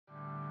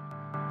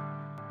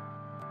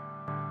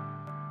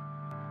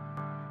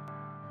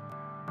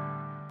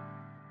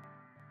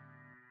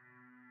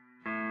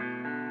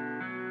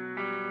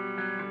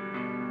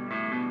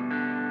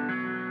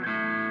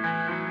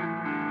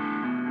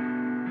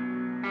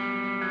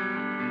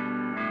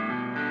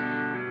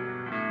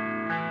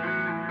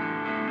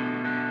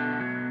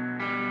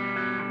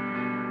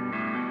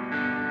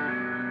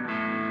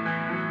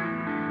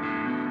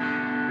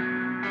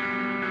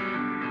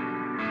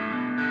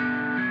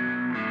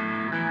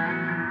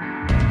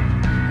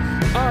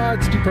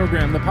It's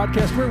Deprogram, the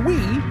podcast where we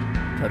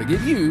try to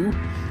get you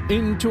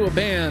into a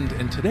band.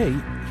 And today,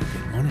 you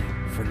get money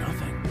for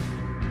nothing.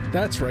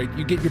 That's right,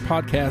 you get your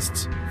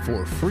podcasts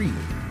for free.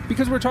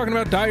 Because we're talking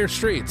about Dire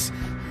Straits.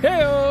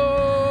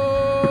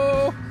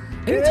 Hey-o!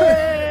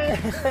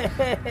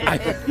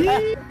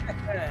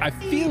 I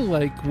feel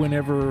like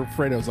whenever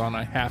Fredo's on,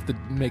 I have to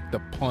make the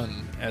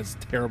pun as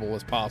terrible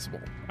as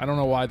possible. I don't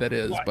know why that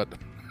is, but...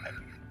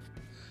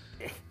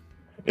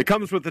 It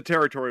comes with the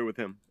territory with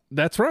him.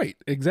 That's right.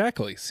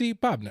 Exactly. See,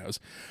 Bob knows.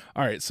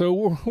 All right.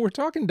 So we're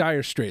talking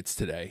Dire Straits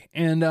today.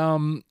 And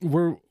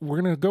we're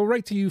going to go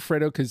right to you,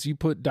 Fredo, because you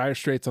put Dire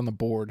Straits on the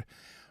board.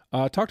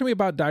 Talk to me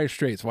about Dire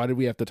Straits. Why did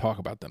we have to talk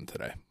about them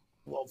today?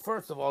 Well,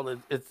 first of all,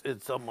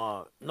 it's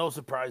no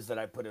surprise that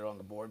I put it on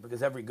the board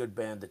because every good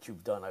band that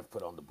you've done, I've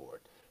put on the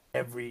board.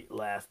 Every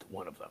last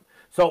one of them.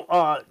 So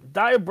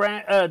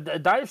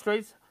Dire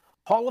Straits,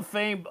 Hall of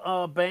Fame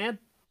band.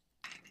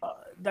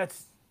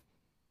 That's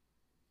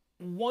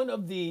one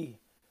of the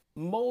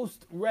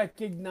most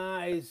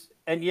recognized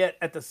and yet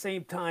at the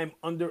same time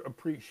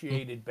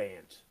underappreciated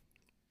bands.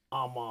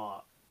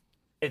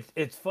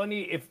 It's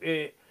funny if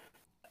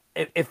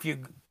you,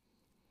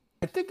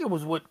 I think it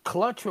was what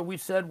Clutch where we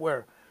said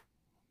where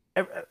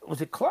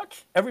was it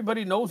Clutch?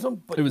 Everybody knows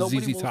them, but it was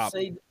nobody ZZ will Top.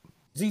 say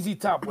ZZ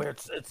Top where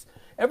it's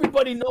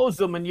everybody knows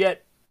them and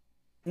yet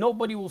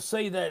nobody will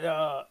say that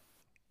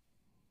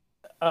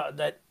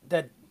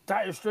that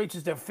Dire Straits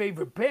is their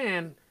favorite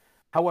band.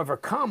 However,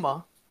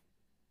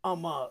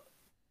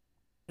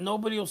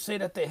 nobody will say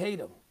that they hate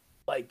them.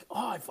 Like,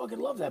 oh, I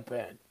fucking love that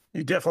band.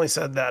 You definitely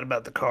said that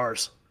about the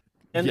Cars.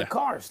 And the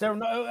Cars, they're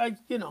not,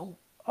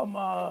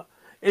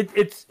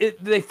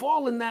 they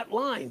fall in that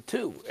line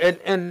too.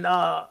 And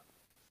I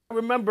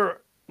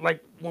remember,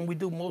 like, when we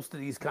do most of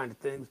these kind of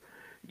things,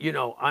 you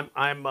know,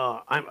 I'm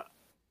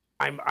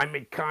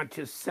a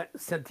conscious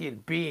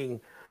sentient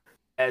being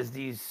as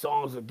these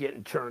songs are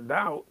getting churned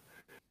out.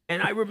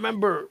 And I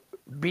remember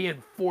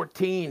being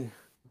 14,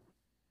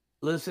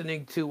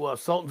 listening to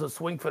Sultans of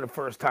Swing for the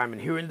first time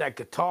and hearing that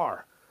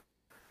guitar,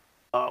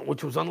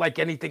 which was unlike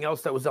anything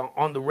else that was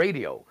on the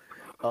radio,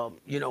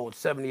 in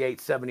 78,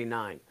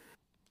 79.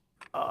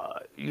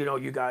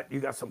 You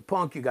got some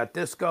punk, you got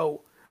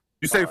disco.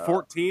 You say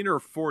 14 or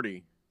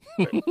 40?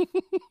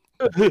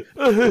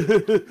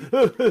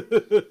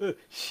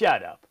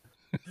 Shut up.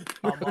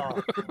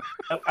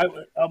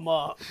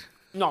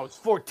 No, it's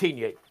 14,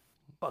 you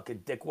fucking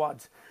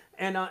dickwads.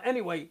 And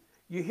anyway,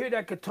 you hear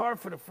that guitar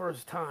for the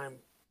first time.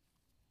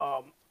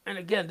 And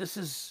again, this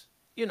is,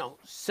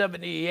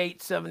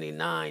 78,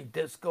 79,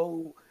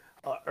 disco,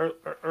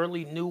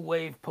 early new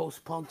wave,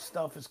 post-punk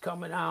stuff is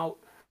coming out.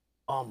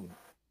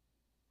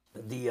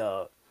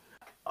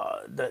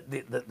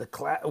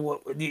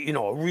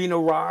 Arena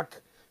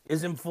rock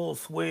is in full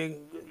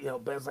swing.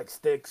 Bands like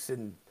Styx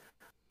and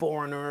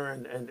Foreigner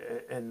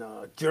and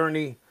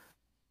Journey.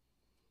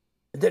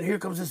 And then here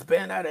comes this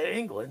band out of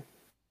England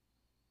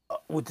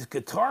with this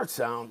guitar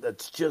sound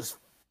that's just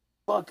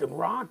fucking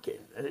rocking.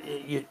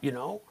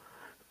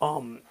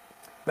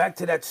 Back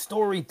to that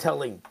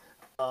storytelling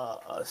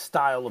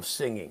style of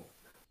singing.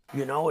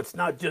 It's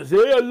not just,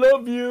 hey, I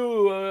love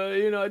you.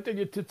 I think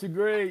your tits are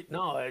great.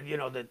 No,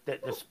 the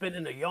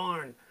spinning the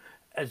yarn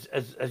as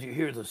you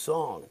hear the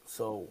song.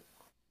 So,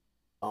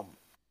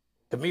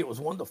 to me, it was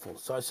wonderful.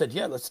 So I said,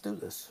 yeah, let's do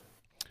this.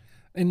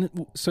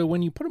 And so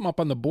when you put them up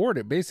on the board,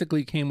 it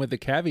basically came with the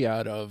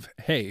caveat of,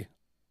 hey,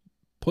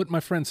 put my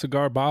friend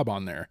Cigar Bob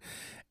on there.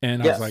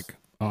 And Yes. I was like,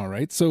 all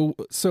right. So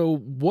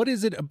what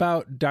is it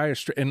about Dire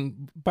Straits?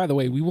 And by the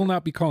way, we will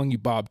not be calling you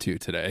Bob 2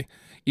 today,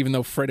 even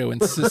though Fredo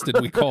insisted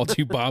we called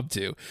you Bob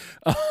 2.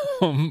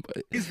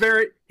 He's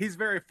very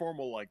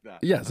formal like that.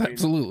 Yes,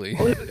 absolutely.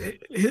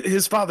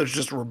 His father's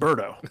just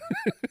Roberto.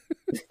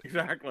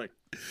 Exactly.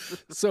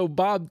 So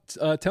Bob,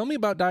 tell me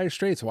about Dire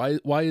Straits.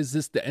 Why is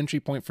this the entry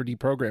point for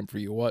Deprogram for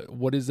you?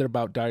 What is it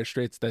about Dire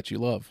Straits that you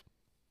love?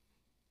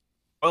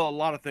 Well, a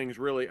lot of things,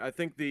 really. I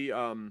think the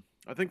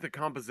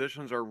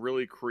compositions are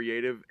really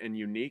creative and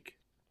unique.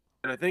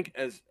 And I think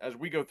as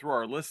we go through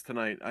our list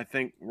tonight, I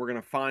think we're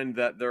going to find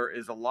that there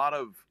is a lot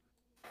of,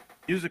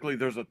 musically,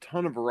 there's a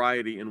ton of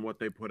variety in what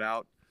they put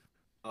out.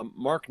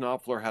 Mark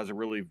Knopfler has a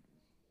really,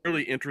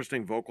 really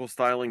interesting vocal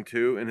styling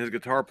too. And his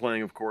guitar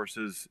playing, of course,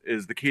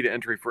 is the key to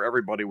entry for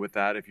everybody with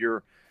that. If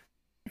you're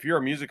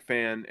a music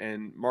fan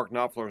and Mark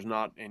Knopfler is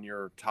not in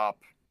your top,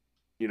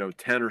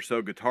 10 or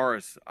so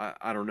guitarists,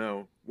 I don't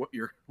know what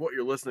you're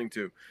listening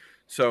to.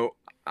 So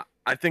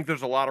I think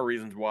there's a lot of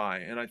reasons why.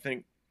 And I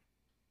think,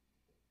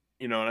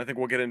 and I think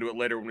we'll get into it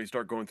later when we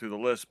start going through the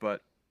list,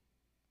 but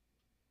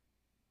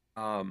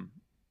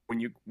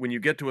when you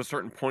get to a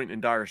certain point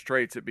in Dire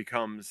Straits, it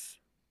becomes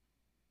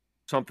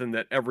something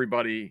that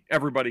everybody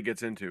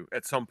gets into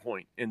at some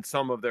point in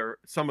some of their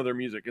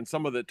music, and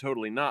some of it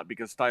totally not,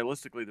 because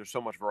stylistically there's so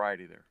much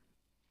variety there.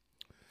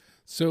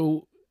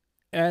 So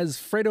as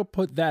Fredo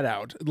put that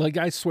out, like,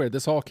 I swear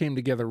this all came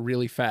together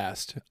really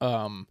fast.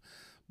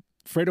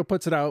 Fredo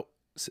puts it out,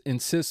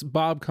 insists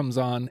Bob comes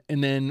on,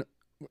 and then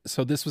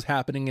so this was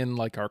happening in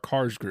like our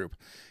Cars group,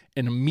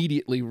 And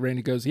immediately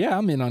Randy goes, yeah,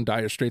 I'm in on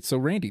Dire Straits. So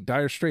Randy,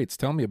 Dire Straits,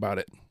 tell me about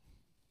it.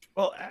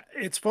 Well,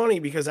 it's funny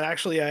because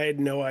actually I had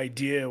no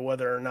idea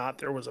whether or not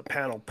there was a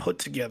panel put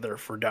together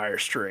for Dire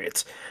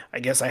Straits. I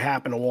guess I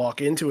happened to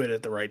walk into it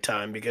at the right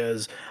time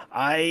because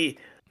I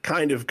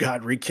kind of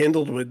got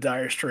rekindled with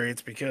Dire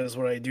Straits because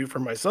what I do for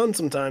my son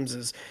sometimes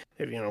is,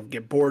 if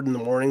get bored in the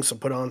morning, so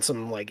put on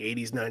some like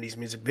 80s, 90s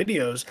music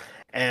videos,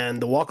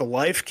 and the Walk of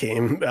Life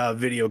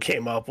video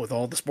came up with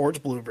all the sports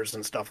bloopers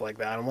and stuff like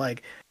that. I'm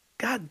like,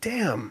 God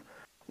damn.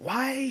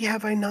 Why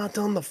have I not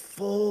done the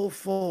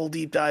full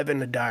deep dive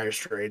into Dire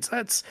Straits?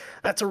 That's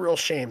a real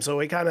shame. So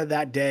we kind of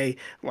that day,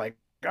 like,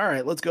 all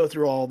right, let's go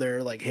through all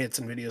their like hits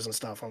and videos and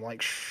stuff. I'm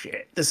like,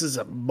 shit, this is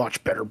a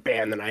much better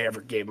band than I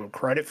ever gave them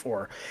credit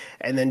for.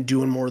 And then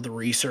doing more of the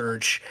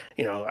research,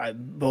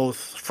 both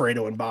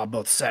Fredo and Bob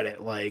both said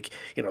it. Like,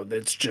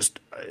 it's just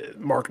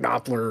Mark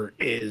Knopfler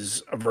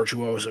is a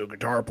virtuoso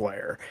guitar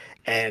player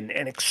and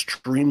an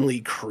extremely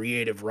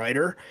creative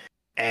writer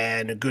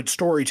and a good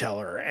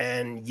storyteller.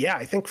 And yeah,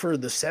 I think for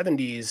the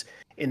 70s,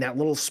 in that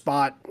little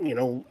spot,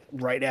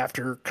 right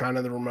after kind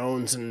of the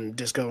Ramones and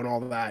disco and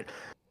all of that,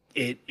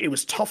 it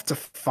was tough to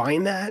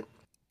find that.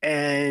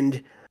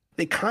 And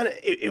they kind of,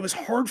 it was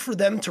hard for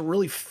them to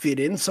really fit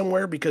in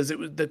somewhere because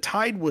the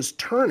tide was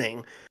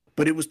turning,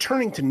 but it was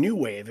turning to new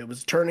wave. It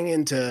was turning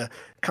into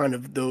kind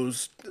of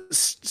those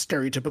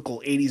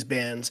stereotypical 80s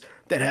bands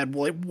that had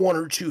like one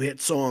or two hit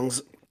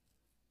songs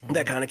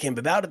that kind of came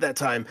about at that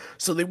time.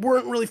 So they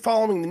weren't really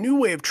following the new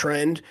wave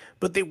trend,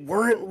 but they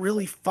weren't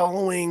really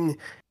following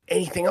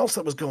anything else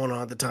that was going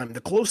on at the time. The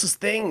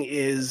closest thing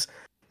is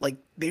like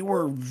they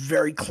were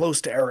very close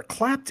to Eric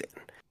Clapton,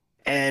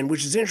 and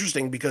which is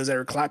interesting because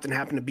Eric Clapton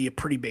happened to be a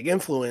pretty big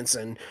influence.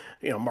 And,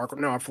 Mark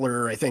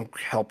Knopfler, I think,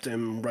 helped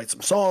him write some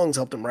songs,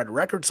 helped him write a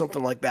record,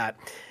 something like that.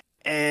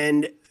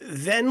 And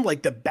then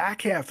like the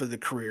back half of the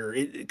career,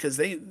 because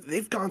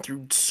they've gone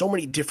through so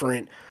many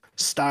different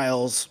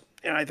styles.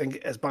 And I think,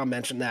 as Bob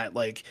mentioned, that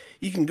like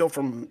you can go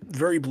from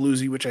very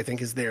bluesy, which I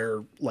think is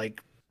their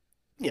like,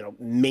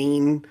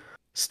 main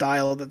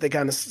style that they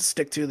kind of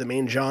stick to, the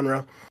main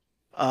genre.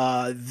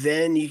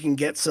 Then you can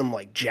get some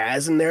like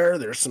jazz in there.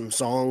 There's some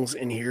songs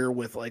in here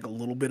with like a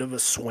little bit of a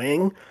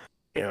swing,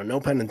 no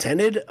pun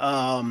intended.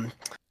 And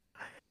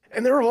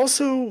there are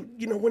also,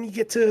 when you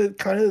get to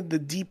kind of the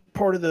deep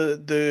part of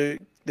the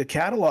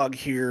catalog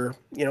here,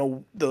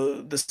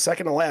 the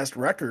second to last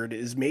record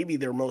is maybe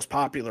their most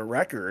popular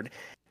record.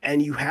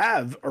 And you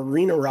have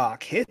arena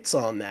rock hits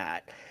on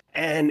that.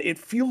 And it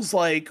feels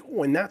like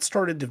when that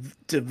started to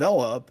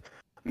develop,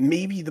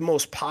 maybe the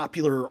most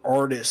popular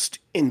artist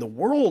in the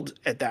world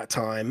at that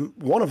time,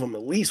 one of them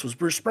at least, was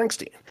Bruce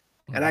Springsteen.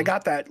 Mm-hmm. And I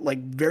got that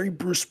like very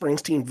Bruce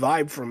Springsteen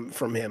vibe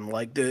from him.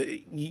 Like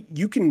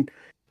you can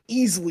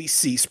easily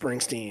see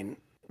Springsteen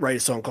write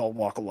a song called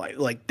Walk of Life.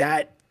 Like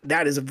that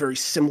is a very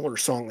similar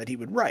song that he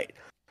would write.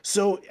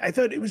 So I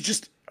thought it was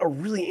just a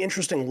really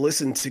interesting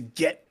listen to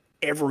get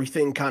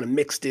everything kind of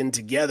mixed in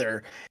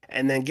together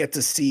and then get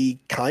to see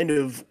kind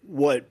of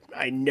what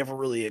I never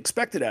really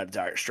expected out of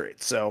Dire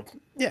Straits. So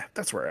yeah,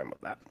 that's where I am with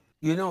that.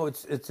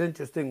 It's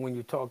interesting when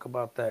you talk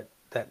about that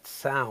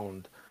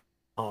sound,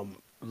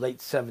 late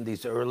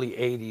 70s, early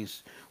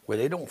 80s, where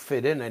they don't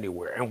fit in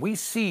anywhere. And we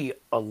see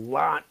a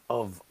lot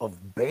of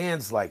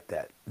bands like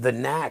that. The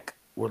Knack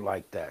were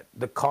like that.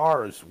 The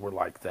Cars were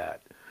like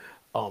that.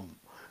 Of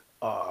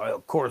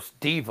course,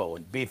 Devo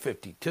and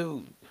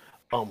B-52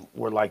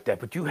 were like that.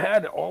 But you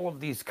had all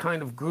of these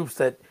kind of groups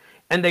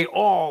and they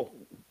all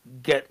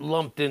get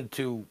lumped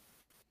into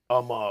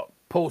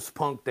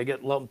post-punk. They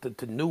get lumped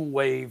into new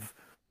wave,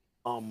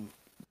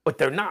 but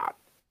they're not.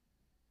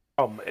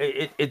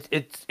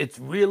 It's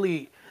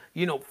really,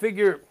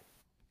 figure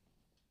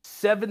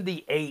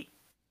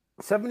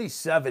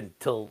 77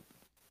 till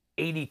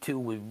 82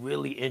 was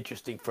really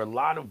interesting for a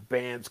lot of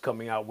bands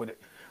coming out with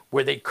it,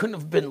 where they couldn't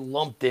have been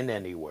lumped in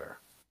anywhere.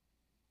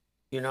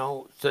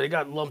 So they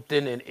got lumped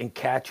in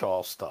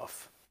catch-all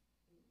stuff.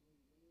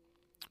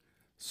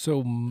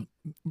 So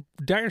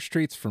Dire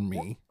Straits for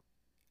me.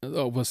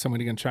 Oh, was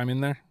somebody going to chime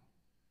in there?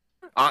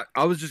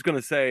 I was just going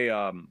to say,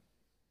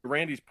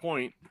 Randy's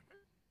point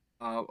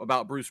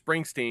about Bruce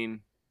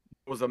Springsteen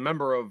was a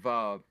member of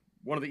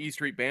one of the E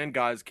Street Band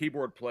guys,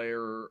 keyboard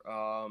player,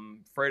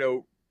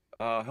 Fredo,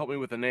 help me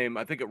with the name.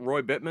 I think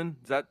Roy Bittman.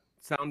 Does that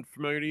sound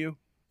familiar to you?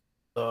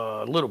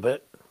 A little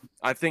bit.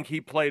 I think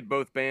he played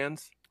both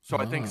bands. So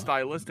I think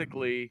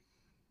stylistically,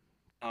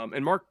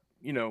 and Mark,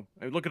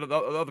 I look at the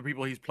other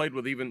people he's played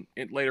with even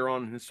later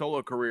on in his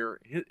solo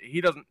career,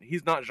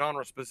 he's not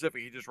genre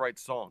specific. He just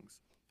writes songs.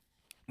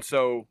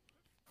 So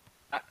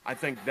I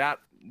think that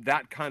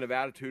kind of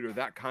attitude or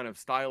that kind of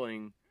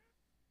styling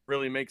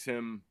really makes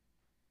him,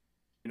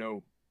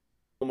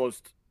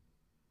 almost,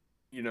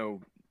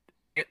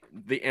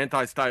 the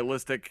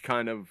anti-stylistic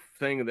kind of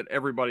thing that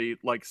everybody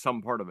likes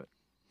some part of it.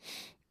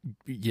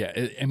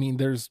 Yeah. I mean,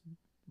 there's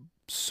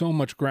so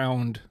much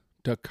ground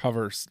to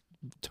cover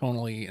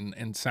tonally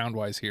and sound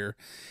wise here.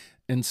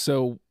 And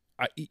so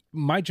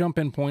my jump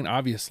in point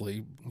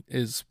obviously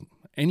is,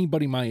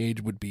 Anybody my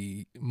age would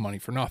be Money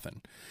for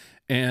Nothing.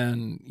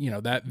 And, you know,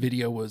 that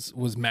video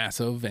was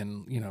massive.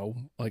 And, you know,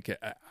 like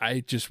I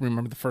just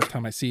remember the first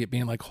time I see it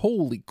being like,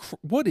 holy,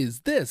 what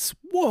is this?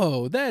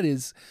 Whoa, that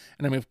is.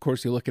 And I mean, of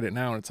course, you look at it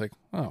now and it's like,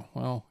 oh,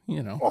 well,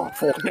 you know.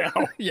 Awful now.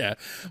 Yeah.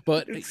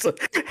 But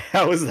like,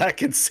 how is that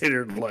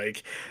considered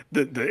like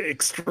the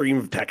extreme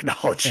of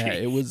technology? Yeah,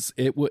 it was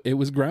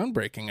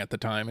groundbreaking at the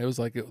time. It was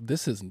like,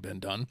 this hasn't been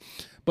done.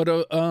 But,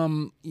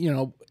 you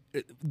know,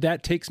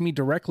 that takes me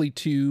directly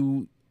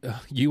to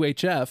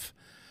UHF.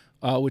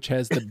 Which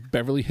has the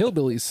Beverly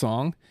Hillbillies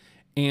song.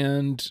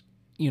 And,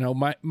 you know,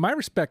 my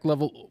respect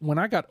level, when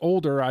I got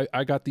older,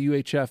 I got the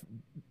UHF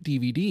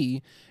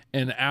DVD,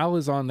 and Al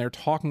is on there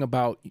talking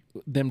about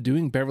them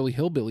doing Beverly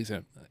Hillbillies.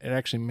 It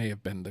actually may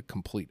have been the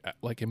complete,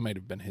 like it might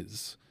have been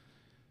his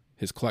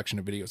collection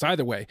of videos.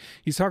 Either way,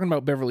 he's talking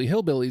about Beverly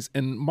Hillbillies,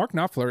 and Mark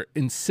Knopfler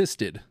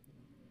insisted,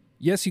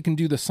 yes, you can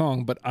do the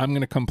song, but I'm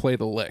going to come play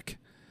the lick.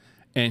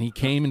 And he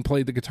came and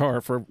played the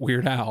guitar for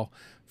Weird Al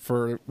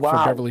for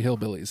Beverly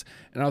Hillbillies.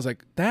 And I was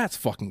like, that's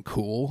fucking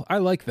cool. I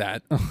like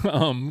that.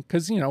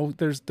 Cause you know,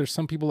 there's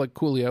some people like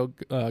Coolio,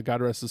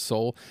 God rest his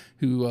soul,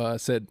 who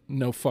said,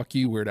 no, fuck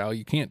you, Weird Al,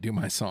 you can't do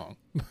my song.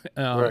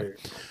 Right.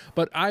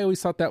 But I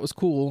always thought that was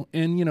cool.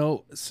 And you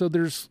know, so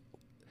there's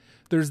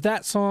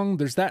that song,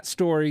 there's that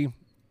story.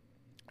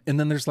 And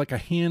then there's like a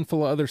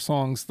handful of other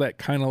songs that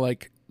kind of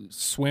like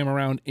swam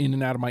around in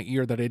and out of my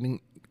ear that I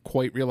didn't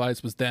quite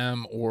realize was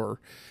them, or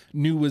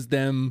knew was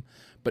them,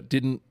 but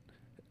didn't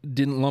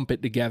lump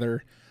it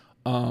together.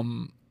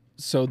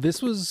 So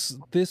this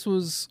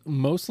was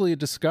mostly a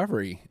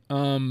discovery.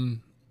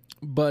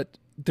 But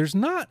there's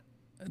not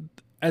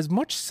as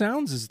much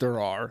sounds as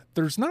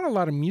there's not a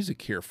lot of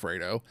music here,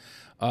 Fredo.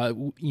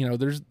 You know,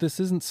 this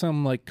isn't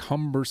some like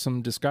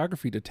cumbersome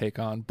discography to take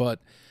on,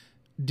 but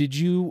did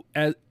you,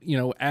 as you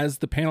know, as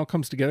the panel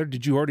comes together,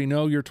 did you already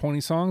know your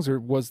 20 songs, or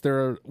was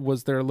there a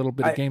little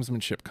bit of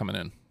gamesmanship coming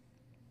in?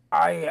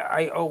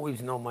 I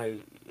always know my,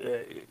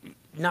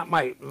 not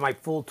my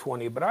full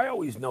 20, but I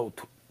always know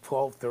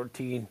 12,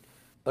 13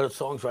 other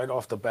songs right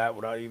off the bat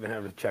without even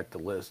having to check the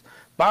list.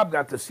 Bob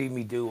got to see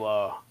me do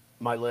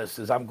my list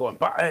as I'm going.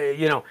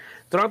 You know,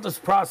 throughout this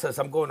process,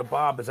 I'm going to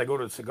Bob as I go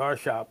to the cigar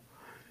shop.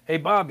 Hey,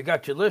 Bob, you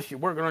got your list? You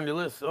working on your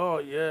list? Oh,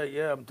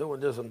 yeah, I'm doing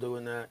this, I'm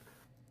doing that.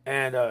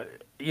 And,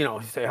 you know,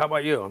 he say, how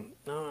about you?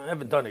 No, I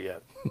haven't done it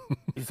yet.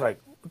 He's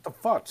like, what the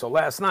fuck? So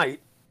last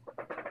night,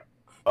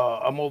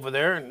 I'm over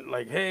there and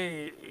like,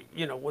 hey,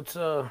 you know, what's,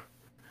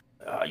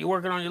 you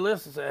working on your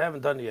list? I said, I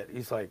haven't done it yet.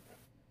 He's like,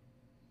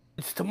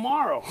 it's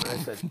tomorrow. And I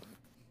said,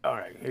 all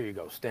right, here you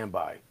go, stand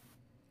by.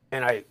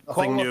 And I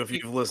nothing new if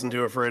you've listened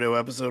to a Fredo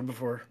episode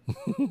before.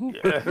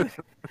 Yeah.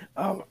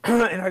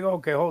 And I go,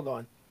 okay, hold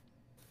on.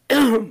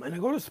 And I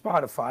go to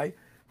Spotify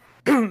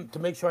to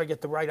make sure I get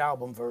the right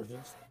album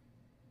versions.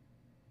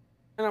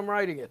 And I'm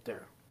writing it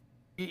there,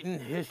 eating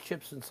his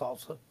chips and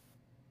salsa.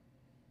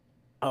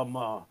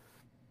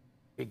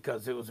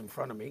 Because it was in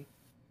front of me,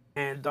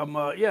 and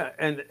yeah,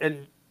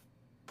 and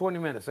 20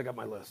 minutes I got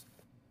my list.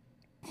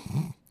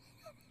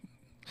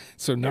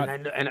 So not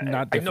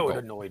not difficult. I know it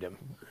annoyed him.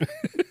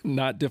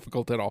 Not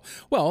difficult at all.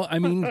 Well, I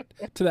mean,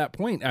 to that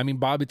point, I mean,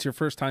 Bob, it's your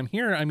first time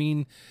here. I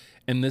mean,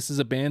 and this is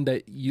a band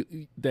that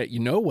you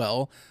know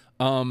well.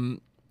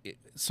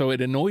 So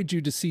it annoyed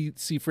you to see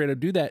Fredo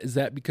do that. Is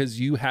that because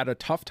you had a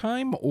tough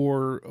time,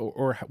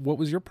 or what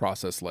was your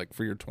process like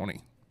for your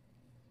 20?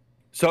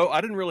 So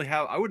I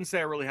wouldn't say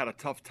I really had a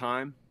tough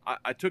time.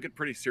 I took it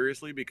pretty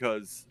seriously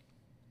because,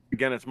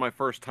 again, it's my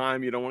first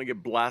time. You don't want to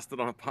get blasted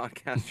on a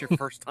podcast your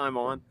first time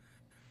on.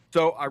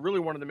 So I really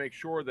wanted to make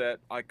sure that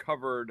I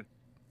covered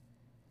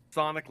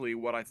sonically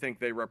what I think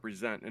they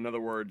represent. In other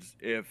words,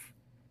 if,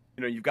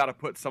 you know, you've got to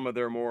put some of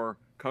their more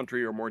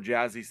country or more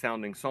jazzy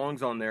sounding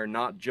songs on there,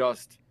 not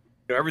just,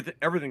 you know,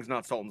 everything's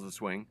not Sultans of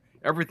Swing.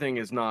 Everything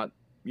is not,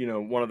 you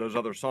know, one of those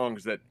other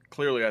songs that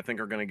clearly I think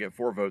are going to get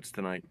 4 votes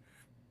tonight.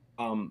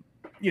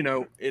 You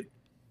know,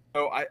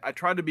 so I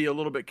tried to be a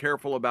little bit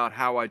careful about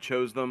how I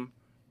chose them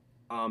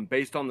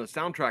based on the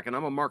soundtrack. And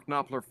I'm a Mark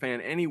Knopfler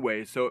fan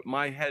anyway, so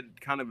my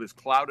head kind of is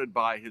clouded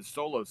by his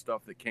solo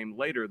stuff that came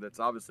later that's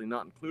obviously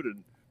not included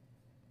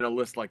in a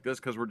list like this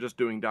because we're just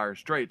doing Dire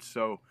Straits.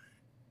 So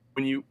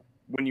when you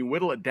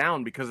whittle it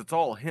down, because it's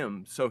all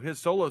him, so his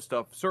solo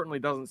stuff certainly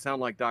doesn't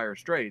sound like Dire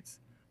Straits,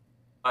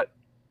 but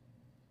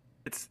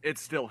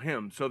it's still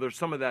him. So there's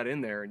some of that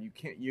in there, and you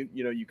can't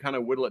you kind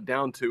of whittle it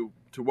down to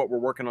what we're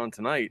working on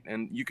tonight,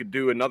 and you could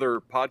do another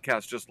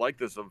podcast just like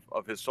this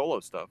of his solo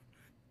stuff.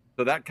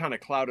 So that kind of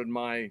clouded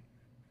my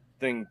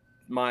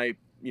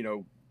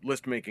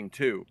list making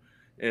too.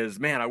 Is,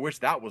 man, I wish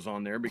that was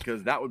on there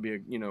because that would be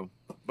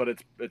but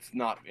it's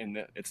not in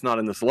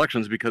the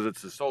selections because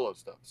it's his solo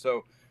stuff.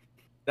 So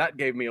that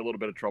gave me a little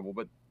bit of trouble,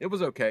 but it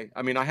was okay.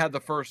 I mean, I had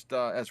the first,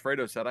 as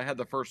Fredo said, I had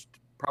the first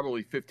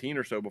probably 15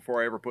 or so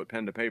before I ever put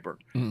pen to paper.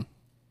 Mm.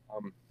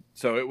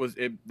 So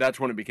that's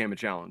when it became a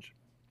challenge.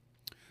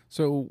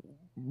 So,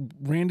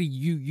 Randy,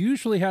 you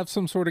usually have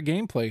some sort of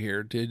gameplay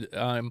here.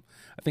 I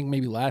think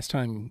maybe last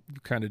time you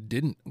kind of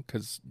didn't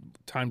because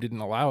time didn't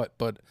allow it,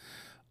 but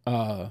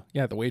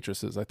Yeah, the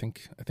waitresses. I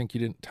think you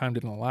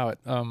didn't allow it.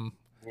 How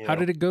Yeah.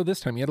 did it go this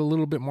time? You had a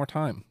little bit more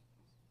time.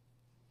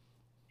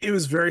 It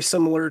was very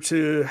similar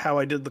to how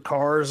I did the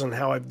Cars and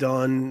how I've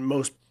done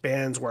most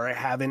bands where I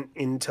haven't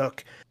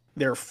intook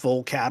their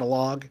full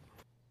catalog.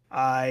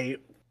 I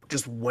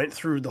just went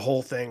through the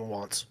whole thing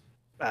once.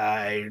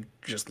 I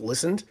just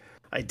listened.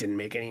 I didn't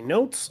make any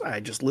notes.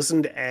 I just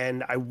listened,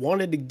 and I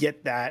wanted to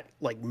get that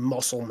like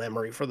muscle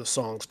memory for the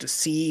songs to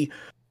see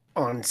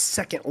on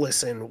second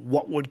listen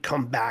what would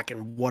come back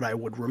and what I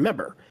would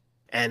remember.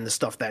 And the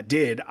stuff that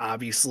did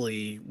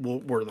obviously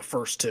were the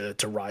first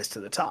to rise to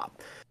the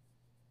top.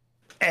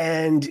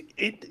 And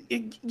it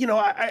you know,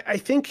 I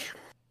think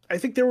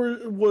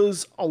there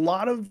was a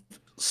lot of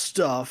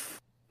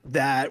stuff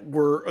that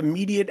were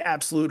immediate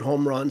absolute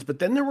home runs, but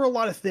then there were a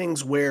lot of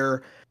things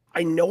where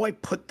I know I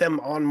put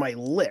them on my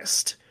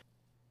list,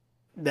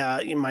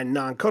 in my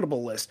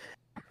non-codable list,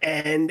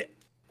 and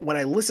when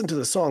I listened to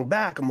the song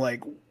back, I'm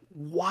like,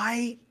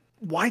 why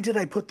did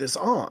I put this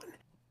on?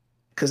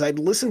 Because I'd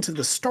listen to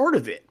the start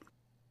of it,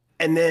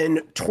 and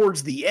then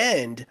towards the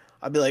end,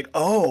 I'd be like,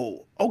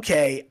 oh,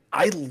 okay,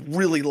 I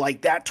really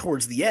like that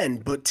towards the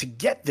end, but to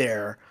get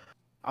there,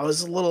 I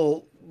was a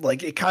little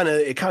like it kind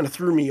of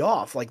threw me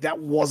off. Like that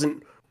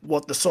wasn't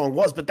what the song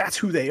was, but that's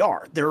who they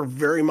are. They're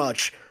very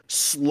much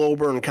slow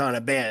burn kind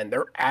of band.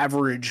 Their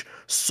average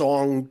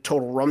song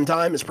total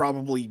runtime is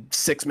probably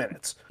 6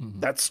 minutes. Mm-hmm.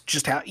 That's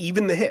just how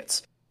even the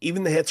hits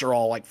are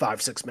all like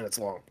 5-6 minutes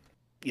long.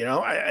 You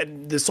know,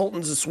 the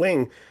Sultans of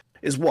Swing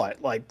is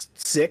what, like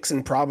 6,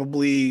 and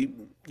probably,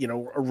 you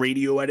know, a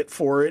radio edit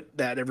for it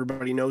that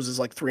everybody knows is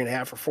like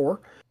 3.5 or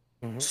 4.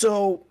 Mm-hmm.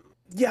 So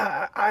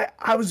yeah,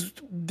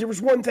 there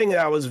was one thing that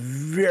I was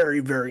very,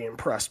 very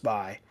impressed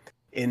by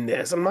in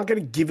this. I'm not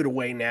going to give it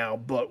away now,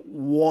 but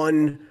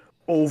one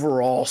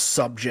overall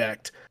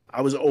subject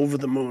I was over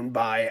the moon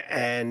by,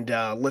 and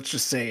let's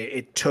just say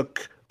it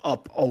took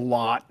up a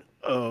lot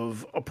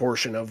of a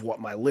portion of what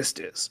my list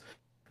is.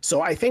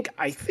 So I think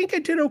I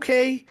did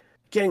okay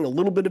getting a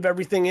little bit of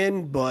everything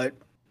in, but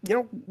you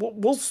know,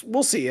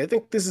 we'll see. I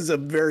think this is a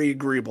very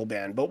agreeable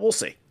band, but we'll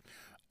see.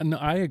 No,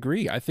 I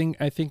agree. I think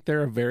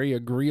they're a very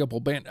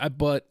agreeable band.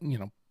 But you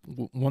know,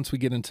 once we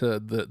get into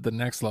the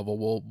next level,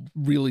 we'll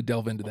really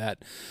delve into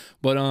that.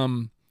 But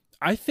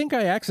I think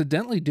I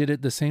accidentally did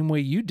it the same way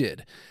you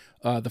did.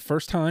 The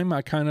first time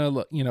I kind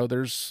of, you know,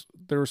 there was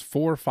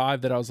 4 or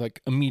 5 that I was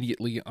like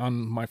immediately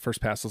on my first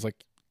pass. I was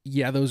like,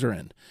 yeah, those are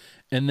in.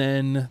 And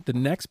then the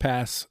next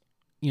pass,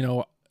 you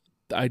know,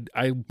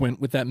 I went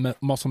with that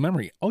muscle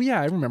memory. Oh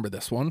yeah, I remember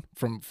this one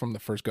from the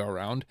first go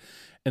around,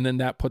 and then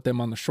that put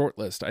them on the short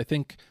list. I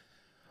think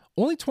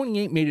only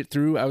 28 made it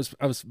through. I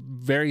was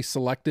very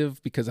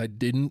selective because I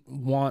didn't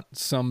want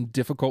some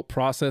difficult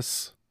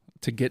process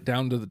to get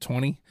down to the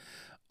 20.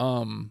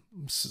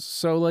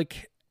 So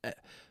like,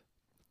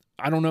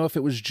 I don't know if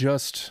it was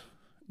just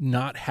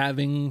not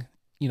having,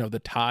 you know, the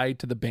tie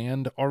to the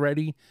band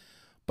already,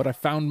 but I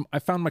found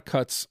my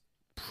cuts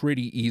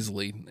pretty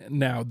easily.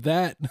 Now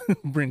that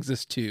brings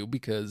us to,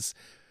 because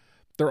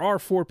there are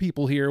 4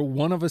 people here.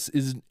 One of us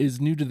is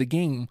new to the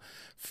game.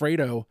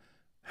 Fredo,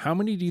 how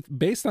many do you,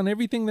 based on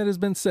everything that has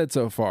been said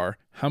so far,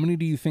 how many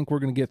do you think we're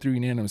going to get through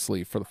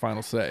unanimously for the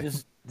final say?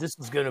 This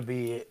is going to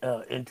be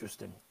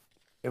interesting.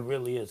 It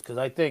really is, because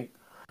I think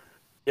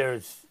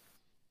there's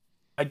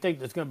going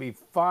to be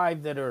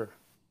 5 that are,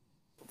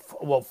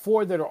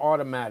 4 that are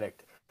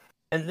automatic.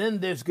 And then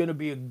there's going to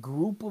be a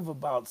group of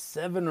about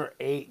 7 or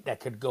 8 that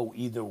could go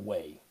either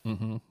way.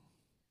 Mm-hmm.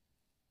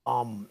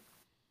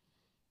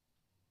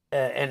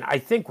 And I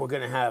think we're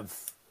going to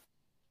have,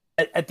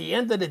 at the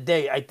end of the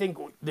day, I think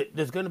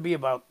there's going to be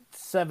about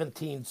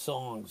 17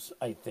 songs,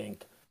 I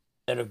think,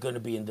 that are going to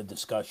be in the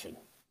discussion.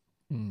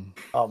 Mm.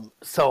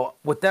 So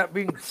with that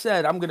being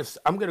said, I'm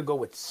gonna go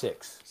with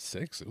 6.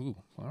 6. Ooh,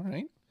 all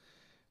right.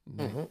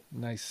 Mm-hmm.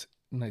 Nice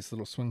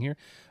little swing here.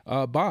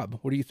 Bob,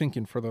 what are you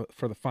thinking for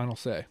the final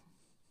say?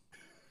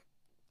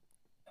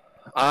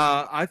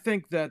 I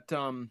think that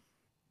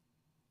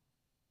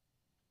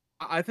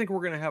I think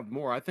we're gonna have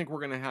more. I think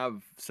we're gonna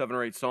have 7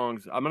 or 8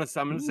 songs. I'm gonna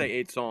say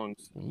 8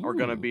 songs are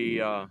gonna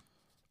be. I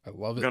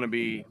love it. Gonna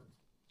be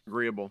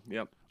agreeable.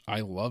 Yep. I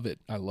love it.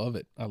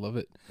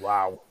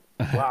 Wow.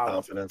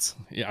 Confidence.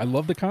 Yeah, I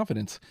love the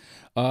confidence.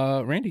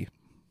 Randy.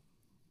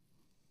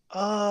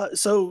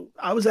 So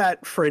I was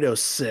at Fredo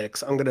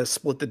 6. I'm gonna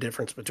split the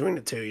difference between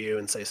the two of you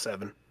and say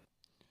 7.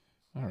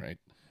 All right.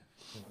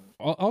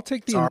 I'll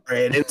take the.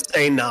 Sorry, I didn't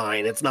say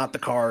 9. It's not the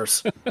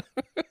Cars.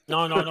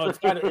 No.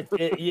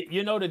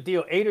 You know the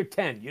deal. 8 or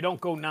 10. You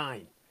don't go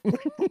 9.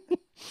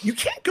 You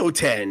can't go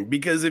 10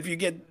 because if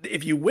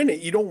you win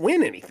it, you don't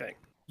win anything.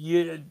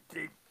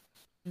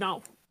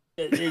 No.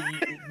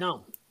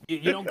 You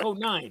don't go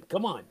 9.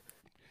 Come on.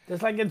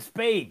 Just like in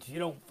spades, you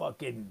don't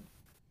fucking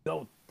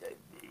go.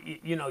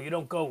 You know, you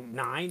don't go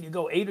 9. You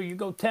go 8 or you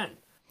go 10.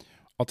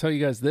 I'll tell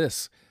you guys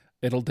this.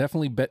 It'll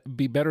definitely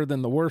be better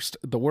than the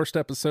worst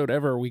episode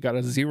ever. We got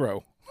a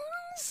 0.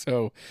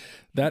 So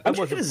that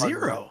was a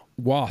 0.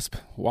 Wasp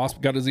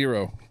got a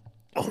 0.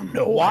 Oh,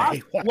 no What?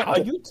 way. What? Wow. Are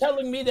you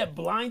telling me that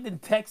Blind in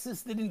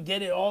Texas didn't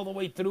get it all the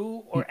way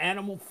through, or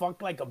Animal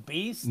Fuck Like a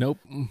Beast? Nope.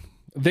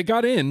 They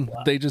got in.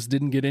 They just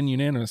didn't get in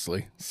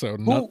unanimously. So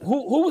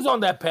Who was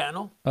on that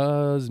panel?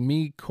 it's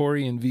me,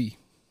 Corey, and V.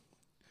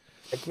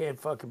 I can't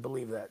fucking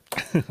believe that.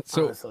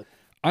 So honestly.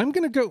 I'm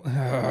gonna go.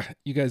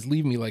 You guys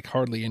leave me like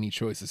hardly any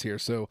choices here.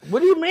 So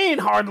What do you mean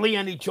hardly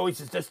any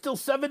choices? There's still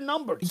 7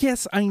 numbers.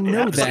 yes, I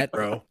know Absolutely, that.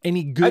 bro. Any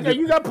I good? know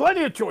you got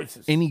plenty of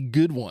choices. Any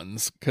good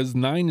ones? Because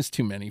 9 is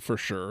too many for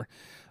sure.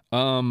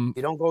 You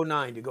don't go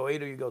 9, you go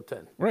 8 or you go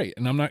 10. Right,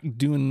 and I'm not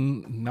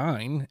doing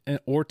 9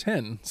 or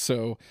 10.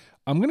 So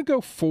I'm gonna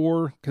go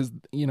 4 because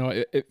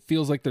it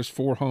feels like there's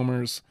 4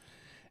 homers,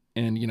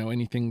 and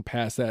anything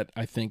past that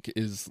I think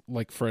is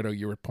like Fredo,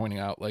 you were pointing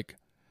out, like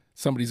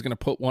somebody's gonna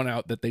put one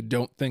out that they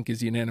don't think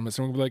is unanimous,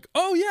 and we'll be like,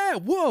 oh yeah,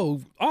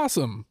 whoa,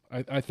 awesome.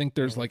 I think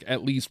there's like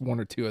at least 1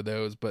 or 2 of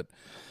those, but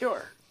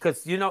Sure.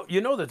 Because you know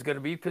there's gonna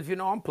be, because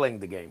I'm playing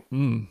the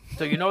game.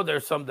 So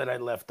there's some that I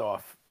left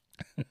off.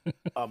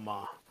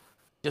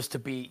 Just to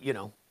be,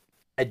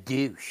 a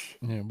douche.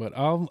 yeah. But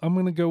I'm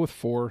gonna go with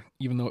 4,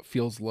 even though it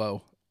feels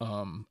low.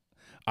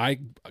 I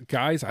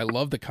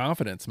love the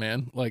confidence,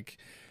 man. Like,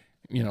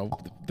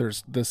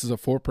 this is a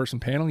 4-person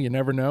panel. You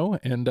never know.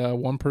 And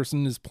 1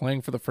 person is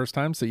playing for the first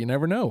time, so you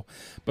never know.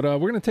 But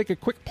we're going to take a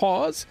quick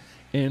pause,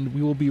 and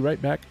we will be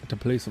right back to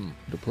play some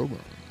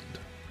Deprogrammed.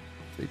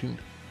 Stay tuned.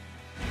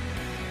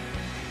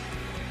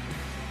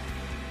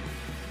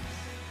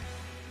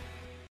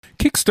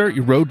 Kickstart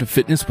your road to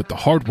fitness with the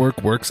Hard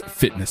Work Works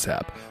fitness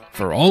app.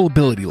 For all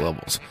ability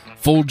levels.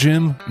 Full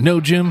gym,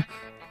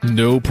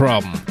 no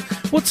problem.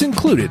 What's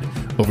included?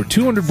 Over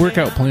 200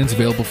 workout plans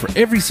available for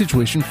every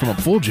situation, from a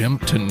full gym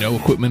to no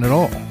equipment at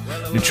all.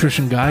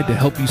 Nutrition guide to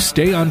help you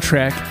stay on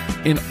track,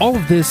 and all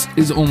of this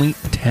is only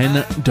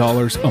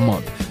 $10 a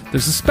month.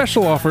 There's a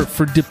special offer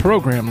for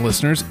Deprogram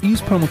listeners.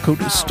 Use promo code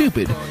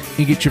STUPID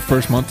and get your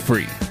first month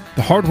free.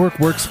 The Hard Work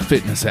Works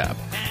fitness app.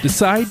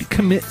 Decide,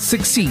 commit,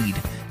 succeed,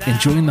 and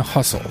join the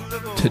hustle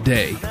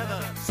today.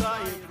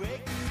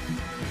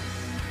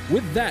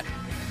 With that,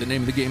 the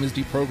name of the game is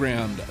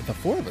Deprogrammed. The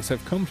 4 of us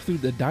have combed through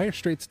the Dire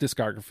Straits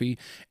discography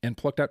and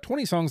plucked out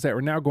 20 songs that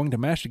we're now going to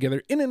mash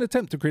together in an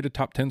attempt to create a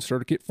top 10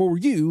 starter kit for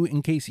you,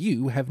 in case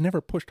you have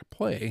never pushed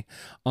play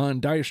on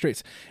Dire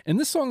Straits. And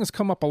this song has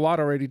come up a lot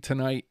already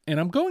tonight, and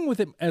I'm going with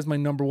it as my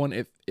number 1.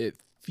 It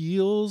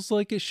feels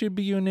like it should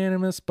be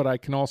unanimous, but I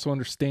can also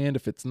understand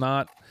if it's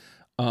not.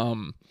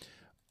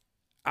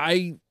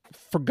 I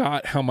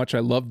forgot how much I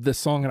loved this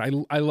song,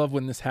 and I love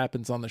when this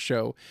happens on the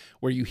show,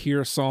 where you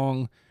hear a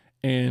song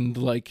and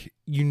like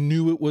you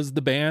knew it was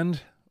the band,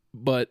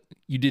 but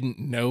you didn't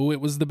know it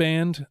was the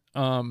band.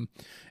 And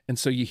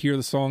so you hear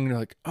the song and you're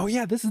like, oh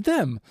yeah, this is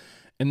them.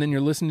 And then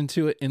you're listening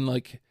to it, and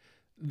like,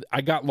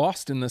 I got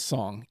lost in this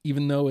song,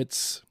 even though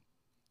it's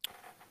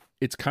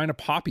kind of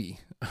poppy,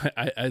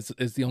 as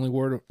the only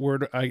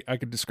word I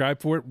could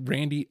describe for it.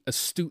 Randy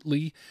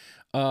astutely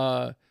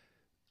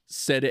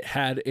said it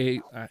had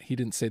a, he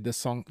didn't say this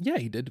song. Yeah,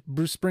 he did.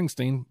 Bruce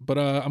Springsteen, but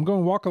I'm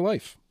going Walk of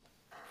Life.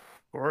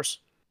 Of course.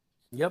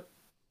 Yep.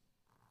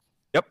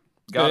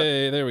 Got it.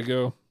 Hey, there we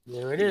go.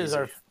 There it is.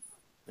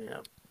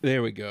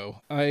 There we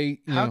go.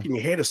 How can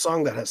you hate a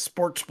song that has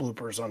sports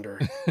bloopers under?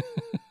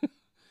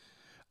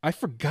 I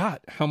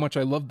forgot how much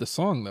I loved the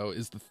song, though,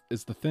 is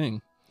the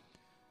thing.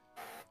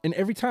 And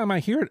every time I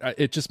hear it,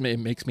 it just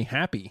makes me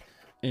happy.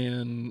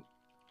 And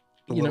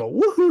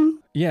Woohoo!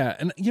 yeah,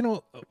 and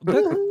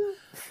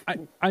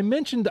I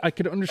mentioned I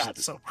could understand.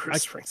 That's so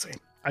Bruce Springsteen.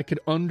 I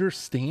could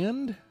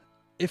understand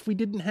if we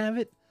didn't have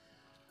it,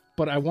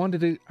 but I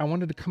wanted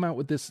to come out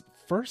with this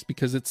first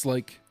because it's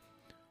like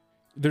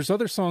there's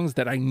other songs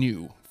that I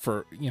knew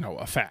for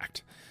a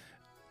fact,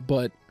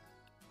 but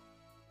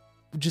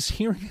just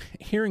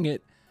hearing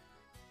it,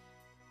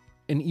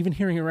 and even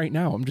hearing it right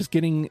now, I'm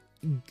getting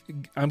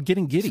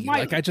giddy.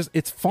 Smiley. Like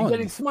it's fun. You're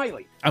getting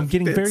smiley. I'm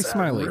getting very It's a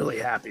smiley. really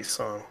happy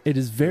song. It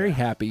is very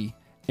happy,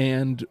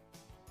 and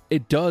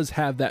it does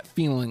have that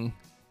feeling.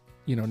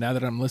 Now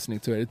that I'm listening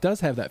to it, it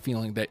does have that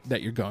feeling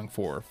that you're going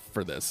for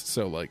this.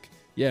 So like,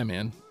 yeah,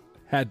 man,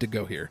 had to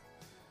go here.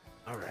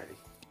 Alrighty.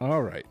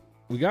 All right,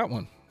 we got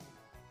one.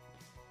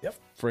 Yep.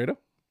 Fredo?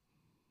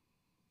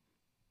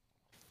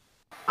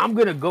 I'm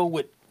gonna go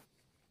with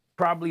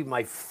probably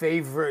my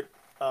favorite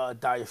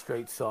Dire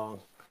Straits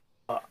song.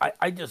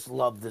 I just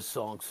love this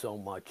song so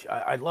much.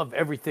 I love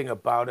everything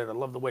about it. I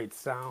love the way it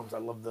sounds. I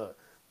love the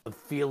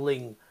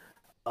feeling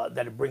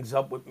that it brings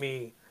up with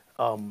me.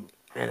 And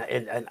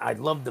I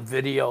love the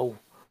video.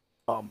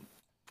 And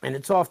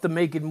it's off the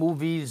Making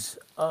Movies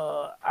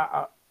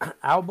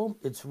album.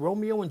 It's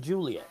Romeo and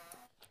Juliet.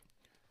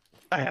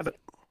 I have it.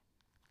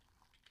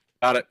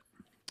 Got it.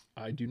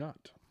 I do not.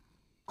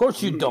 Of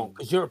course you don't,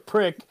 because you're a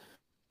prick,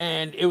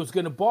 and it was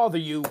going to bother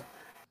you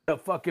to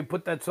fucking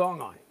put that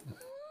song on.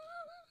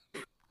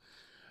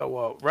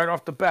 So right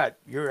off the bat,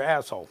 you're an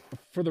asshole.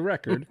 For the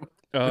record,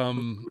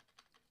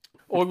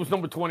 Oh, it was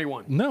number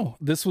 21. no,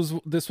 this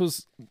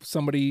was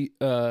somebody's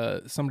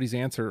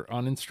answer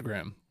on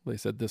Instagram. They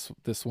said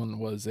this one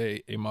was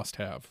a must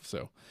have.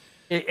 So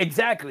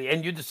Exactly.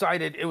 And you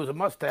decided it was a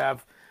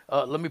must-have.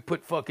 Let me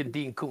put fucking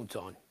Dean Koontz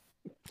on.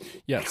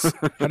 Yes.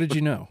 How did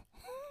you know?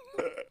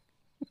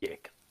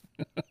 Dick.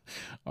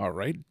 All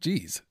right.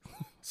 Jeez.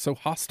 So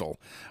hostile.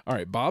 All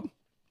right, Bob.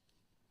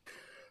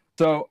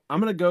 So I'm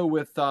gonna go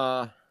with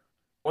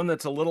one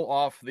that's a little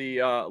off the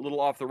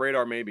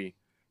radar, maybe.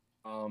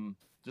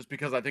 Just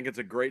because I think it's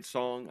a great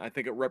song. I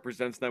think it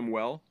represents them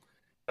well.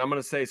 I'm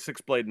gonna say Six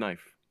Blade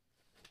Knife.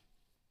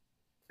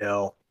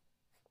 No.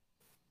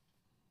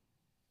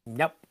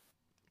 Yep.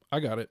 I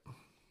got it.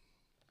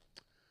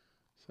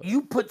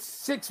 You put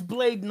Six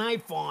Blade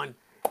Knife on,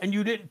 and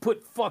you didn't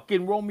put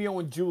fucking Romeo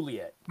and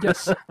Juliet.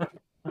 Yes.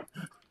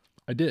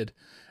 I did.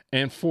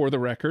 And for the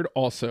record,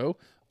 also,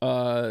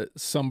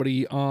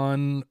 somebody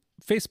on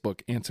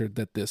Facebook answered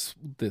that this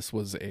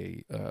was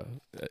an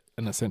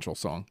essential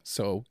song.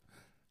 So,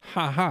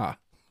 haha.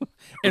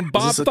 And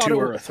Bob Is this a thought 2 it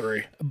or a was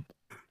 3?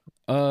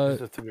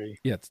 It's a 3.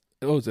 yeah.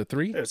 Is it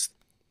 3?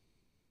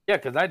 Yeah,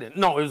 because I didn't.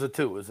 No, it was a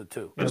 2. It was a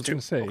 2. I was going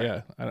to say,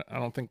 okay. yeah. I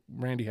don't think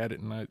Randy had it,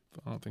 and I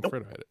don't think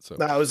Fredo had it. So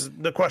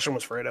The question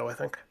was Fredo, I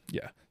think.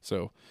 yeah.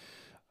 So,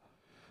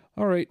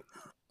 all right,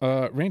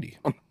 Randy.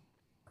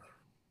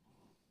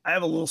 I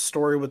have a little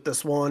story with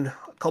this one.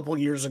 A couple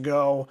years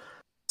ago,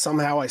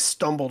 somehow I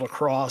stumbled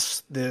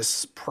across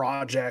this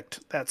project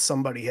that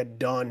somebody had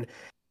done,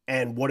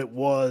 and what it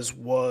was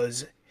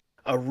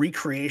a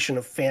recreation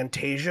of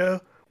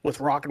Fantasia with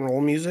rock and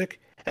roll music.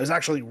 It was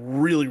actually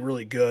really,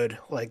 really good.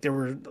 Like, they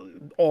were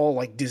all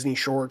like Disney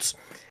shorts,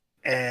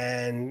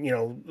 and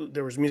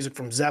there was music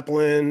from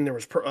Zeppelin. There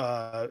was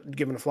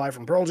 "Given to Fly"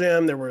 from Pearl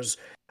Jam. There was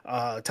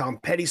Tom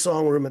Petty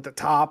song "Room at the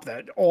Top,"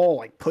 that all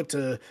like put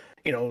to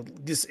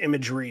this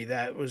imagery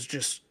that was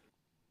just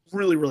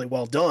really, really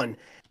well done.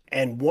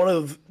 And one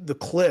of the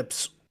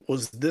clips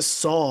was this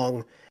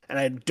song, and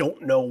I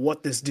don't know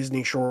what this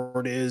Disney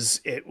short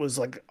is. It was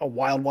like a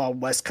Wild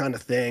Wild West kind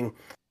of thing.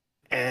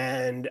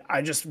 And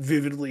I just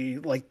vividly,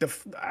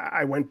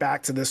 I went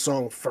back to this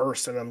song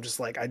first, and I'm just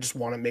like, I just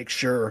want to make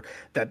sure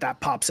that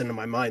pops into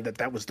my mind,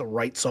 that was the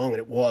right song, and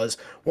it was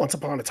Once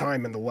Upon a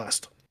Time in the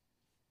West.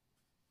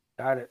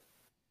 Got it.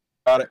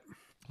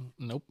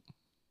 Nope.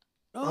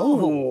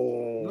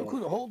 Oh, look who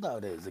the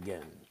holdout is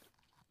again.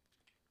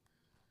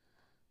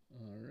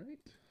 All right.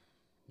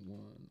 1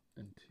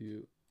 and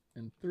 2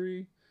 and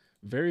 3.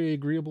 Very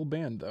agreeable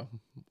band, though.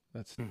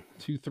 That's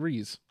 2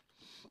 3s.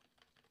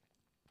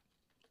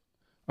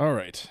 All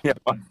right. Yeah,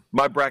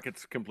 my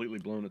bracket's completely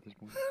blown at this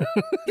point.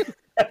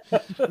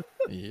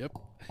 Yep.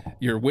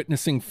 You're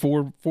witnessing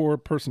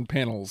four-person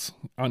panels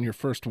on your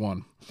first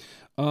one.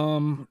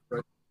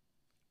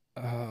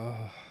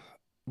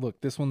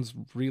 Look, this one's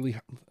really,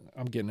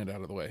 I'm getting it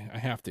out of the way. I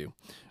have to.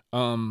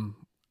 I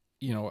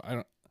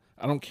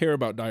don't care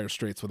about Dire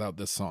Straits without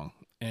this song.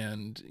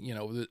 And,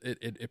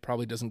 it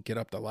probably doesn't get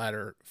up the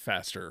ladder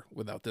faster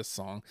without this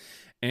song.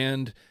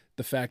 And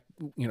the fact,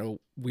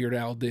 Weird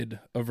Al did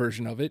a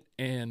version of it,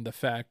 and the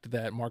fact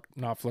that Mark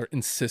Knopfler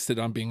insisted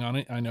on being on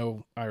it. I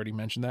know I already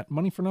mentioned that.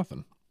 Money for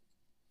Nothing.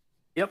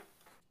 Yep.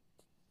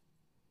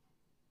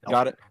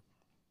 Got it.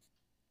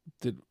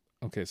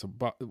 Okay, so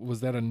was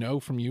that a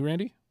no from you,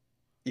 Randy?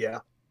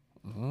 Yeah.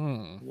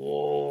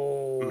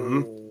 Whoa.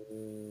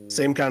 Mm-hmm.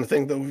 Same kind of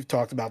thing that we've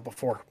talked about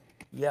before.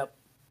 Yep.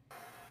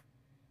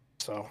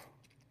 So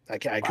I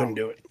couldn't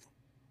do it.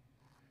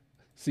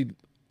 See,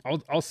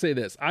 I'll say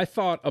this. I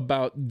thought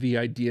about the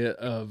idea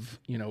of,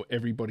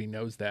 everybody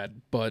knows that,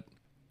 but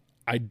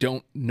I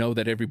don't know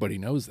that everybody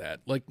knows that.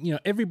 Like,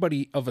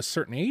 everybody of a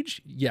certain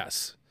age,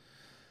 yes.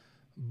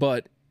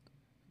 But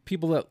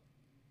people that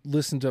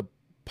listen to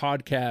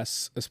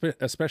podcasts,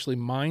 especially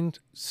mine,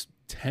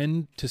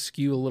 tend to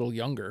skew a little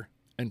younger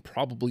and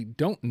probably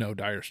don't know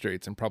Dire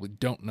Straits and probably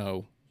don't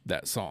know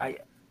that song.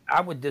 I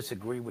would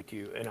disagree with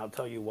you, and I'll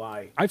tell you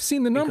why. I've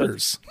seen the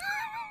numbers.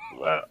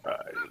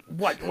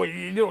 What? Well,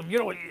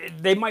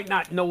 they might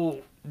not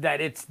know that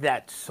it's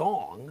that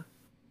song,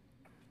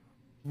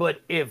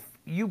 but if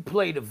you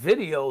play the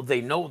video,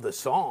 they know the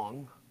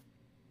song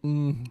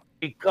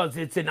because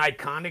it's an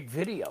iconic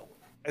video.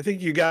 I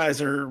think you guys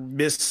are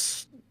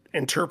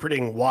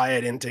misinterpreting why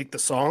I didn't take the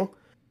song.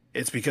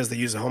 It's because they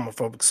use a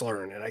homophobic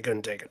slur in it. I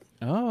couldn't take it.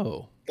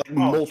 Oh.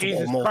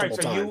 Multiple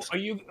times. Are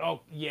you?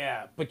 Oh,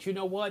 yeah. But you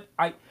know what?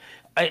 I'm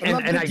not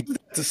going to give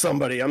that to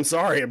somebody. I'm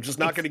sorry. I'm just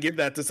not going to give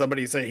that to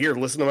somebody and say, here,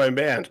 listen to my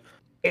band.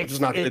 I'm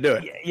just not going to do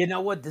it. You know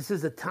what? This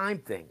is a time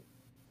thing.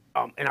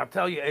 And I'll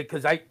tell you,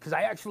 because I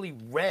actually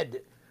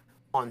read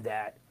on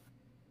that.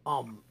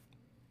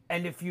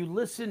 And if you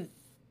listen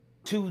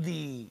to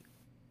the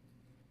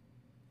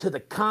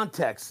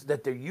context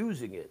that they're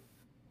using it,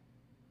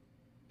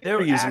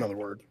 they're using another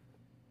word.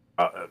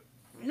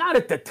 Not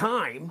at the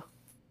time.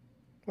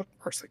 Of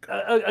course they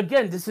could.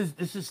 Again, this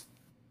is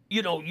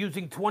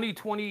using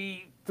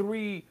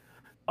 2023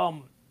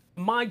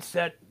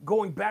 mindset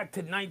going back to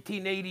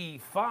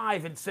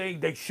 1985 and saying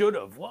they should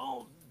have.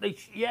 Well, and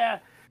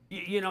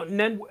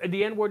then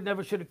the N-word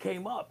never should have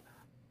came up.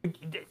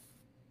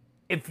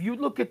 If you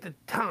look at the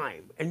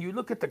time and you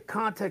look at the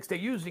context they're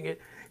using it,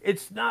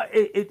 it's not.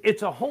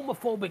 It's a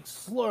homophobic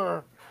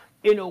slur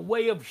in a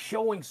way of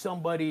showing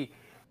somebody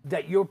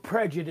that your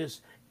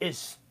prejudice is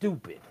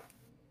stupid,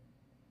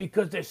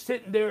 because they're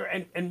sitting there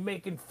and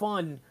making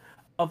fun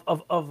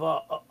of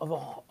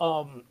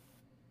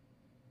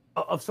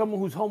someone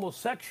who's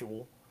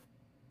homosexual,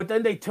 but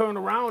then they turn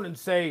around and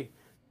say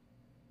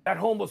that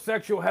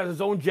homosexual has his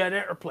own jet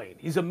airplane.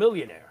 He's a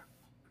millionaire.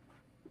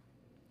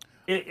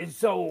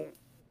 So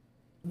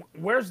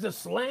where's the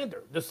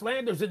slander? The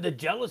slander's in the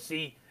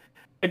jealousy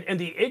and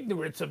the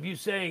ignorance of you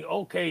saying,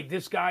 okay,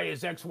 this guy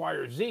is X, Y,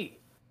 or Z.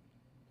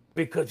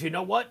 Because you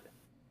know what?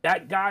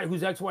 That guy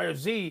who's X, Y, or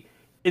Z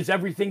is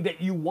everything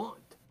that you want.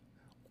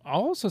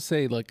 I'll also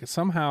say, like,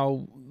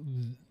 somehow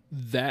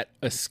that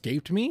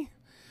escaped me.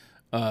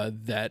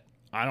 That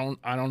I don't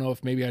know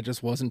if maybe I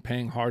just wasn't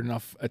paying hard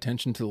enough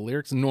attention to the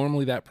lyrics.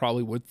 Normally that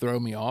probably would throw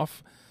me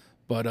off,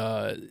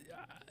 but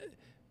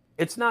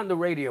it's not in the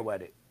radio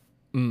edit.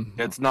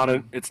 It's not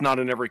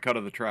in every cut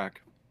of the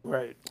track.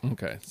 Right.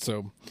 Okay.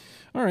 So,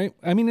 all right.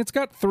 I mean, it's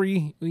got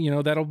 3.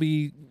 That'll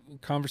be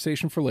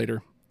conversation for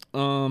later.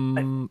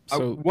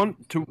 So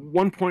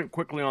one point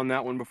quickly on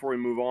that one before we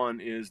move on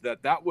is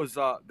that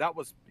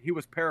was he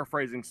was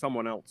paraphrasing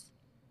someone else.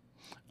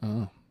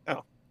 Oh,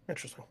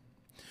 interesting.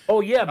 Oh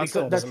yeah, That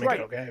still because doesn't that's make right.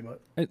 it okay,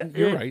 but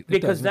you're right.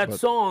 Because that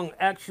song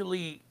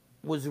actually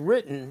was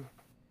written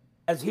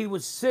as he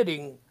was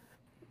sitting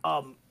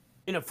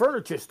in a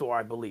furniture store,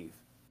 I believe,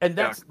 and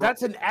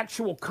that's an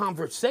actual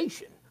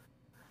conversation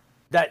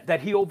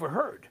that he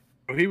overheard.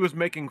 He was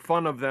making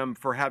fun of them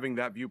for having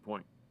that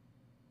viewpoint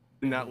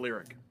in that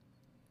lyric.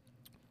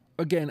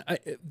 Again,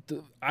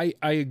 I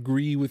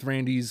agree with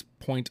Randy's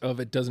point of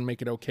it doesn't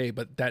make it okay,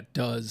 but that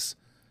does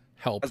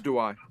help. As do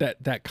I.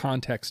 That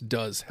context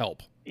does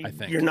help, I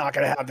think. you're not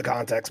going to have the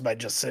context by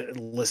just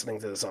listening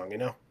to the song,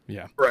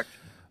 Yeah. Correct.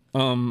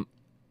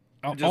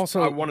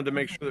 Also, I wanted to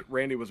make sure that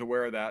Randy was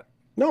aware of that.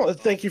 No,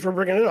 thank you for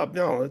bringing it up.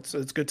 No, it's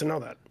good to know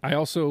that. I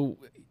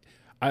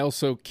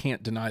also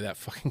can't deny that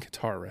fucking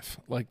guitar riff.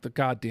 Like, the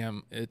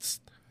goddamn, it's...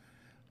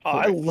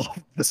 I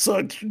love the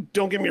song.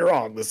 Don't get me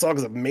wrong. The song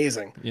is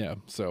amazing. Yeah,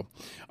 so...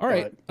 All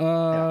right,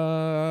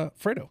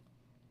 Fredo.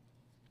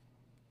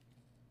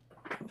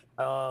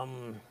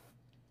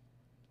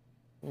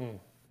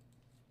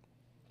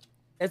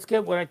 Let's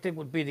get what I think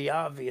would be the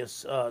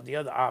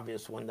other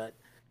obvious one,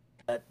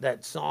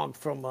 that song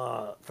from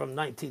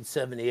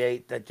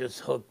 1978 that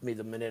just hooked me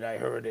the minute I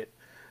heard it.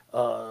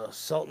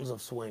 Sultans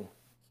of Swing.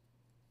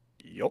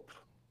 Yep.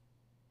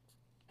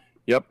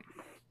 Yep.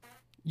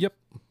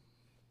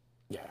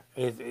 Yeah,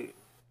 it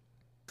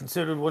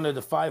considered one of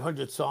the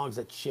 500 songs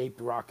that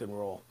shaped rock and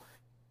roll.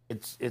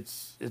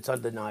 It's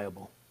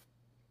undeniable.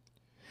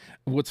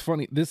 What's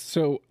funny,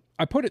 so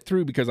I put it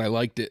through because I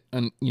liked it,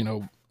 and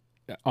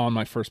on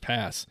my first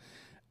pass,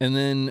 and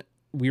then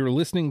we were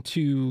listening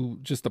to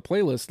just the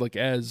playlist, like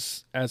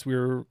as we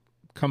were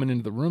coming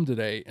into the room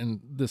today, and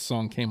this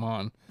song came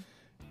on,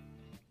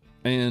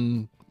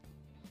 and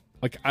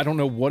like I don't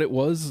know what it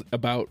was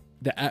about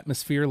the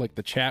atmosphere, like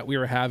the chat we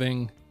were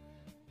having,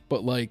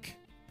 but like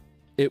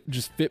it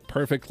just fit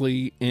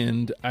perfectly,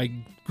 and I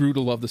grew to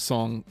love the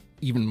song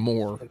even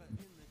more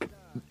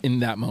in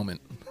that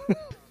moment.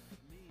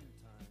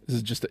 This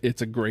is just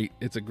it's a great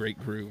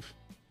groove.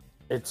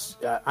 It's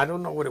I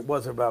don't know what it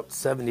was about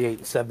 78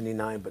 and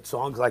 79, but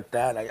songs like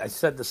that, I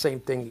said the same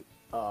thing.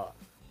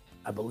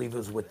 I believe it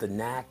was with the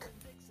Knack,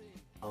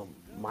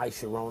 My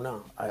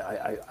Sharona.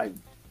 I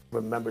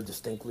remember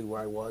distinctly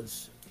where I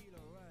was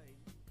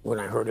when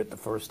I heard it the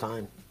first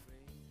time.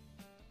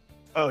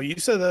 Oh, you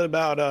said that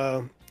about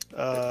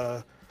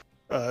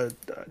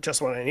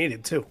Just What I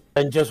Needed too.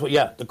 And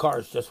the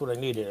Cars, Just What I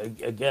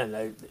Needed.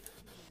 Again,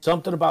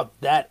 something about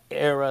that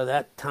era,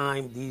 that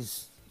time,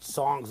 these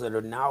songs that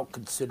are now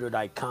considered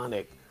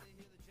iconic,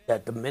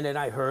 that the minute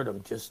I heard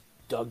them just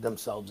dug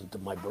themselves into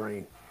my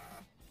brain.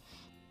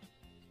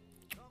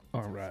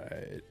 All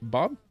right,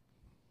 Bob?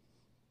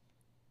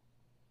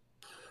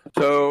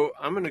 So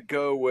I'm going to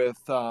go with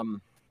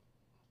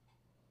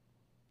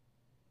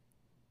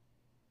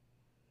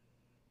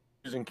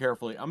using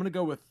carefully. I'm going to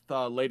go with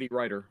Lady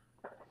Writer.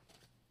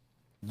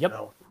 Yep.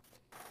 No.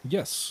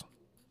 Yes.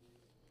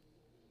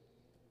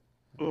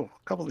 Oh,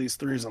 a couple of these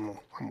threes I'm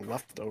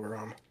left over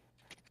on.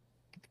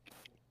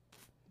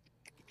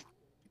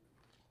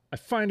 I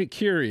find it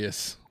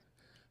curious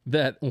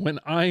that when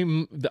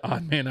I'm the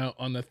odd man out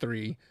on the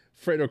 3,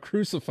 Fredo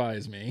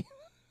crucifies me.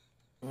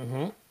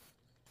 Mm-hmm.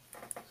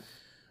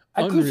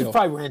 I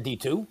crucify Randy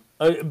too.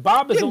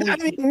 Bob is only. I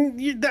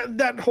mean,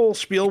 that whole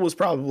spiel was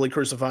probably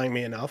crucifying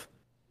me enough.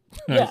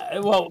 Yeah,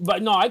 well,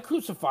 but no, I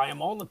crucify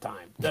him all the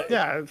time.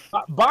 Yeah,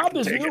 Bob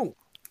is new.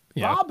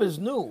 Yeah. Bob is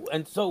new,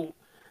 and so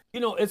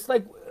it's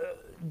like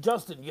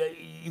Justin.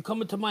 You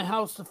come into my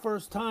house the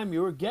first time,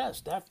 you're a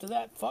guest. After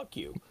that, fuck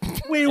you.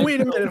 Wait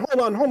a minute.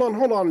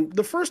 Hold on.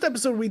 The first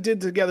episode we did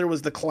together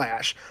was The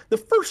Clash. The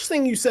first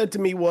thing you said to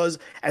me was,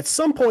 at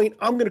some point,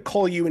 I'm going to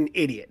call you an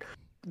idiot.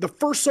 the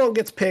first song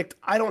gets picked.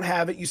 I don't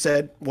have it. You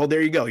said, well,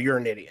 there you go. You're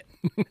an idiot.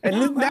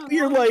 And now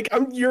you're like,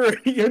 you're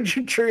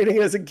treating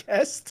it as a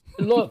guest.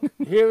 Look,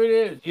 here it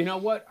is. You know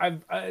what?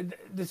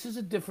 This is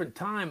a different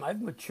time.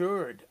 I've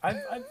matured.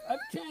 I've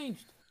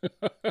changed.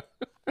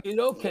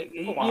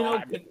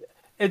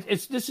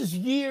 This is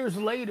years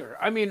later.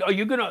 I mean, are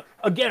you gonna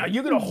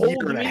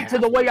hold me to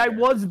the way I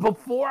was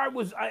before?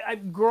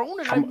 I've grown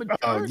and I've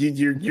matured.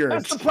 You're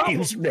a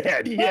change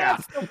man. Yeah,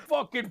 that's the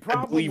fucking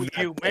problem with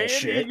you,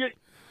 man.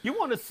 You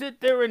want to sit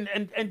there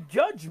and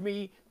judge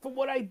me for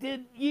what I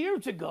did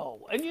years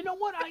ago. And you know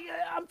what?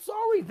 I'm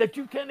sorry that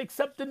you can't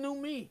accept the new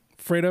me.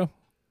 Fredo?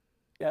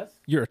 Yes?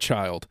 You're a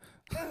child.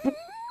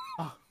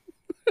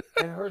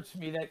 It hurts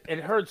me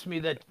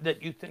that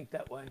you think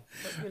that way.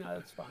 But,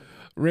 that's fine.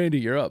 Randy,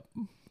 you're up.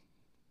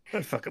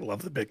 I fucking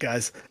love the bit,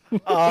 guys.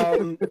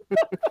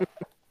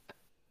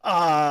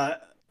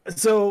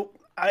 So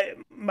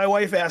my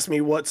wife asked me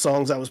what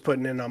songs I was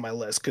putting in on my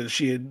list because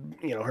she had,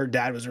 her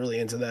dad was really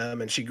into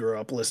them and she grew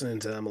up listening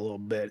to them a little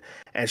bit.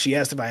 And she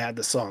asked if I had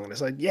the song. And I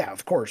was like, yeah,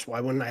 of course. Why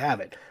wouldn't I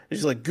have it? And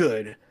she's like,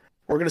 good.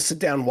 We're going to sit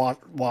down and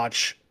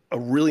watch a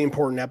really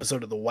important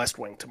episode of The West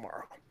Wing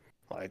tomorrow.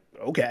 Like,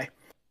 okay.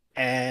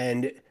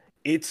 And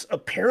it's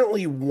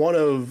apparently one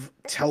of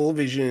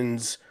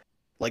television's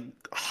like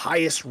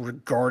highest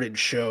regarded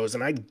shows.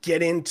 And I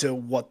get into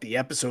what the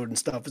episode and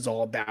stuff is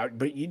all about,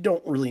 but you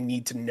don't really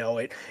need to know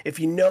it. If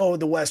you know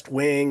The West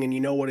Wing and you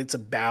know what it's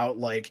about,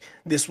 like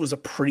this was a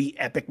pretty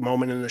epic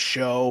moment in the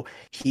show.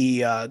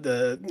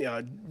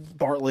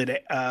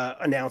 Bartlett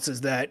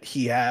announces that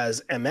he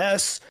has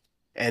MS,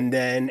 and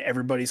then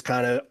everybody's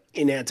kind of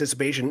in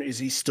anticipation. Is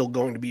he still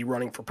going to be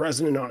running for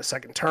president on a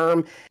second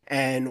term?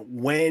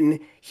 And when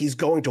he's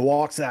going to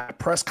walk to that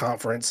press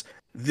conference,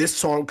 this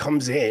song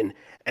comes in,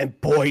 and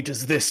boy,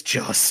 does this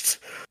just,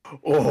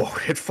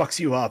 it fucks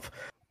you up.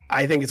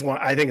 I think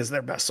it's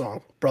their best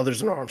song,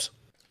 Brothers in Arms.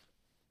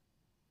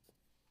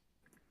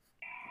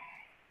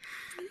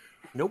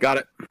 Nope. Got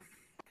it.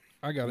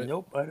 I got it.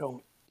 Nope, I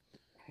don't.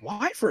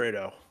 Why,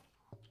 Fredo?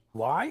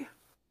 Why?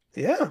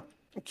 Yeah,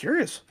 I'm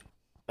curious.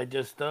 I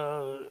just,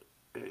 I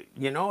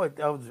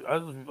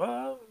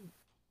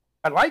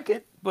like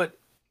it, but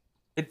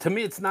to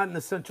me, it's not an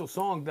essential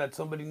song that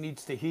somebody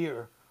needs to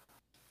hear.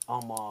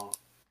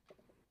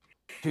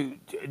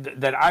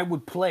 That I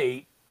would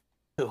play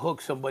to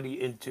hook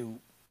somebody into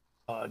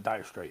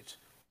Dire Straits.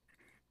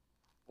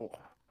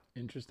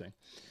 Interesting.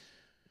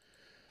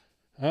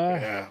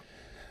 Yeah,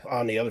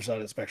 on the other side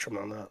of the spectrum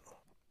on that.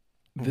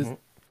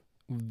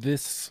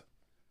 This.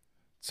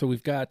 So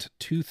we've got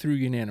 2 through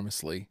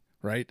unanimously,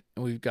 right?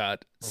 And we've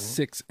got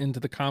 6 into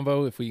the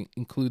combo if we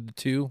include the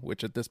 2,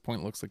 which at this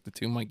point looks like the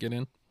 2 might get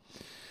in.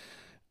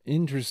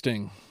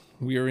 Interesting.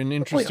 We are in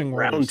interesting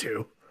round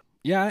 2.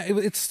 Yeah,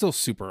 it's still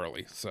super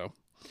early, so.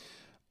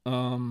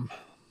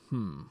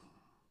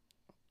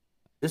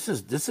 This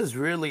is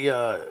really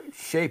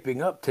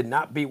shaping up to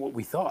not be what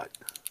we thought.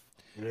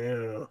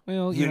 Yeah.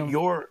 Well,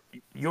 your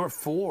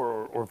 4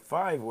 or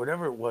 5,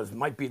 whatever it was,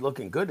 might be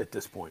looking good at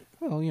this point.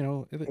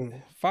 Well,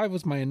 5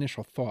 was my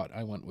initial thought.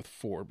 I went with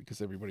 4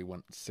 because everybody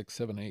went 6,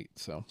 7, 8.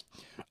 So,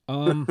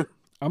 I'm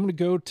going to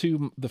go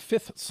to the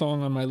 5th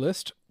song on my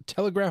list,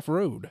 Telegraph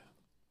Road.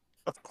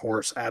 Of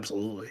course,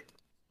 absolutely.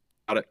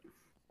 Got it.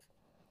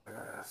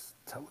 Yes,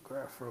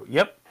 Telegraph Road.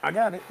 Yep, I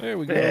got it. There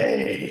we go.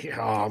 Hey,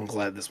 I'm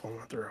glad this one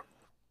went through.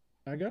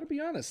 I gotta be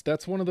honest.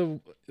 That is one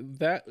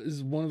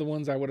of the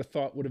ones I would have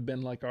thought would have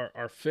been like our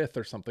 5th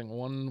or something.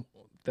 One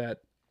that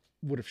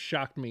would have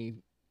shocked me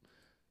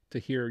to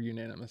hear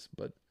unanimous,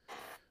 but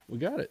we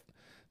got it.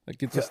 That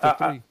gets us to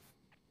 3.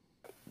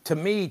 To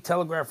me,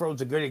 Telegraph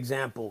Road's a good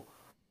example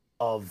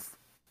of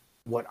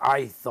what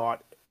I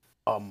thought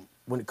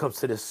when it comes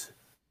to this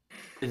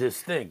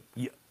thing.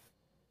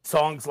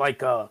 Songs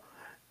like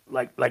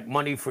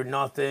Money for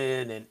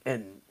Nothing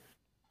and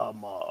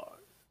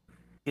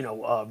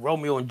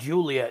Romeo and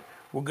Juliet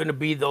were going to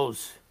be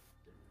those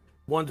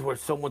ones where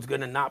someone's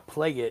going to not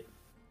play it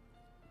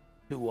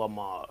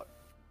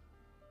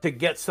to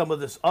get some of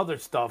this other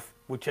stuff,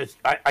 which is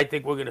I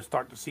think we're going to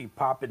start to see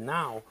popping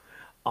now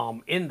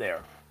in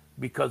there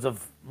because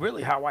of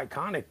really how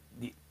iconic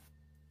the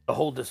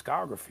whole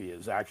discography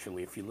is,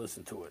 actually, if you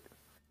listen to it.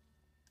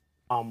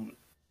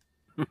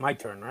 My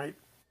turn, right?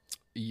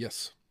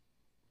 Yes.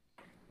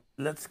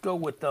 Let's go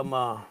with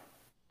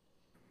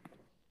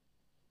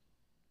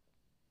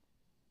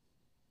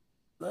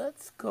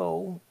let's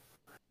go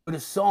with a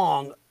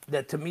song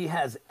that to me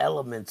has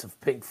elements of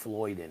Pink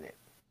Floyd in it.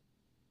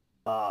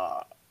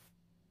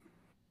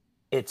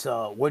 It's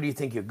Where Do You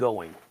Think You're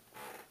Going?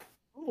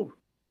 Oh,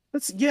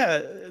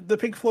 the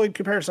Pink Floyd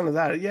comparison to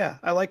that. Yeah,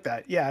 I like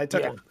that. Yeah, I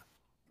took it.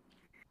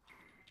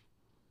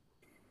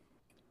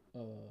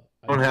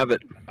 I don't have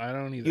it. I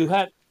don't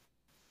either.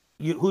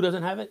 Who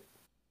doesn't have it?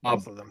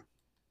 Both of them.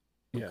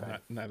 Yeah, Okay.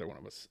 neither one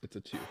of us. It's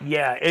a 2.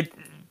 Yeah,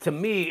 to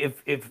me,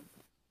 if it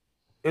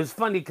was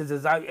funny because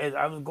as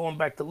I was going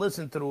back to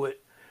listen to it,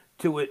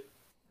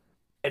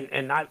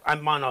 and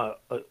I'm on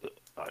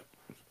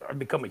I've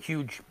become a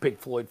huge Pink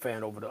Floyd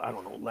fan over the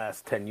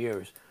last 10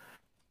 years.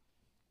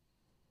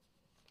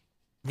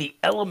 the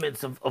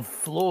elements of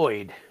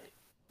Floyd,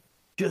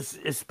 just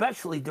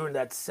especially during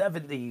that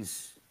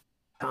 70s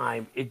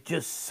time, it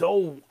just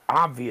so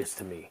obvious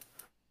to me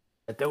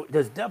that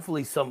there's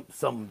definitely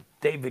some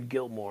David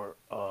Gilmour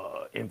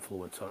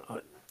influence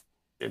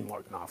in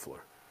Mark Knopfler.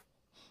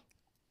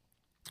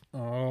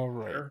 All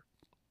right.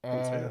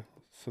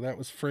 So that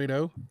was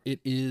Fredo. It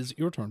is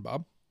your turn,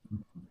 Bob.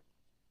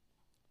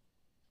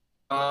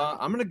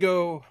 I'm gonna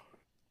go.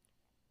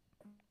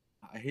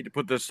 I hate to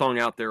put this song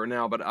out there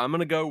now, but I'm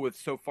gonna go with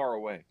 "So Far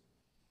Away."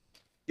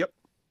 Yep.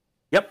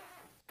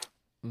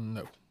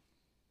 No.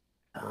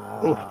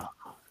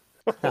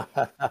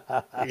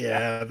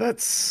 Yeah,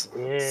 that's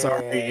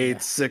sorry,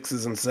 8s,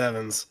 6s, and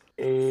 7s.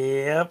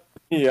 Yep.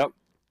 Yep.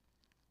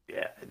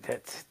 Yeah,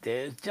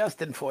 there's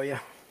Justin for you.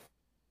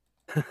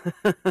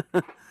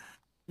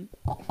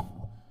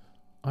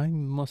 I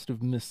must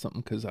have missed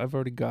something because I've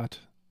already got.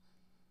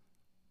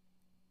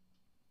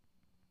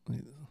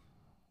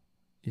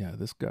 Yeah,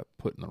 this got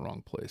put in the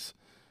wrong place.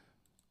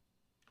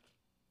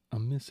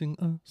 I'm missing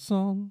a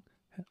song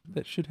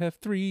that should have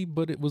 3,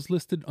 but it was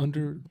listed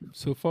under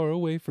 "So Far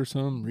Away" for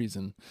some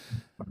reason.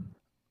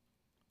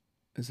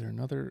 Is there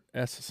another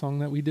S song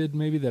that we did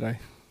maybe that I...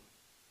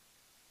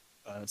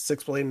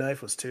 Six Blade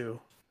Knife was 2.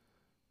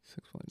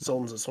 6 point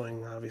Sultan's a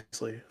Swing,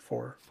 obviously,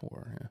 4.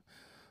 4, yeah.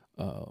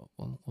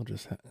 We'll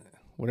just...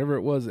 whatever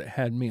it was, it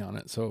had me on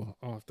it, so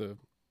I'll have to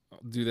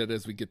do that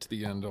as we get to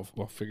the end.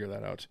 I'll figure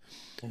that out.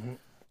 Mm-hmm.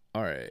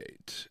 All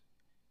right.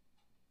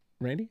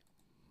 Randy?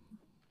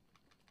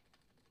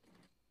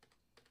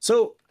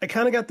 So I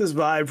kind of got this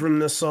vibe from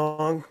this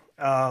song,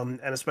 and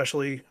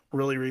especially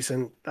really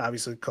recent,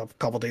 obviously a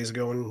couple days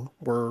ago when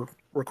we're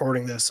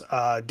recording this,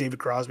 David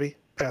Crosby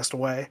passed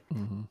away.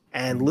 Mm-hmm.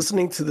 And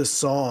listening to this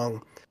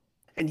song,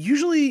 and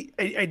usually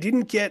I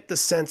didn't get the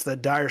sense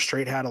that Dire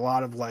Straits had a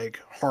lot of like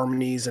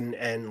harmonies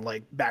and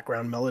like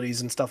background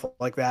melodies and stuff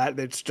like that.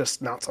 It's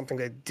just not something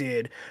they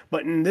did.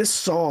 But in this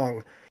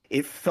song,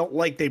 it felt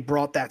like they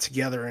brought that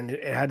together, and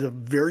it had a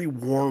very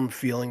warm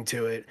feeling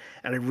to it.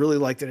 And I really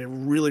liked it. It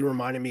really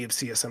reminded me of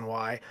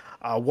CSNY.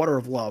 Water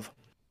of Love.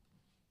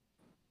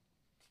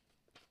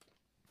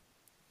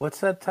 What's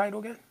that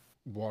title again?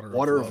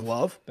 Water of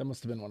Love? That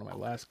must have been one of my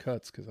last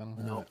cuts because I don't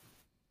have it.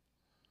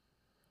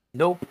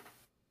 Nope.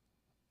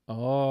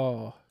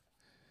 Oh.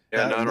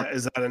 Yeah,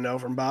 Is that a no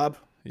from Bob?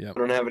 Yep. I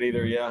don't have it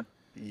either. Yeah.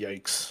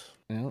 Yikes.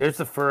 Yep. There's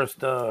the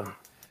first.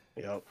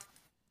 Yep.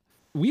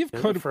 We've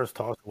There's cut the first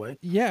toss away.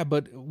 Yeah,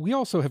 but we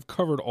also have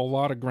covered a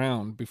lot of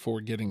ground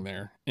before getting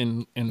there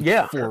in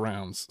Yeah. 4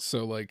 rounds.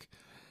 So like,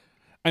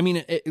 I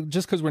mean,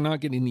 just because we're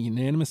not getting the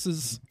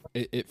unanimouses,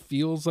 it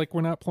feels like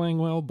we're not playing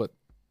well, but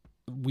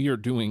we are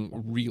doing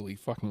really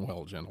fucking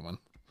well, gentlemen.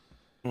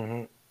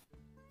 Mm-hmm.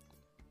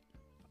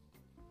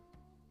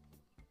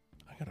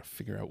 I gotta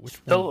figure out which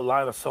Still one. a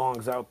lot of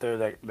songs out there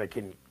that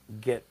can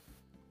get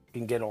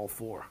all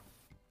 4.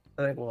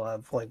 I think we'll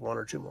have like 1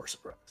 or 2 more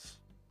surprises.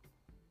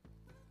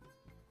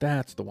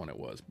 That's the one it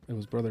was. It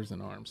was Brothers in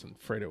Arms, and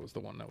Fredo was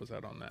the one that was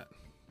out on that.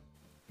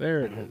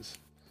 There it is.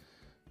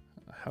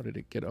 How did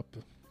it get up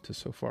to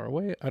So Far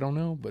Away? I don't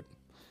know, but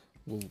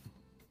we'll...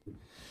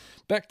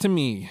 Back to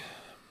me.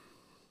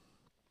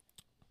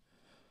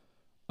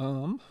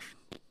 Do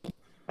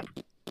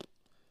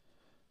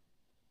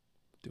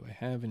I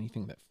have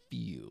anything that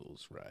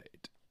feels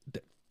right?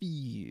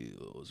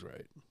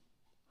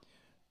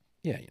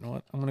 Yeah, you know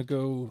what? I'm going to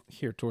go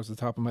here towards the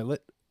top of my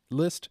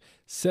list.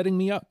 Setting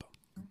Me Up.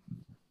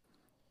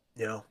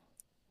 Yeah.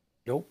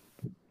 Nope.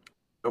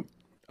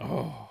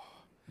 Oh.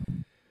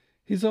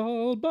 He's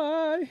all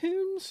by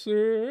himself.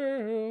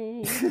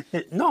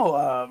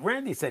 No,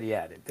 Randy said he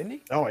had it, didn't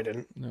he? No, I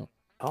didn't. No.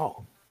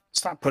 Oh,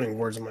 Stop putting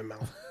words in my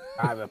mouth.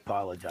 I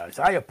apologize.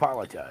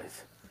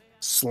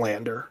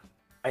 Slander.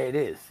 It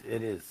is,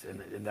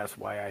 and that's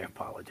why I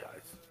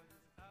apologize.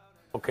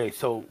 Okay,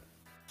 so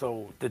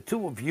the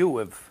two of you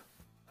have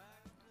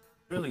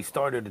really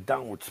started a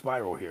downward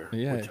spiral here,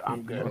 Yeah, which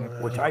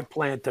which I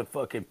plan to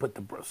fucking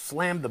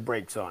slam the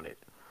brakes on it.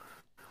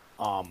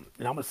 And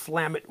I'm gonna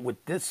slam it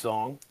with this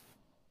song,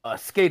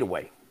 "Skate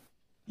Away."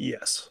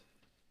 Yes.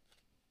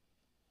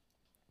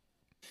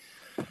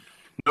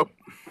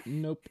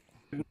 Nope.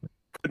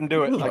 Couldn't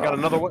do it. I got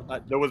another one.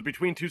 There was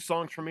between 2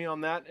 songs for me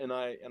on that, and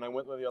I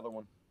went with the other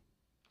one.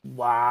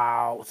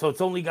 Wow, so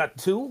it's only got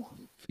 2?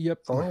 Yep.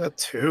 It's only got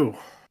 2.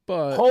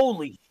 But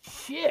Holy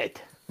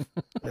shit!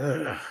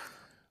 Ugh.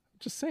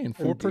 just saying,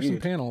 4-person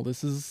Indeed. panel.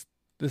 This is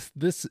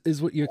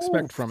what you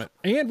expect from it.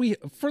 And we,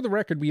 for the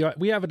record,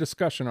 we have a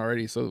discussion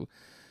already. So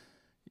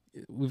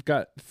we've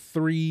got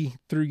 3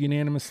 through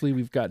unanimously.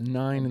 We've got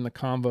 9 in the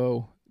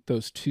combo.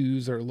 Those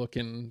 2s are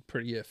looking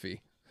pretty iffy.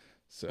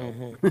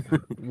 So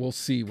we'll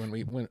see when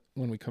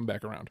we come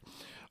back around.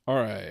 All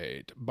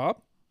right,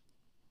 Bob.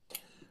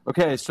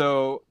 Okay,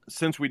 so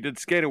since we did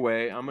Skate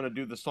Away, I'm going to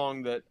do the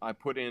song that I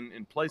put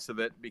in place of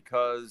it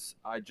because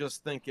I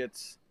just think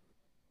it's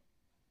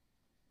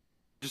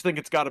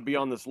got to be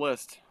on this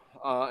list.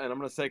 And I'm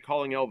going to say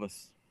Calling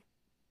Elvis.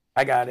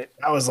 I got it.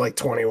 That was like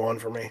 21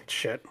 for me.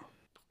 Shit.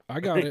 I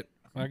got it.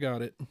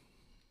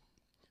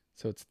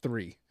 So it's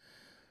 3.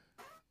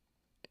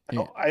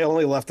 I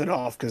only left it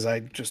off because I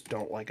just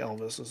don't like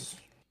Elvis as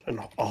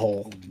a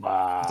whole.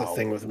 Wow. It's a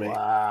thing with me.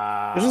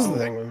 Wow. This is the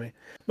thing with me.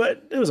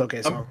 But it was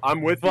okay song.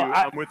 I'm with Well, you.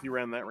 I'm with you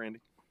around that, Randy.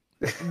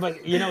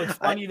 But you know, it's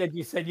funny that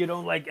you said you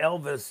don't like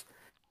Elvis,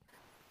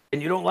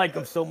 and you don't like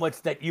him so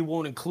much that you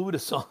won't include a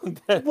song.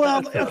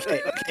 Well,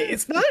 okay.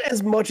 It's not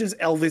as much as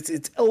Elvis,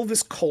 it's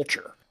Elvis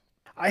culture.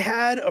 I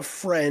had a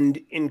friend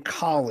in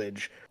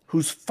college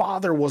whose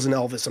father was an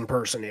Elvis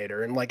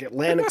impersonator in like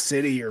Atlantic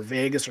City or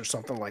Vegas or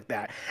something like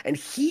that. And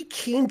he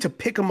came to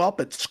pick him up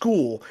at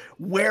school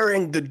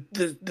wearing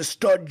the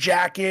stud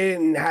jacket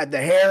and had the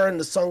hair and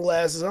the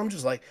sunglasses. I'm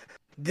just like,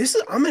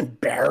 I'm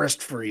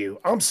embarrassed for you.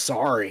 I'm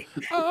sorry.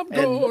 I'm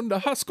going to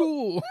high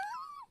school.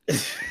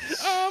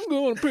 I'm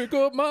going to pick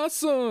up my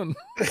son.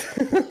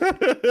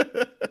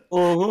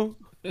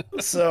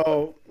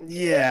 So,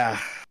 yeah.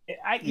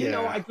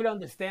 I could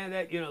understand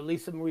that.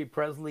 Lisa Marie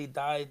Presley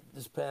died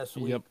this past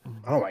week. Yep.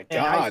 Oh my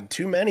God!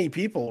 Too many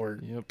people were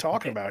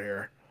talking about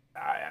her.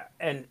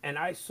 And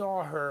I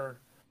saw her,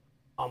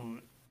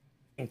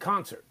 in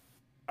concert.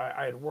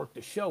 I had worked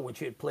a show when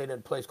she had played at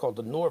a place called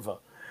the Norva,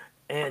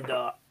 and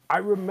I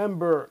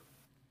remember,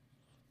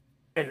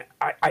 and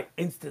I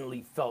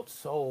instantly felt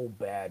so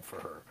bad for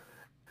her,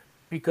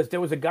 because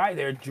there was a guy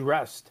there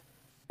dressed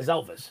as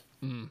Elvis,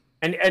 and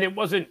it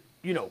wasn't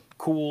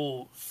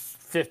cool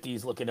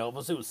 50s looking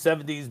Elvis. It was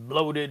 70s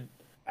bloated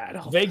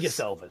Vegas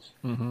Elvis.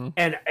 Mm-hmm.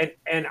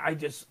 And I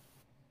just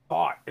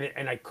thought,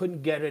 and I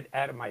couldn't get it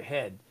out of my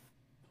head,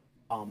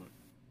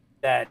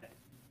 that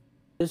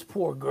this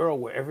poor girl,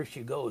 wherever she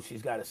goes,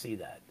 she's got to see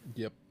that.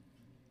 Yep.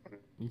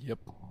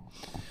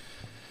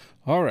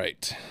 All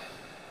right,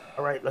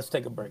 let's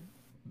take a break.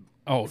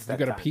 Oh, you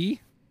got to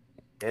pee?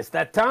 It's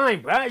that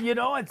time.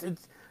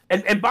 It's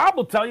and Bob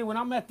will tell you when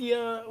I'm at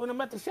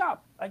the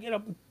shop, I get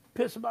up and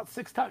piss about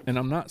 6 times. And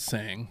I'm not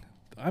saying,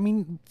 I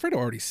mean, Fred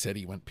already said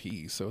he went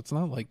pee, so it's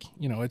not like,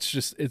 it's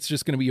just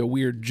going to be a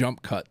weird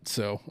jump cut.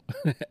 So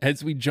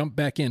as we jump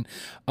back in,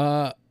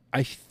 I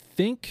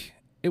think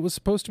it was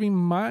supposed to be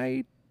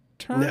my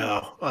turn.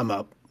 No, I'm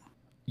up.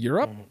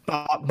 You're up?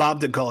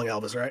 Bob did Calling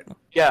Elvis, right?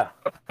 Yeah.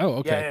 Oh,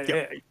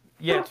 okay.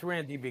 Yeah, it's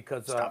Randy,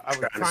 because I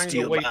was trying to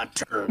steal wait. my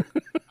turn.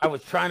 I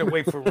was trying to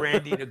wait for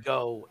Randy to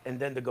go and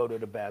then to go to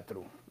the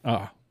bathroom.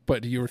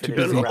 But you were too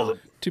Finish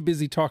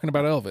busy around. talking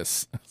about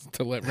Elvis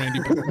to let Randy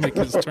make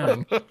his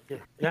turn.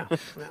 Yeah.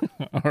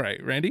 All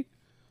right, Randy?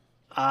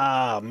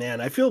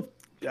 Man, I feel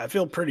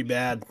pretty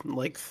bad.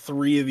 Like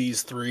 3 of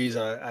these 3s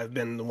I've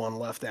been the one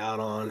left out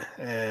on.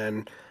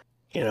 And,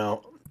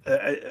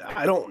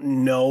 I don't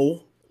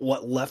know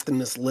what left in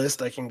this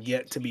list I can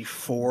get to be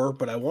 4,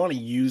 but I want to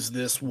use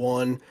this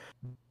one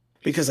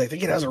because I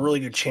think it has a really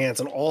good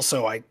chance. And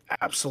also, I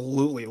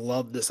absolutely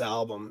love this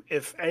album.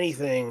 If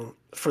anything,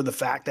 for the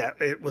fact that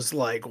it was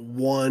like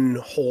one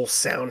whole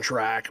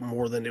soundtrack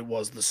more than it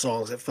was the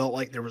songs. It felt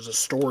like there was a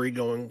story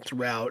going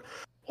throughout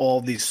all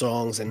of these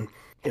songs. And,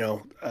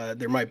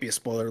 there might be a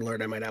spoiler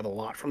alert. I might have a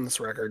lot from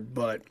this record.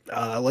 But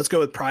let's go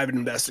with Private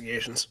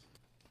Investigations.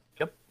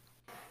 Yep.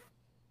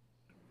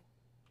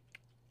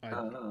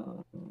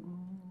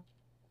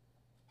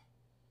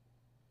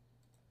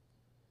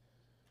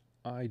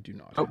 I do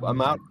not. Oh, I'm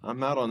out.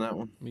 I'm out on that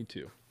one. Me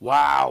too.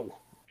 Wow.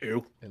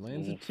 Ew. It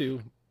lands at 2,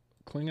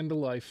 clinging to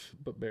life,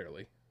 but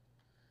barely.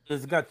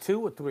 Has it got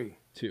 2 or 3?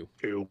 2.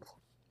 Ew.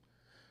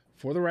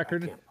 For the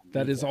record,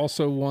 that is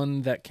also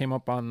one that came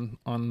up on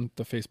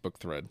the Facebook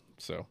thread.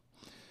 So,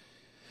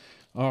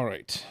 all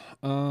right.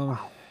 Let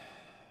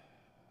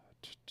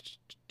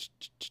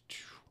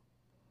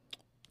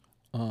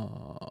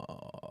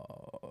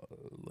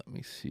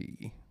me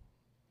see.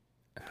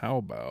 How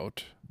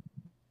about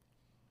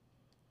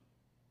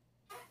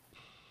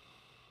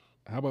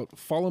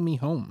Follow Me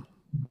Home?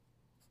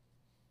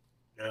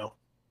 No.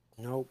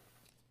 Nope.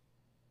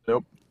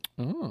 Nope.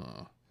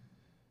 Oh,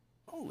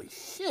 Holy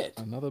shit.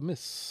 another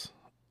miss.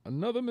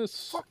 Another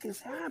miss. What the fuck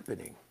is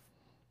happening?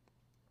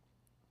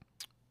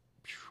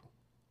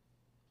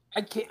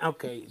 I can't.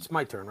 Okay, it's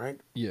my turn, right?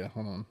 Yeah,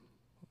 hold on.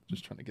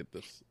 Just trying to get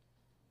this.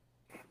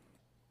 I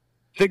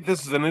think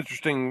this is an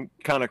interesting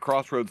kind of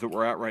crossroads that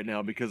we're at right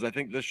now, because I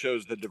think this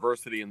shows the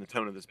diversity in the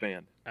tone of this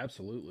band.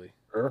 Absolutely.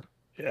 Sure.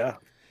 Yeah.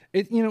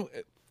 It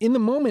in the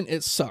moment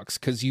it sucks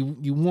because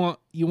you want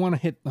to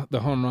hit the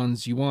home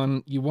runs, you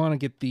want to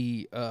get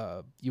the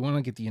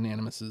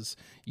unanimouses,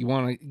 you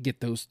want to get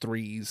those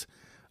 3s,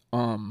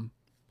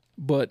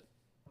 but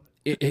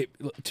it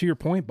to your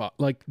point, Bob,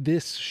 like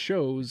this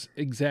shows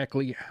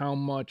exactly how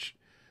much.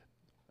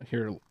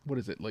 Here, what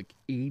is it, like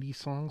 80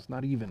 songs?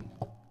 Not even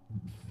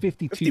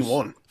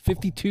 51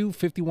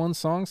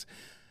 songs,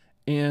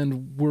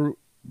 and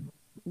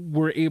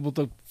we're able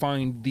to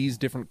find these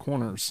different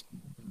corners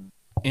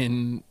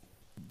in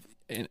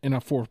a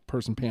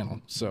 4-person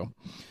panel. So,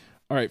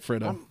 all right,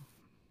 Fredo.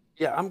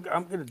 I'm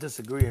going to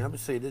disagree, and I'm going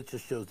to say this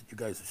just shows that you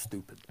guys are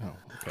stupid. Oh,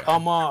 okay.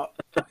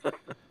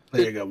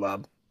 There you go,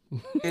 Bob.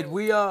 Did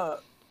we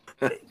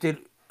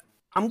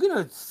I'm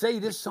going to say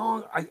this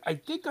song, I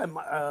think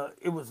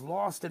it was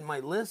lost in my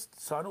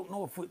list, so I don't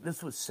know if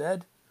this was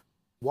said.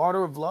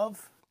 Water of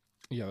Love.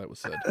 Yeah, that was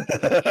said.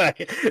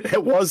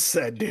 It was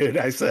said, dude.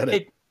 I said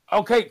it.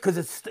 Okay,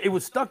 because it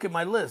was stuck in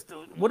my list.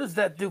 What does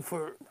that do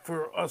for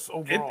us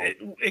overall?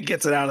 It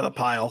gets it out of the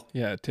pile.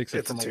 Yeah, it takes it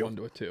It's a from a 2. 1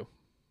 to a 2.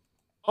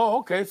 Oh,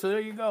 okay. So there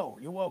you go.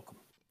 You're welcome.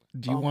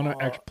 Do you want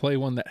to actually play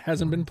one that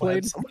hasn't been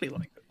played? Somebody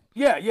like it.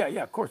 Yeah.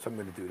 Of course, I'm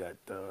going to do that.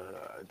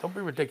 Don't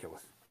be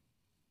ridiculous.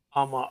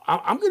 I'm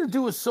going to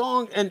do a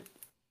song, and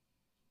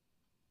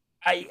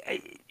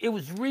it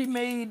was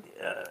remade.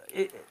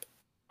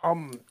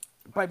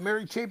 By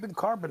Mary Chapin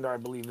Carpenter, I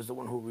believe, is the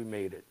one who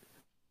remade it.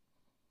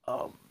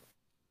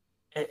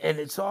 And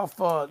it's off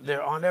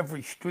their On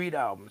Every Street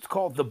album. It's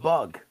called The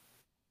Bug.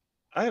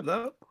 I have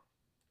that.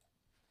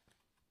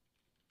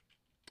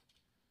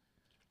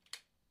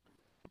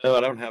 No,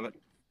 I don't have it.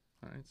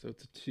 All right, so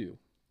it's a 2.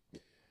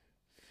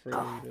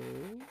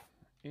 Fredo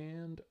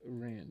and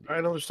Randy. Try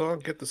another song,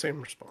 get the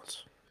same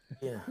response.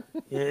 Yeah.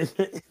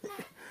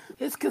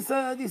 It's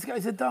because these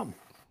guys are dumb.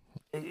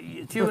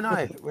 It's you and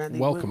I, Randy.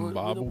 Welcome,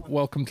 Bob.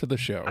 Welcome to the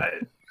show.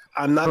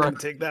 I'm not going to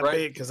take that Right.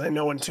 bait because I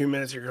know in 2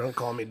 minutes you're going to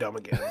call me dumb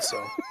again.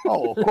 So,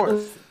 Oh, of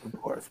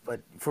course.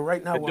 But for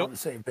right now, we're on the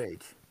same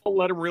page. Don't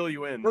let him reel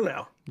you in. well,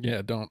 now.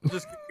 Yeah, don't.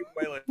 Just keep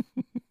you away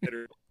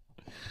later.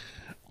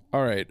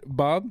 All right,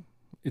 Bob,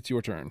 it's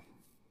your turn.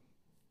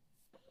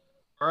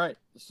 All right,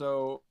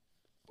 so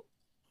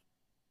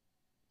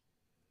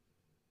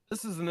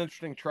this is an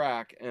interesting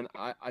track, and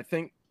I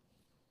think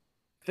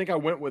I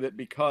went with it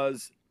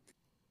because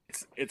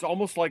it's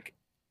almost like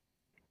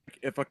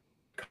if a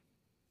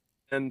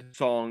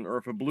song or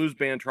if a blues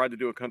band tried to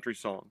do a country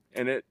song,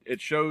 and it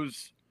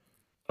shows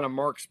kind of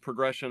Mark's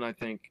progression, I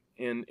think,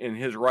 in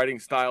his writing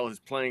style, his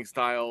playing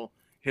style,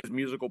 his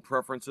musical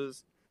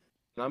preferences.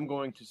 And I'm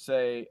going to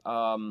say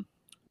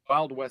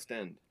Wild West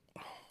End.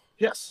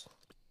 Yes.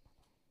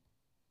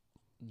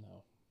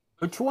 No.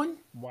 Which one?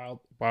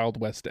 Wild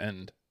West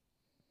End.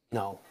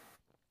 No.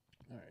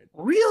 All right.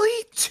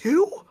 Really?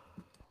 2?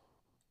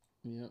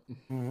 Yeah.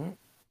 Mm-hmm.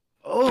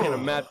 Oh, I can't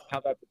imagine how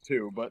that's a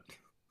 2, but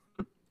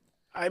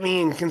I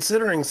mean,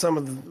 considering some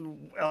of the,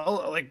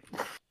 well, like,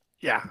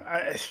 yeah,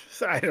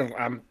 I don't,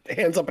 I'm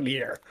hands up in the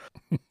air.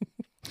 I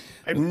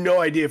have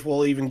no idea if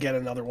we'll even get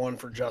another one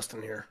for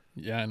Justin here.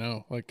 Yeah, I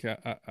know. Like,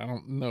 I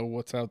don't know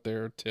what's out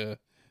there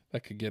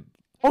that could get.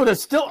 Oh,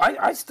 there's still.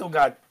 I still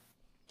got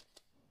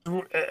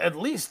at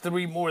least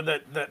 3 more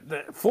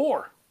that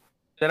 4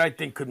 that I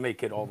think could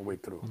make it all the way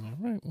through.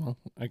 All right. Well,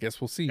 I guess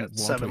we'll see. Got won't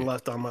 7 we?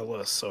 left on my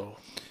list, so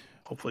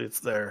hopefully it's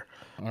there.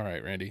 All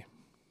right, Randy.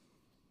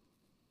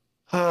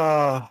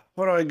 What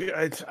do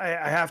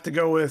I have to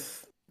go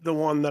with the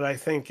one that I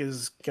think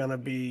is gonna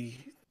be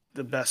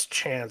the best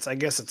chance. I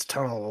guess it's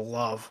Tunnel of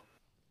Love.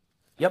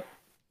 Yep.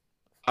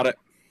 got it.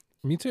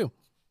 Me too.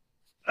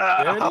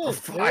 There it is.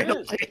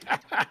 Finally.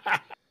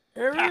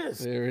 There it is.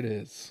 There it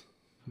is.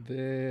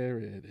 There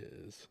it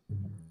is.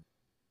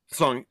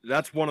 Song.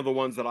 That's one of the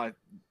ones that I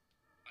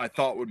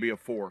thought would be a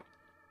 4.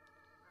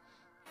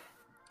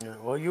 Yeah,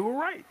 well, you were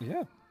right.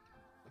 Yeah.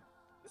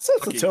 It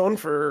sets the Okay. tone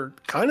for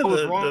kind of I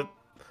was the wrong.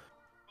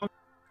 What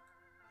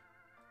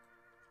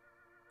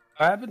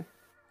happened?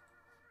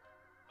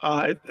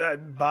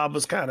 Bob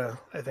was kind of,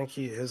 I think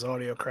his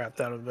audio crapped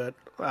out a bit.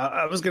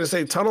 I was gonna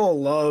say Tunnel of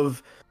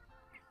Love,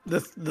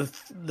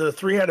 the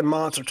three-headed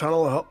monster,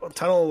 Tunnel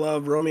of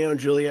Love, Romeo and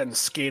Juliet, and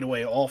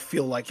Skateaway all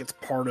feel like it's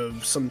part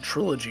of some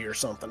trilogy or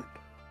something.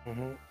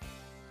 Mm-hmm.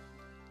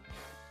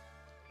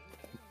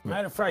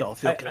 Matter of fact, They all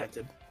feel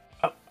connected.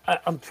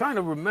 I'm trying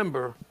to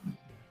remember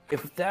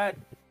if that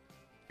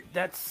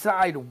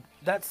side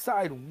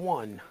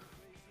one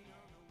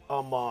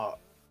of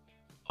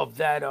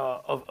that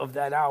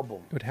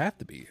album. It would have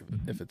to be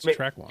if it's Ma-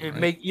 track 1. it Right?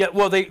 make Yeah, of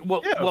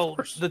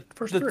course. the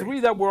First the 3. 3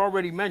 that were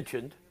already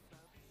mentioned.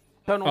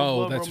 Tunnel of Oh,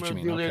 Love, that's what you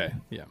Romeo mean. and Juliet, Okay.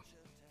 Yeah.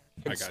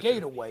 I and got you.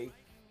 Skateaway,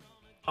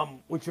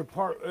 which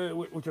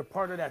are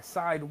part of that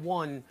side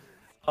one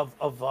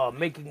of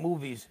making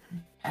movies,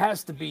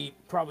 has to be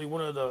probably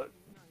one of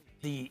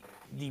the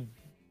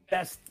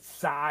best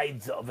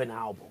sides of an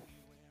album.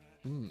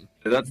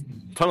 That's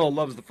Tunnel of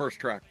Love is the first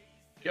track.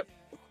 Yep.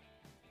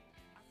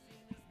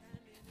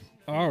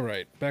 All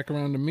right. Back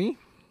around to me.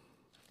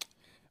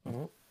 All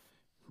right.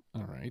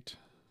 All right.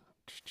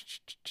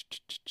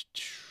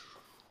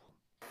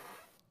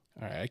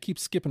 I keep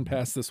skipping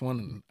past this one,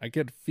 and I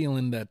get a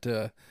feeling that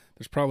there's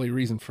probably a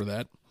reason for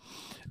that.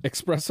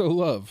 Espresso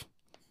Love.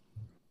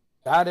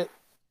 Got it.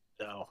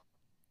 No.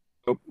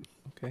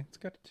 Okay. It's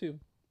got a 2.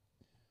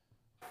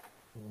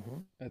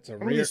 That's a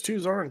One of rare. these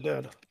 2s aren't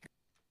dead.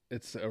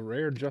 It's a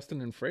rare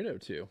Justin and Fredo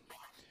 2.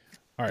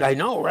 All I right.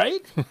 know,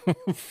 right?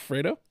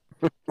 Fredo.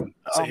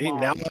 See,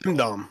 now I'm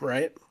dumb,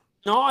 right?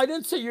 No, I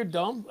didn't say you're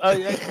dumb.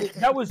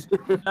 That was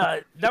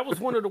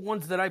one of the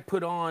ones that I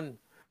put on,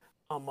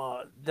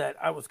 that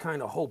I was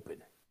kind of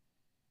hoping,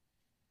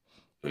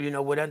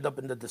 would end up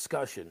in the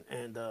discussion,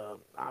 and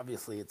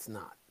obviously it's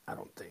not. I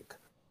don't think.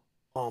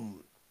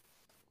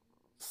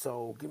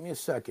 So give me a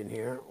second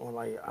here while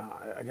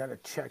I gotta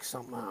check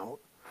something out.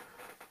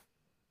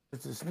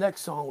 It's this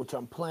next song which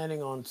I'm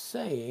planning on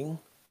saying.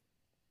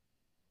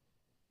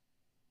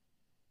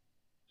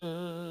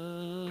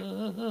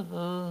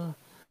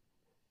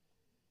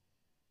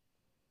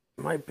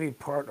 Might be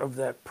part of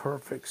that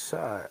perfect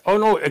side. Oh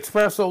no,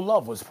 Espresso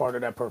Love was part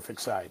of that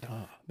perfect side.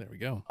 Ah, there we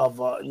go.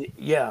 Of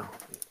yeah,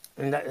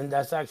 and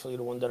that's actually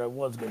the one that I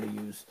was going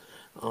to use.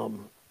 All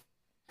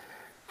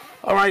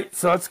right,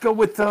 so let's go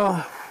with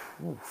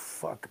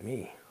fuck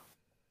me.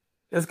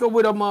 Let's go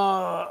with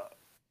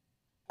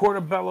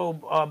Portobello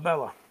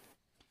Bella.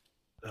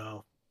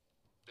 No.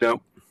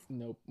 Nope.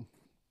 Nope.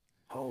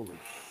 Holy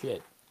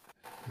shit.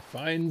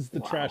 Finds the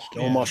trash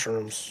can. No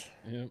mushrooms.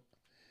 Yep.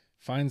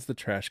 Finds the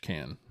trash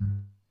can.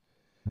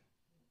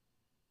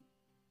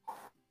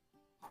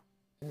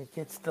 And it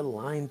gets the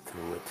line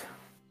through it.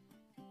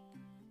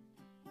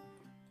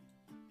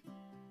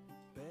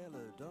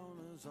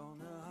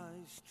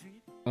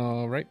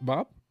 All right,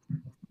 Bob.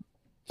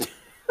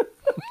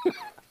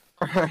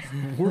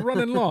 We're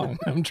running long.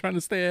 I'm trying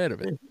to stay ahead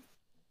of it.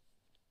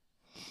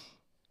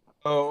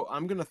 Oh,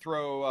 I'm gonna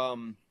throw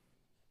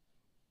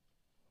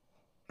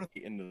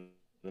into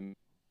the.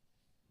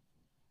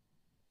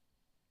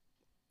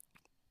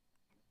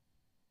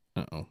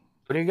 Uh-oh.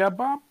 What do you got,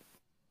 Bob?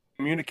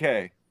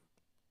 Communique.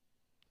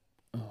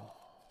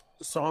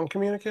 Song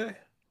communique?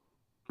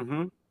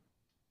 Mm-hmm.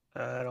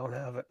 I don't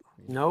have it.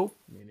 Nope.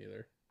 Me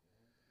neither.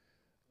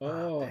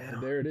 Oh,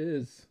 there it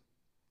is.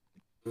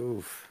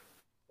 Oof.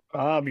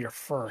 Bob, you're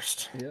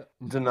first. Yep.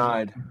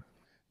 Denied.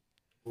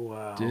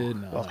 Wow. Did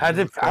not.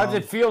 How's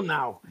it feel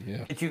now?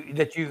 Yeah.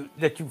 That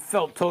you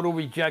felt total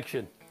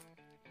rejection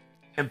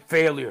and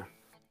failure.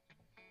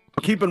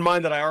 Keep in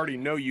mind that I already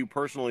know you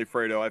personally,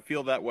 Fredo. I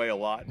feel that way a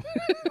lot.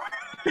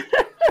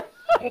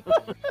 I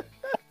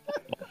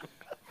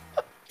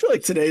feel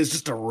like today is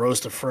just a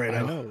roast of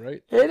Fredo. I know,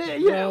 right? It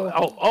is, yeah.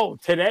 Oh,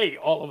 today,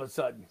 all of a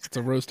sudden. It's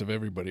a roast of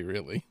everybody,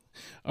 really.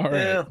 All right.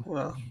 Yeah,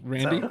 well,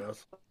 Randy? that's how it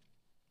goes.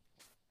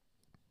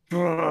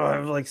 Oh, I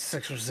have like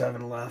 6 or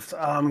 7 left.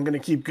 I'm going to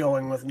keep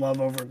going with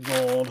Love Over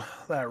Gold,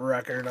 that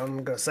record.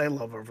 I'm going to say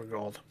Love Over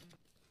Gold.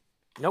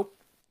 Nope.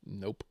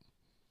 Nope.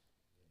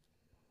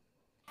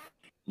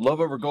 Love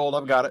Over Gold.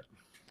 I've got it.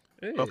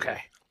 Hey.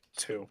 Okay,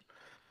 2.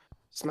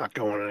 It's not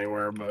going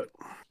anywhere, but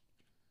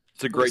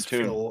It's a great just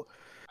tune. feel-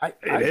 It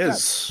It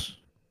is.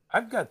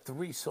 I've got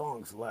 3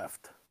 songs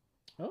left.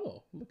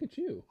 Oh, look at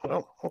you.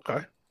 Well,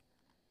 okay.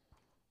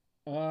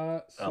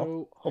 So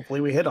Well,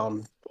 hopefully we hit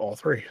on all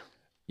 3.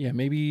 yeah,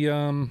 maybe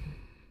we'll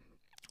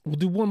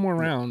do one more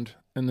round,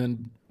 and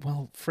then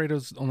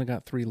Fredo's only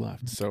got 3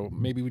 left, so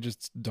maybe we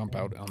just dump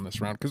out on this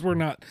round because we're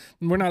not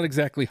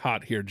exactly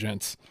hot here,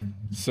 gents.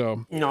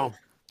 So No.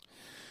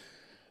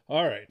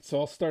 all right, so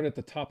I'll start at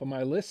the top of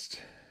my list.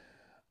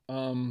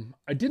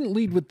 I didn't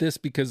lead with this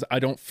because I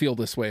don't feel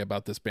this way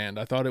about this band.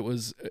 I thought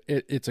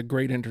it's a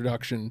great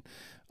introduction.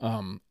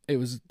 It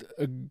was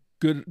a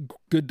good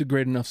to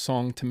great enough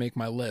song to make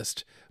my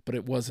list, but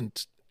it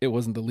wasn't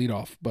the lead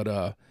off.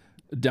 But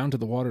Down to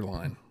the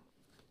Waterline.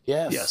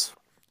 Yes. Yes.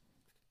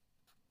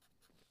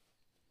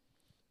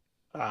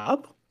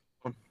 Bob?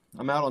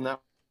 I'm out on that.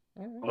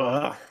 All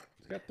right.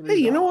 It's got 3 Hey,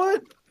 you know down.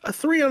 what? A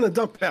 3 on the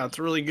dump out's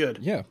really good.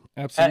 Yeah,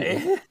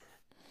 absolutely.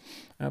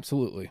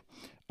 Absolutely.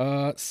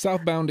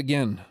 Southbound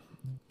Again.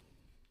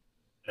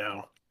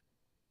 No.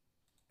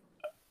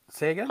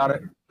 Say again? Got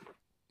it.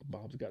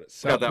 Bob's got it.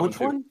 Got that Which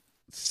one, too. one?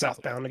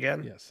 Southbound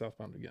again? Yeah,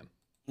 Southbound Again.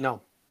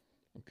 No.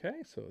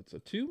 Okay, so it's a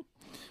 2.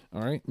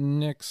 All right,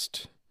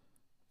 next,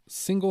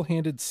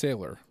 Single-Handed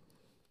Sailor.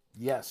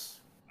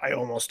 Yes. I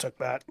almost took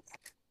that.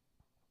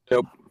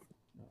 Nope.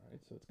 All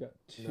right, so it's got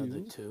 2.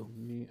 Another 2.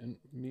 Me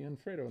and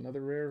Fredo.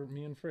 Another rare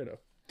me and Fredo.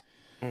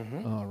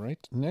 Mm-hmm. All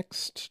right,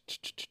 next.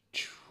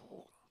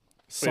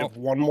 We have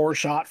one more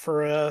shot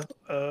for a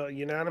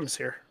unanimous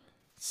here.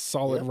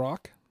 Solid Yep.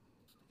 Rock.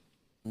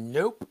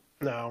 Nope.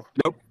 No.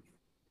 Nope.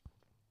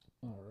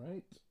 All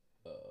right,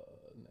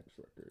 next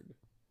record.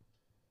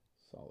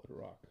 Solid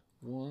Rock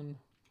 1.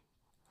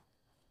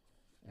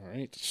 All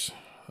right,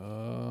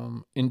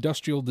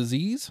 Industrial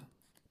Disease.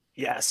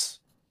 Yes.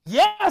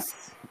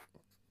 Yes.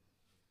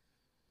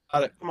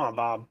 Got it. Come on,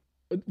 Bob.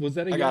 Was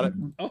that again? I got it.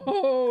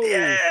 Oh,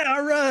 Yeah,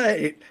 all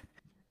right.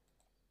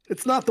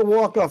 It's not the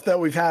walk-off that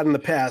we've had in the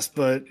past,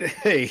 but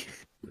hey,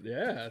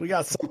 yeah. we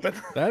got something.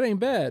 That ain't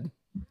bad.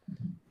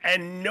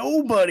 And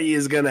nobody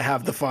is going to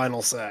have the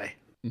final say.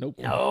 Nope.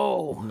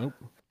 No. Nope.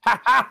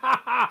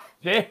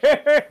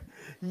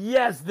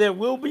 Yes, there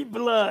will be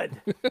blood.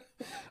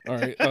 All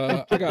right.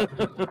 I got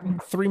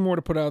 3 more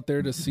to put out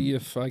there to see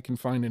if I can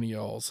find any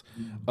y'alls.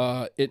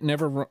 It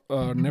Never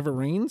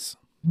Rains.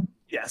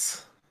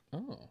 Yes.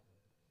 Oh,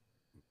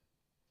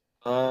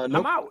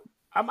 Nope.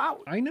 I'm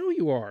out. I know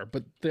you are,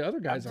 but the other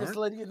I'm guys just aren't.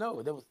 letting you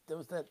know. There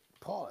was that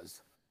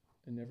pause.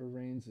 It Never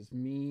Rains is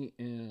me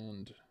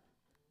and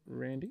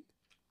Randy.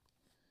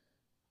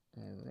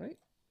 All right.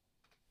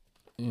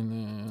 And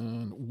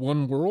then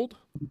One World.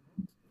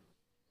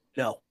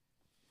 No.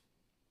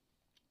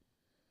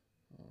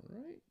 All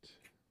right.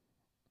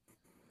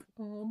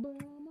 All by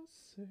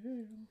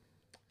myself.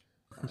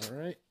 All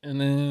right. And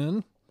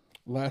then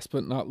last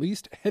but not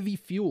least, Heavy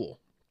Fuel.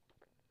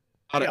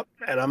 Got it. Yep.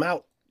 And I'm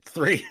out.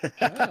 3.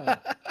 Ah.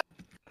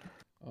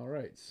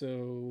 right.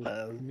 So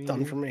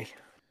done for me.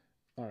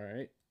 All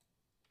right.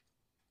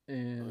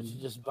 It's And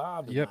just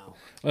Bob Yep. now.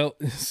 well,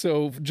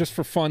 so just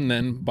for fun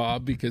then,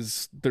 Bob,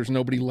 because there's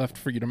nobody left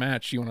for you to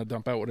match, you want to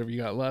dump out whatever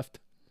you got left?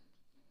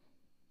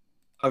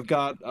 I've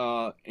got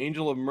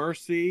Angel of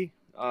Mercy.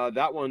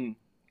 That one,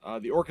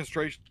 the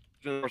orchestration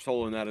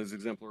solo in that is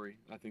exemplary.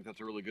 I think that's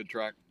a really good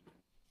track.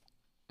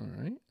 All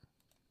right.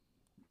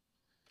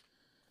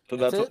 So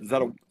That's it? is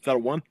that a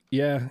one?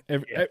 Yeah,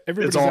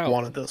 everybody's It's all out.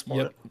 one at this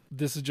point. Yep.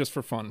 This is just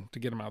for fun to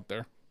get them out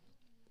there.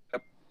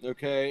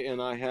 Okay,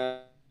 and I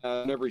have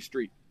on every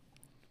street.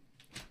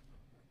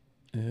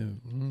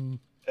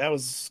 That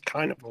was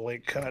kind of a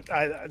late cut.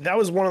 That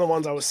was one of the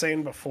ones I was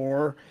saying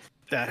before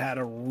that had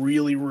a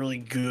really, really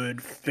good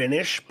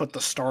finish, but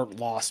the start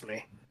lost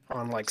me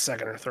on like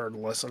second or third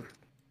listen.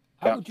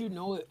 How would you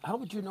know it? How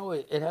would you know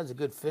it has a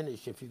good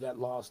finish if you got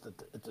lost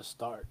at the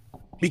start?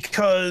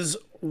 Because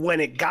when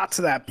it got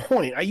to that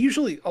point,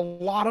 a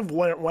lot of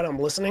when I'm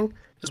listening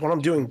is when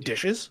I'm doing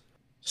dishes.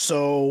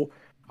 So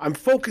I'm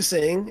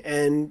focusing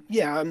and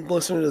yeah, I'm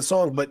listening to the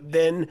song, but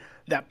then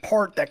that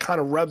part that kind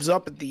of revs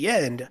up at the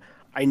end,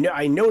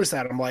 I noticed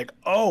that. I'm like,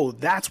 oh,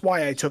 that's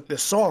why I took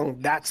this song.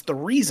 That's the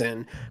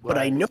reason. But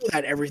I know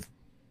that everything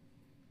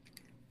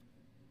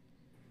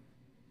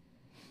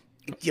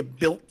you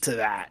built to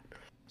that.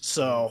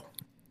 So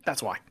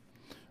that's why.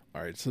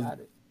 All right. So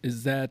Got it.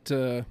 is that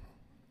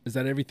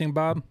everything,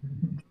 Bob?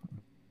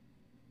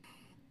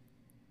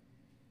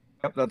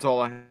 Yep, that's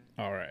all I have.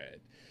 All right.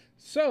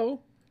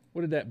 So,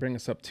 what did that bring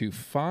us up to?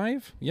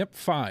 5? Yep,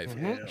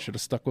 5. Should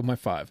have stuck with my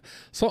 5.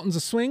 Sultans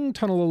of Swing,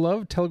 Tunnel of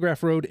Love,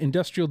 Telegraph Road,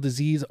 Industrial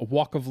Disease,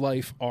 Walk of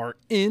Life are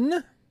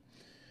in.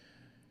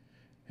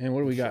 And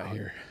what do we got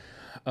here?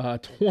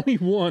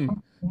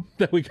 21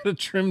 that we got to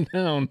trim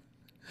down.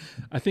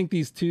 I think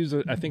these twos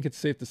I think it's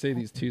safe to say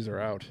these twos are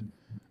out.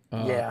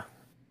 Yeah,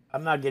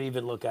 I'm not gonna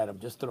even look at them.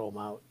 Just throw them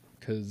out.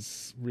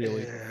 Because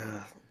really,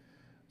 Yeah.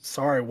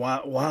 Sorry,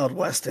 Wild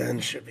West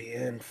End should be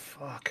in.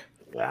 Fuck.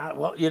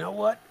 Well, you know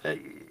what?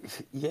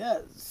 Yeah,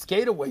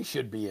 Skateaway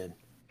should be in.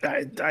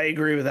 I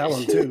agree with that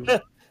one too.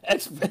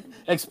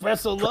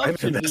 Espresso Love Private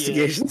should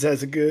Investigations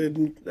has a good.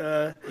 be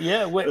in.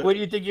 Yeah, where do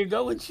you think you're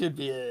going? Should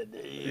be in.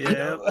 You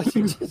know?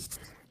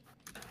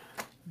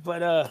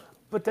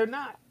 But they're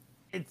not.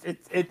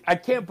 I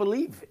can't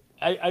believe it.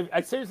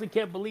 I seriously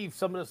can't believe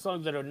some of the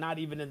songs that are not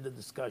even in the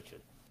discussion.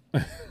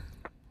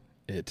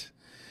 it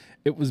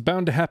was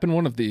bound to happen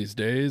one of these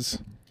days.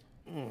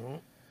 All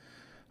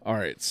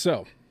right,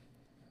 so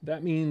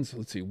that means,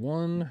 let's see,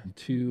 1,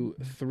 2,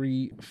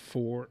 3,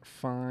 4,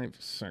 5,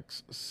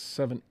 6,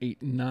 7,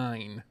 8,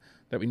 9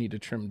 that we need to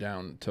trim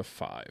down to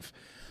 5.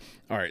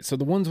 All right, so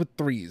the ones with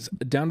 3s: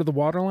 Down to the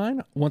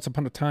Waterline, Once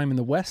Upon a Time in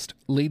the West,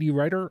 Lady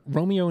Writer,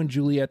 Romeo and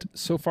Juliet,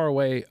 So Far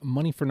Away,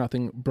 Money for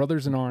Nothing,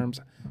 Brothers in Arms,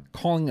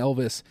 Calling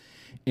Elvis,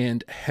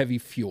 and Heavy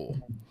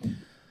Fuel.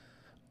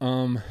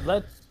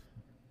 Let's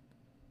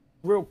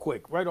real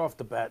quick, right off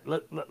the bat.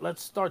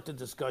 Let's start the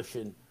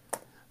discussion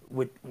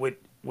with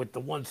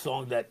the one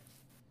song that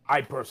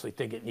I personally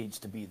think it needs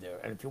to be there.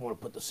 And if you want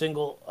to put the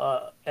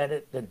single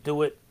edit, then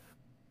do it.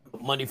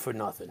 Money for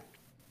Nothing.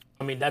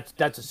 I mean,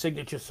 that's a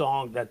signature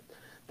song.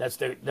 That's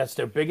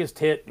their biggest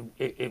hit.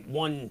 It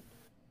won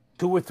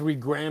 2 or 3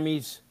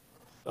 Grammys.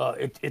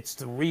 It's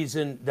the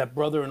reason that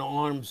Brother in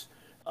Arms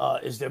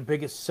is their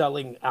biggest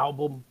selling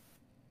album.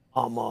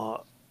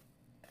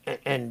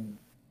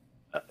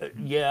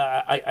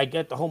 Yeah, I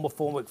get the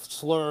homophobic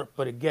slur,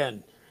 but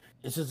again,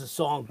 this is a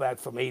song back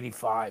from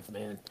 '85,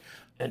 man,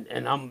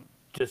 and I'm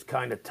just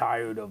kind of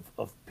tired of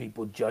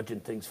people judging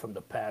things from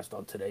the past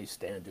on today's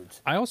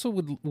standards. I also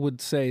would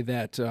say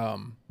that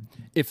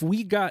if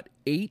we got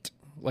 8,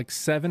 like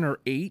 7 or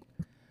 8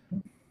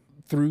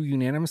 through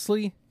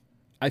unanimously,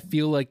 I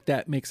feel like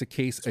that makes a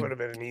case. This would have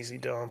been an easy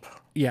dump.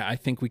 Yeah, I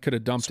think we could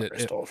have dumped I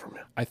it. stole from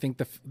you. I think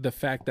the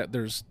fact that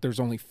there's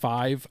only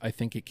 5, I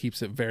think it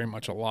keeps it very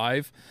much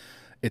alive.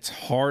 It's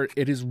hard.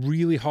 It is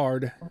really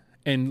hard,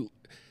 and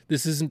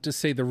this isn't to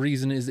say the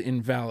reason is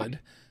invalid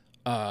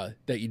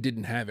that you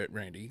didn't have it,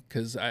 Randy,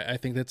 because I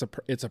think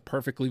it's a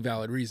perfectly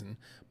valid reason.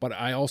 But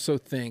I also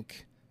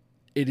think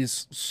it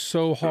is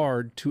so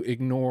hard to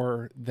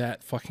ignore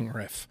that fucking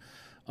riff.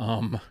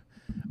 I'm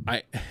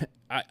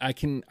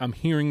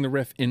hearing the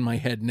riff in my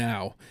head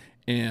now,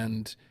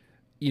 and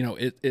you know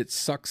it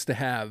sucks to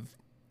have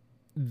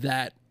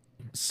that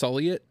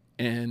sully it.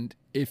 And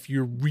if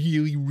you're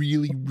really,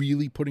 really,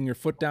 really putting your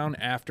foot down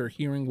after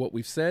hearing what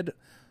we've said,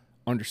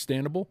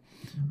 understandable,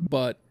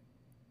 but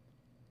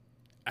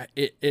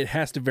it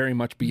has to very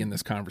much be in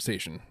this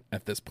conversation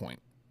at this point.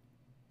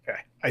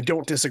 Okay, I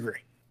don't disagree.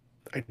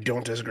 I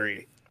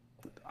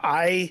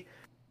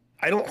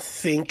don't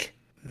think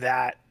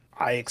that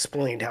I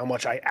explained how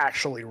much I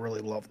actually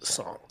really love the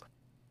song.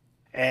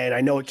 And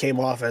I know it came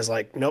off as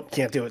like, nope,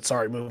 can't do it.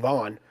 Sorry, move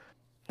on.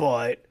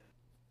 But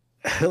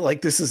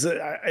like, this is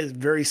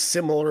very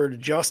similar to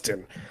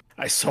Justin.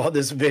 I saw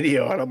this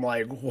video and I'm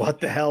like,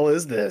 what the hell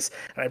is this?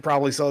 And I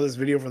probably saw this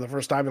video for the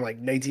first time in like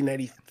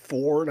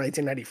 1994,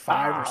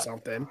 1995 or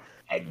something.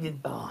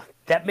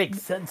 That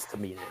makes sense to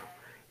me now.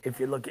 if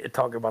you look at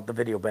talking about the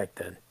video back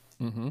then.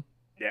 Mm-hmm.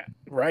 Yeah,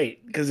 right.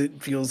 Because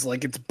it feels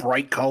like it's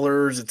bright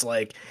colors. It's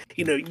like,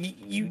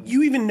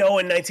 you even know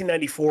in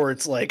 1994,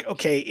 it's like,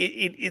 okay,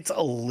 it's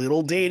a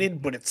little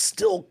dated, but it's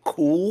still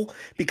cool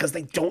because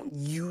they don't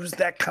use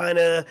that kind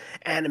of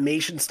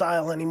animation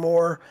style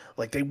anymore.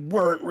 Like they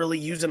weren't really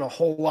using a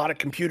whole lot of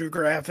computer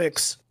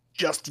graphics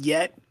just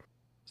yet.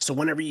 So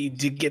whenever you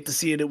did get to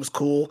see it, it was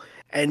cool.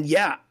 And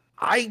yeah,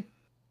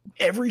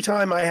 every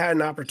time I had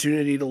an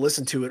opportunity to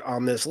listen to it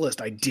on this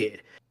list, I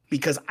did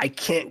because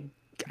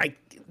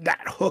that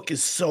hook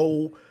is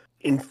so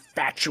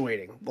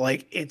infatuating.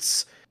 Like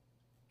it's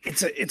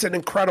an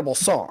incredible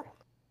song.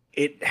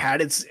 It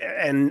had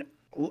and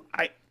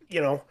I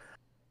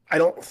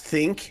don't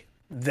think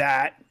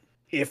that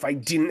if I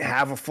didn't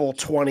have a full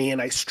 20 and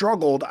I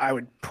struggled, I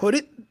would put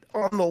it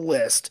on the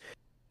list.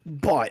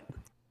 But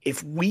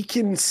if we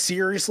can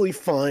seriously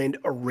find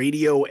a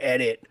radio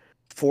edit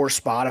for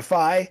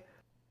Spotify,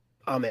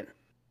 I'm in.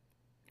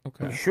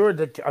 Okay. I'm sure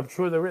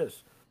there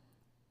is.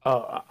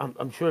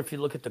 I'm sure if you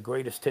look at the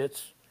greatest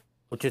hits,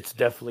 which it's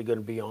definitely going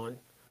to be on.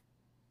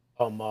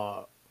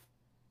 The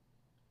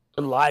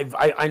live,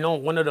 I know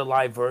one of the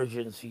live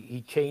versions,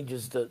 he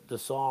changes the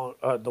song,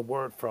 the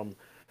word from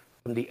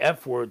the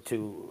F word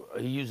to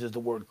he uses the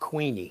word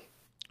Queenie.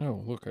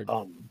 Oh, look,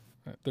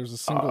 there's a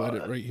single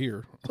edit right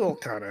here. Little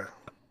kind of,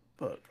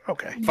 but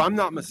okay. If I'm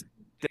not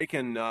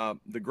mistaken,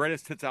 the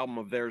greatest hits album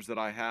of theirs that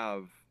I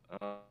have,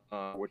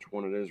 which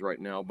one it is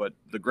right now, but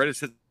the greatest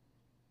hits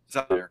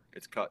out there,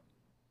 it's cut.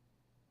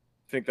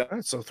 Think that. All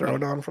right, so throw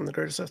it on from the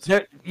greatest hits.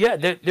 There's We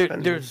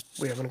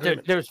have an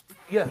agreement. there's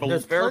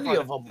plenty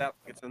of them. That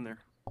gets in there.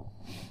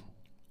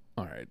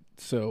 All right,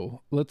 so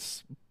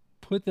let's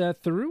put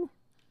that through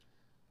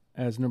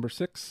as number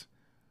 6.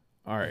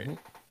 All right,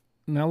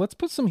 now let's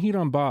put some heat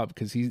on Bob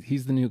because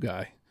he's the new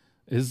guy.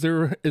 Is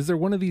there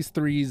one of these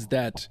threes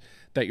that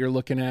you're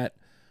looking at,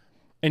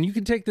 and you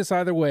can take this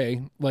either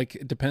way. Like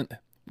it depend,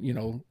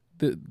 you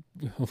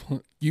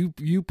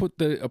put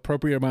the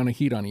appropriate amount of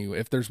heat on you.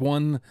 If there's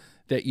one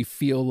that you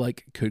feel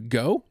like could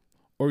go,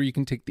 or you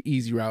can take the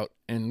easy route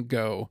and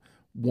go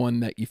one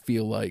that you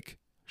feel like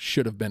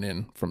should have been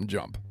in from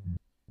jump.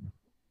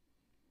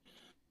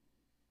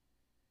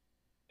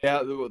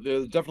 Yeah,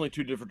 there's definitely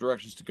two different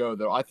directions to go,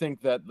 though. I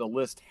think that the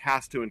list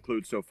has to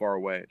include So Far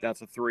Away.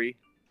 That's a 3.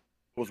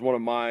 Was one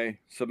of my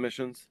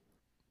submissions.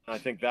 And I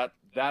think that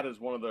is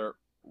one of their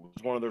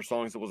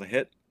songs that was a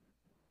hit,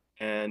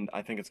 and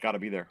I think it's got to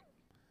be there.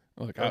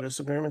 Look, No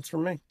disagreements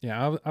from me.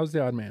 Yeah, I was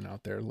the odd man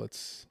out there.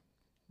 Let's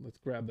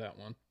grab that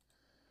one.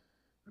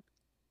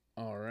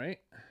 All right.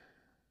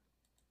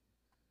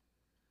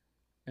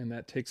 And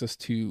that takes us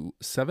to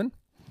 7.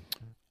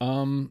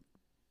 Same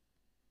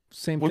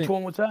thing. Which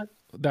one was that?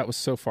 That was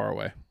So Far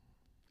Away.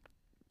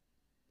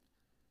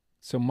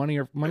 So Money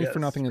for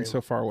Nothing and So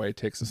Far Away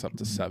takes us up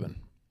to 7.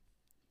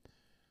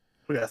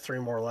 We got 3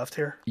 more left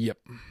here. Yep.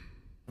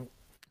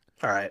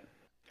 All right,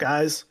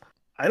 guys,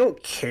 I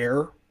don't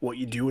care what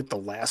you do with the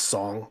last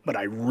song, but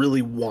I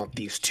really want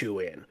these 2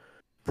 in.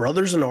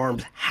 Brothers in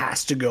Arms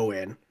has to go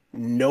in.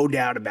 No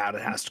doubt about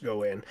it, has to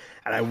go in.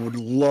 And I would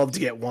love to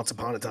get Once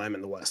Upon a Time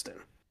in the West in.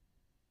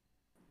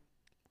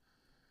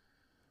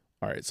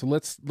 All right, so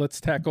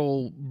let's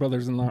tackle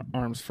Brothers in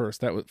Arms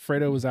first.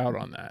 Fredo was out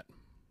on that.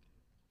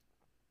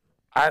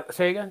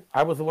 Say again.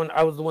 I was the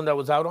one that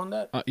was out on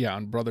that. Yeah,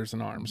 on Brothers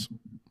in Arms.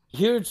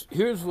 Here's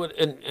what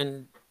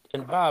and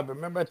Bob.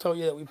 Remember I told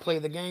you that we play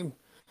the game.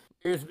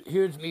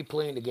 Here's me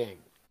playing the game.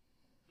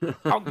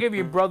 I'll give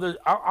you brothers.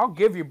 I'll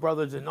give you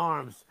Brothers in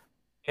Arms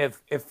if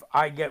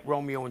I get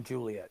Romeo and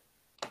Juliet.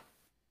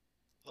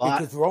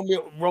 Because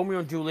Romeo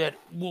and Juliet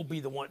will be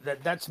the one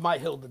that's my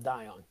hill to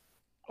die on.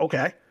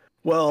 Okay.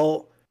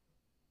 Well,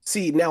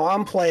 see, now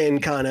I'm playing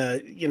kind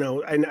of,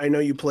 I know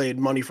you played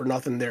Money for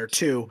Nothing there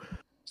too.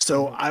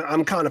 So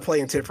I'm kind of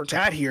playing tit for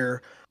tat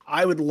here.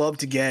 I would love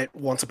to get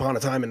Once Upon a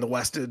Time in the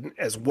West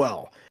as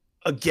well.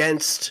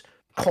 Against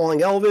Calling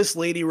Elvis,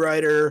 Lady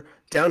Rider,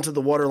 Down to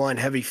the Waterline,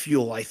 Heavy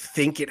Fuel, I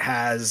think it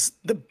has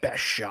the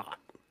best shot.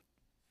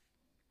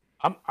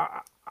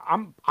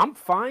 I'm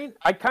fine.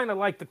 I kind of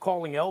like the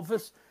Calling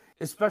Elvis,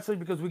 especially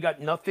because we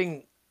got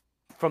nothing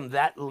from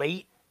that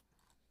late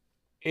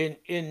in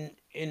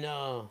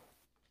the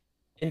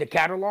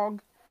catalog.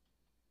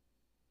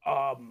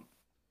 I don't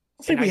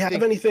think we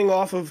have anything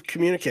off of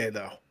Communique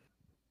though.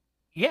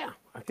 Yeah,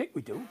 I think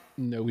we do.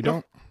 No, we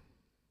don't.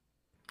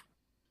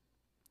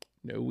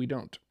 No, we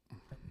don't.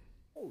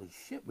 Holy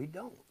shit, we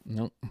don't.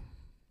 Nope.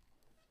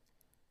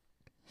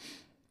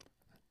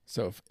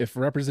 So if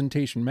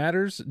representation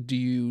matters, do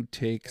you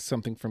take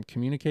something from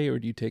Communique or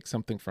do you take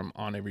something from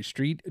On Every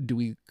Street? Do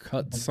we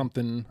cut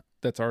something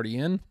that's already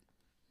in?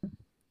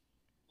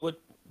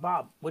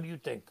 Bob, what do you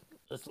think?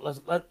 Let's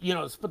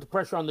put the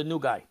pressure on the new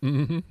guy.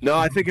 Mm-hmm. No,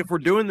 I think if we're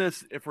doing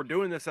this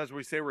as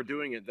we say we're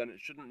doing it, then it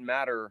shouldn't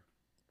matter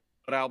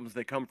what albums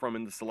they come from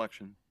in the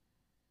selection.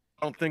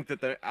 I don't think that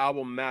the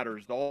album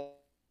matters.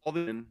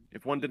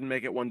 If one didn't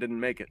make it, one didn't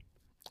make it.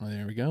 Oh,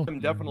 there we go.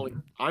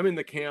 I'm in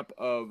the camp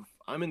of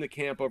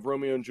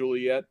Romeo and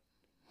Juliet.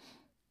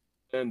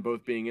 and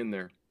both being in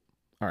there.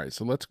 All right,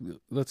 so let's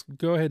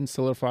go ahead and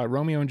solidify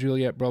Romeo and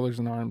Juliet, Brothers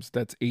in Arms.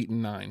 That's 8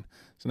 and 9.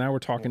 So now we're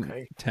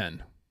talking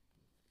 10.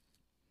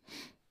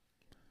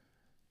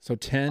 So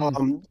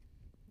 10.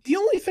 The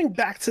only thing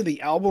back to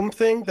the album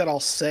thing that I'll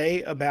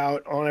say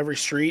about On Every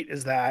Street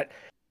is that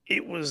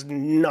it was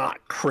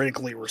not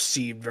critically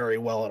received very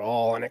well at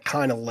all, and it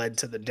kind of led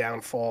to the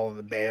downfall of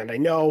the band. I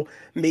know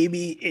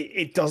maybe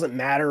it doesn't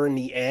matter in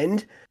the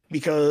end,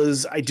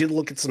 because I did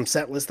look at some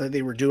set lists that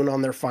they were doing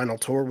on their final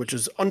tour, which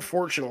is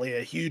unfortunately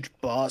a huge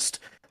bust.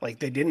 Like,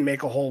 they didn't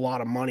make a whole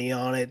lot of money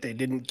on it. They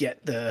didn't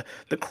get the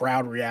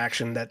crowd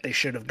reaction that they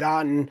should have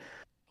gotten.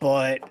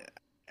 But,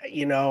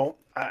 you know,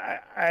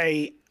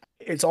 I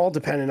it's all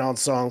dependent on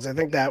songs. I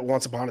think that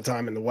Once Upon a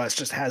Time in the West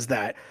just has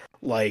that,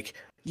 like,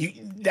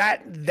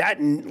 that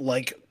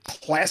like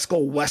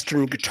classical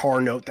Western guitar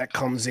note that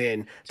comes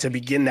in to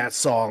begin that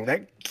song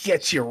that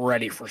gets you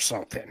ready for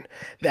something.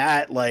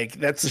 That, like,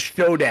 that's a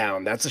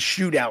showdown, that's a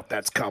shootout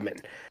that's coming.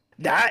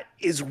 That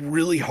is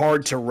really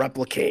hard to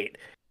replicate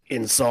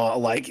in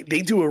song. Like,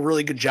 they do a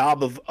really good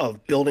job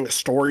of building a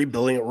story,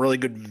 building a really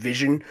good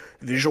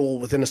visual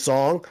within a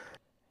song.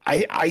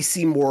 I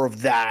see more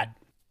of that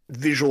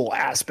visual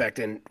aspect,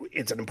 and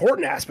it's an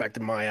important aspect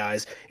in my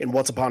eyes in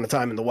Once Upon a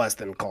Time in the West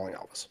than Calling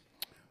Elvis.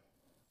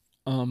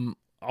 I'll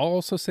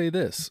also say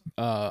this: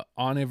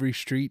 On Every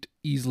Street,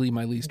 easily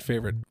my least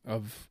favorite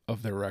of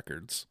their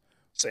records.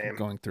 Same.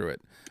 Going through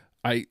it,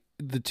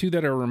 the two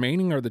that are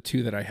remaining are the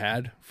two that I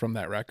had from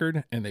that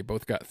record, and they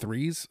both got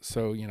 3s.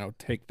 So, you know,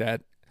 take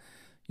that,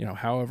 you know,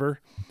 however.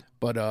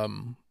 But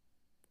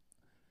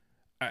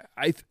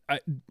I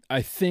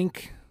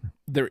think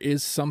there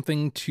is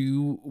something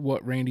to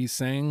what Randy's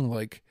saying.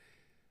 Like,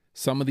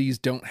 some of these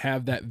don't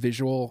have that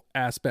visual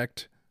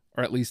aspect,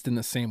 or at least in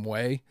the same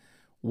way,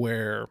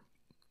 where,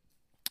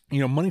 you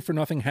know, Money for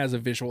Nothing has a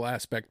visual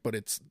aspect, but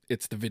it's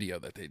the video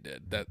that they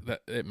did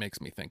that it makes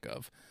me think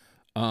of.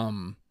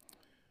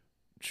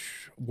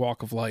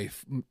 Walk of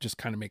Life just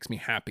kind of makes me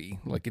happy.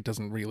 Like, it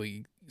doesn't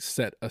really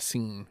set a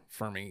scene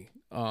for me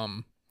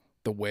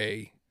the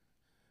way.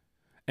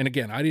 And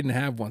again, I didn't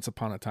have Once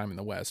Upon a Time in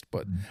the West,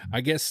 but I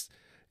guess,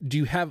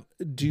 do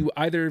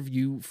either of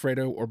you,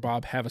 Fredo or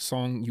Bob, have a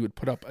song you would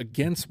put up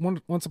against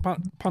Once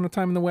Upon a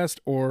Time in the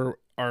West, or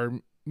are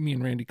me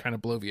and Randy kind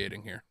of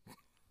bloviating here?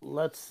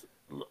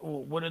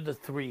 What are the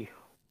 3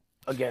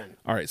 again?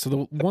 All right, so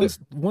the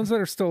ones that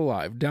are still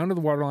alive: Down to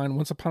the Waterline,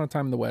 Once Upon a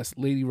Time in the West,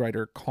 Lady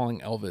Writer, Calling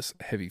Elvis,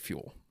 Heavy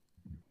Fuel.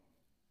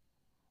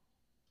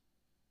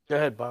 Go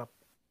ahead, Bob.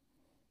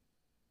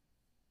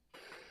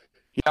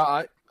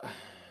 Yeah,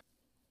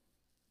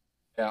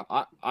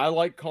 I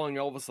like Calling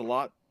Elvis a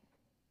lot.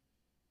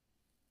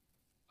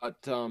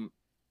 But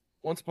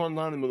Once Upon a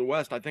Time in the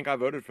West, I think I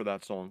voted for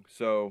that song.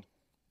 So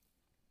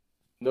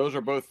those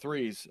are both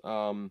 3s.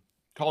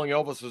 Calling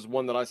Elvis is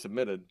one that I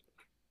submitted.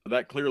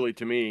 That clearly,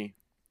 to me,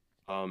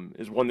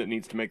 is one that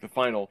needs to make the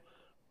final.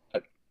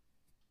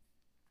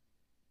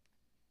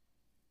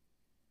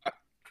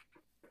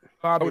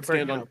 I would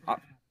stand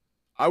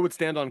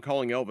on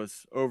Calling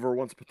Elvis over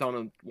Once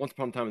Upon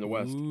a Time in the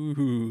West.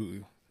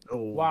 Ooh. Oh,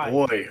 why?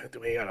 Boy, do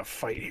we got a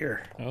fight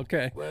here.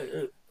 Okay.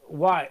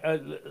 Why?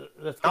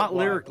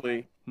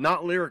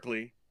 Not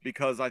lyrically,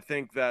 because I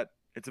think that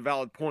it's a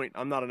valid point.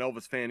 I'm not an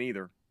Elvis fan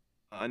either.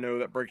 I know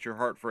that breaks your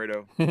heart,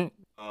 Fredo.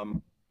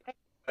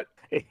 But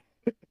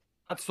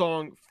that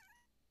song,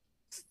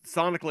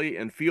 sonically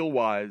and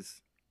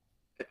feel-wise,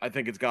 I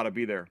think it's got to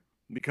be there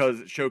because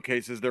it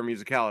showcases their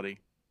musicality.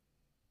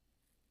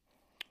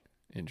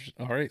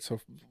 All right, so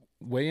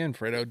weigh in,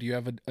 Fredo. Do you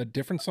have a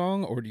different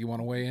song, or do you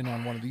want to weigh in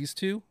on one of these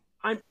two?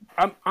 I'll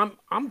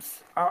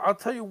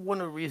tell you one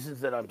of the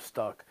reasons that I'm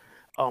stuck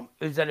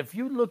is that if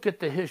you look at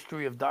the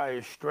history of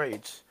Dire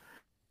Straits,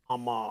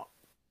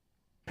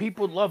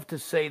 people love to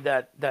say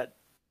that the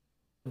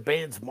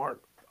band's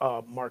Mark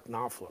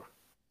Knopfler,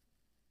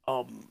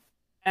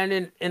 and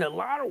in a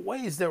lot of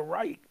ways they're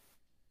right.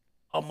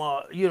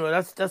 You know,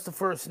 that's the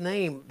first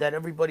name that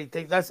everybody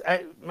thinks. That's,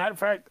 matter of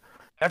fact,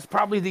 that's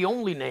probably the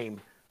only name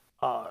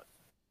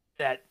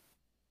that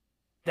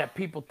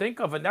people think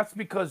of, and that's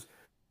because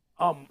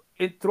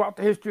throughout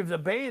the history of the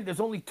band,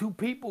 there's only 2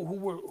 people who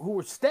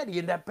were steady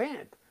in that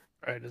band.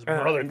 Right, his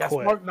brother and that's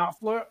quit. Mark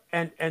Knopfler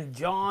and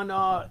John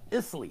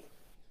Illsley.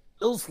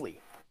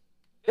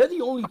 They're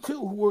the only 2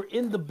 who were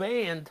in the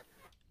band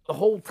the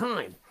whole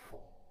time.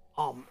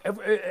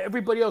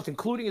 Everybody else,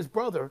 including his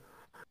brother,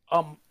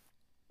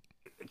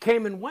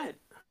 came and went.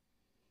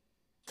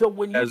 So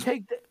when you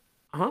take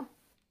the,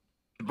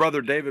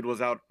 Brother David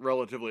was out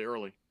relatively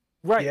early.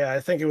 right, Yeah, I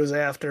think it was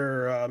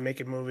after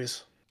Making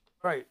Movies.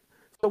 right.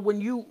 So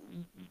when you're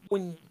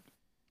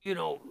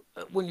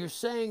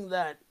saying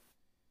that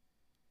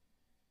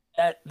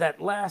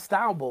last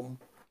album,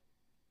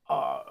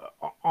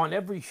 On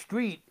Every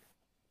Street,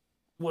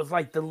 was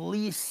like the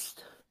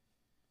least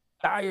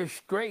Dire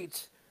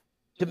Straits,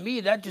 to me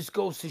that just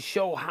goes to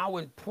show how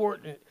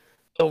important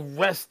the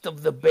rest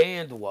of the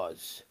band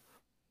was,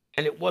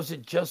 and it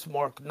wasn't just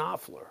Mark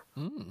Knopfler,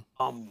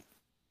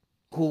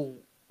 who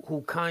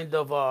kind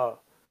of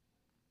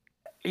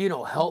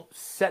help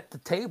set the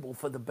table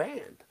for the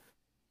band.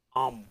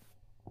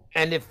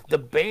 And if the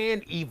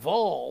band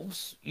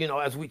evolves,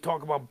 as we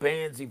talk about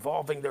bands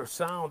evolving their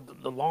sound,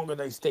 the longer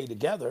they stay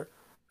together,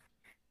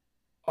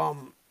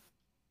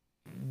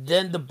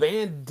 then the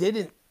band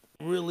didn't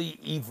really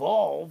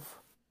evolve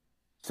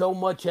so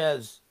much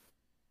as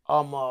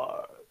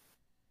Mark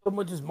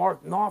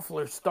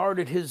Knopfler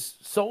started his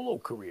solo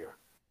career,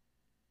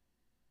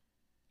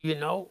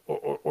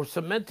 or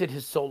cemented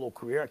his solo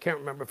career. I can't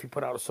remember if he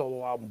put out a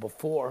solo album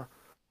before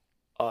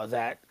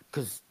that,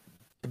 because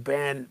the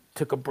band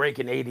took a break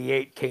in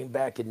 '88, came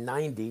back in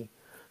 '90,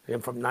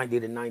 and from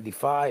 '90 to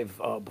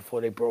 '95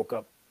 before they broke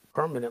up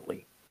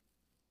permanently.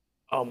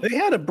 They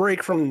had a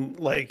break from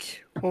what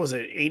was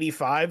it,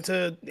 85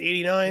 to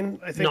 89?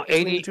 I think. No,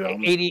 88 to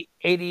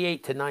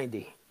 90.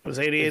 It was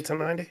 88 to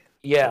 90.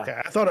 Yeah.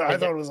 Okay, I thought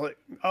it was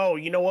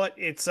you know what?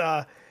 It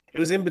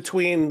was in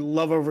between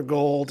Love Over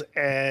Gold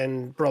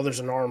and Brothers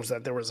in Arms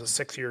that there was a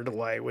 6-year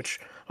delay, which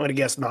I'm going to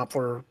guess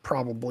Knopfler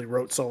probably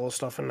wrote solo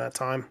stuff in that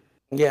time.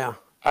 Yeah.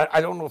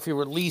 I don't know if he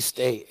released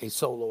a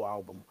solo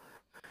album.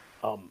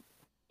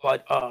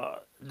 But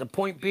the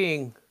point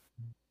being,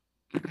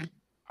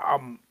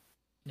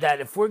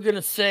 that if we're going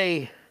to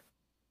say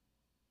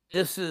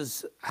this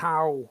is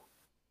how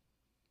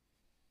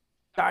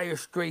Dire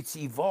Straits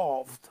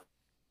evolved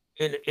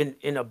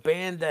in a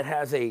band that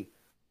has a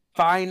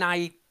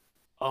finite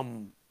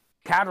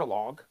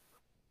catalog,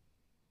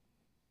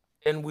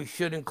 then we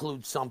should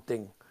include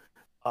something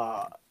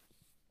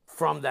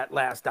from that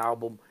last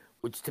album,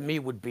 which to me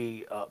would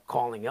be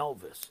Calling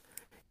Elvis.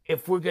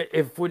 If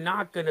we're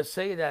not going to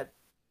say that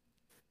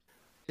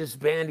this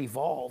band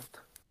evolved,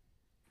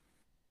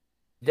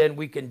 then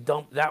we can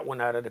dump that one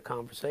out of the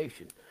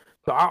conversation.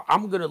 So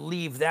I'm going to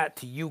leave that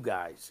to you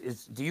guys.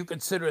 Do you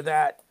consider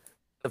that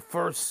the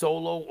first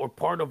solo or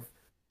part of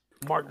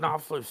Mark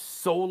Knopfler's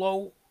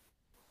solo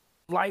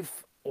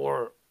life,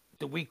 or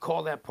do we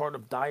call that part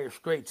of Dire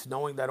Straits,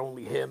 knowing that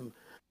only him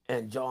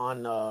and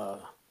John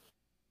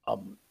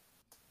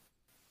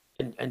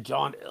and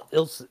John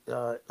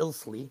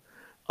Illsley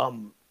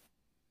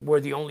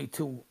were the only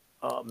two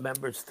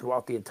members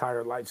throughout the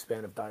entire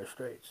lifespan of Dire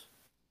Straits?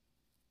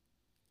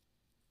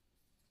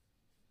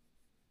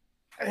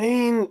 I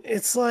mean,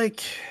 it's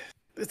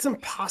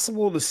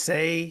impossible to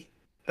say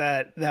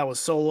that was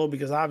solo,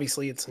 because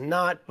obviously it's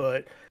not,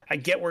 but I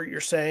get what you're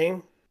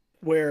saying,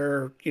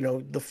 where,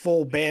 the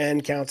full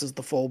band counts as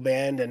the full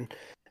band,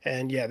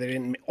 and yeah, they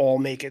didn't all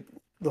make it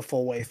the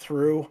full way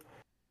through.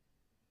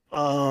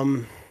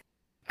 I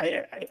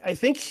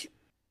think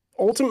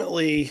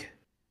ultimately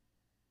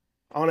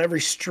On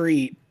Every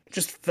Street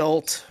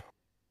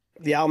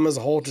the album as a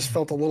whole just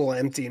felt a little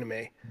empty to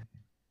me.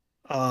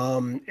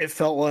 It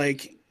felt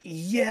like,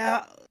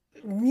 yeah,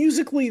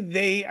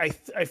 musically I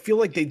feel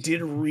like they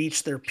did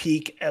reach their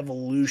peak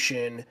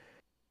evolution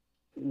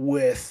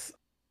with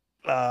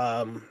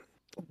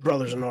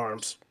Brothers in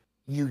Arms.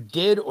 You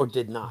did or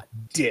did not?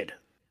 Did.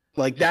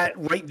 Like that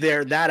right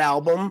there, that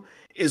album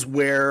is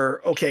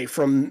where, okay,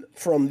 from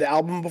the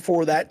album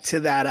before that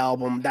to that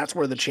album, that's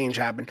where the change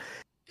happened.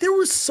 There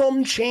was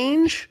some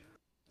change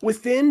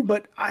within,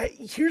 but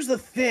here's the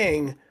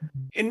thing,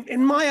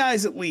 in my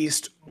eyes at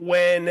least,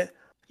 when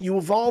you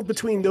evolve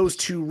between those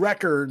two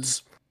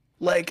records,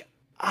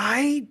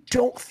 I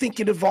don't think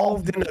it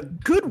evolved in a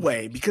good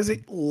way, because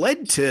it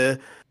led to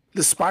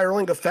the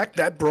spiraling effect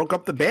that broke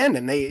up the band,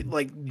 and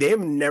they've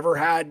never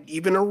had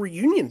even a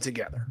reunion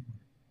together.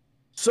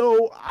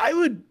 So I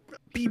would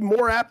be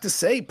more apt to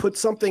say put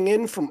something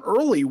in from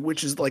early,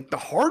 which is the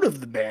heart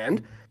of the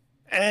band,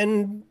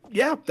 and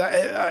yeah,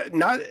 that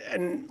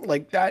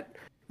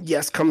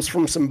yes comes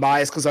from some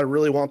bias because I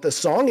really want this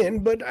song in,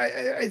 but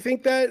I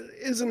think that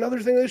is another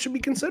thing that should be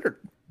considered.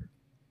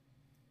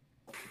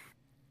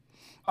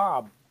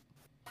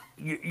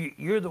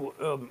 You're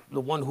the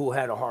one who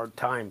had a hard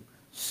time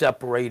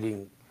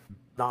separating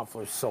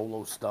Knopfler's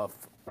solo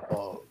stuff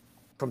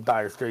from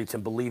Dire Straits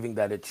and believing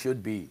that it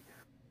should be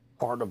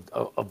part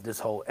of this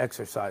whole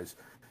exercise.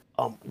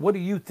 What do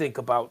you think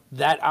about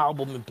that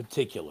album in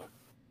particular,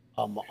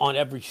 On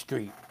Every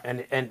Street,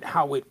 and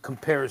how it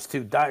compares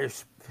to Dire?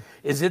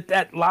 Is it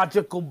that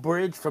logical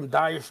bridge from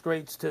Dire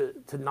Straits to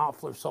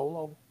Knopfler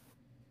solo?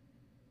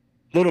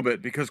 A little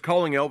bit, because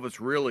Calling Elvis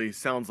really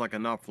sounds like a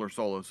Knopfler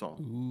solo song.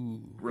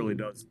 Ooh. Really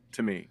does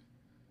to me.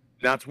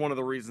 That's one of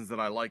the reasons that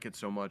I like it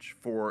so much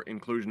for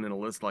inclusion in a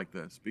list like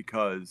this,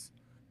 because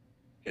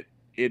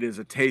it is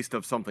a taste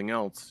of something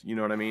else. You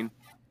know what I mean?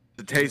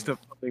 It's a taste of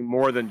something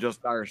more than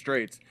just Dire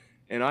Straits.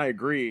 And I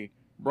agree,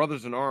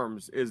 Brothers in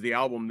Arms is the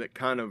album that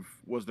kind of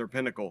was their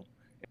pinnacle.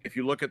 If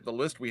you look at the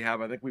list we have,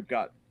 I think we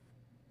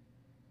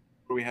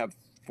have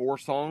 3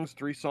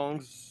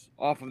 songs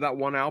off of that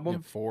one album.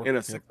 Yep, 4 in a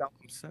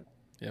 6-album set.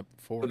 Yep,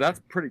 4. So that's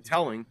pretty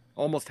telling.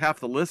 Almost half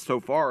the list so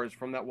far is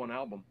from that one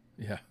album.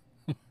 Yeah.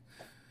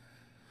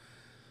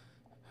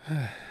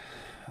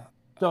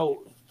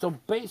 So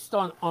based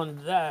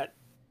on that,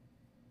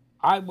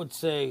 I would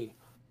say,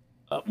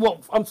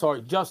 well, I'm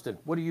sorry, Justin,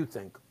 what do you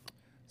think?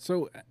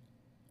 So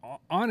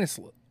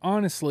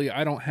honestly,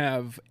 I don't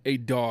have a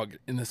dog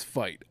in this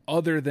fight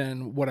other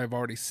than what I've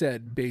already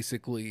said.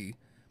 Basically,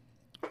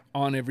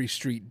 On Every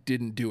Street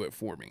didn't do it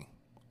for me.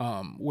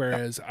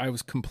 Whereas I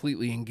was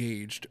completely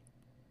engaged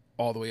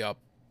all the way up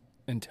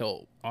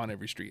until On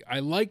Every Street. I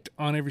liked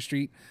On Every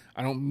Street.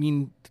 I don't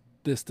mean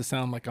this to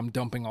sound like I'm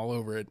dumping all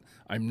over it.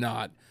 I'm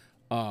not.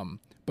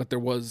 But there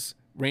was,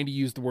 Randy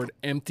used the word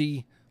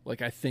empty.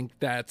 Like, I think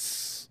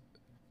that's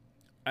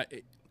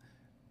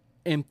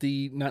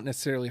empty, not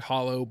necessarily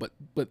hollow, but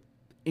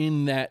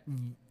in that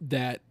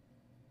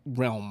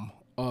realm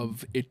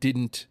of it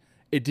didn't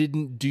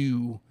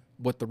do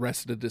what the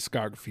rest of the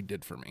discography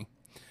did for me.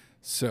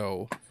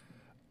 So,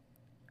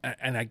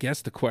 and I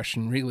guess the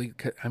question really,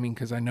 I mean,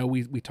 because I know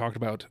we talked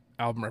about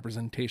album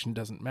representation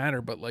doesn't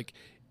matter, but like,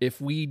 if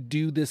we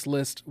do this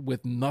list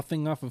with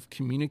nothing off of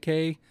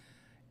Communique,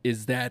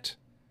 is that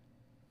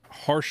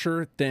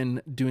harsher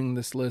than doing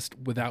this list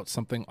without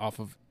something off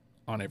of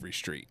On Every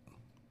Street?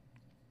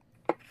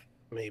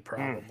 Me,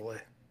 probably.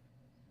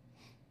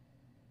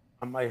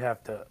 I might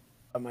have to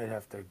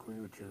agree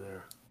with you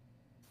there.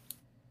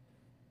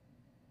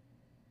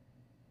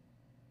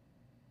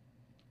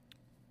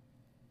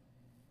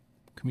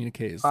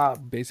 Communique is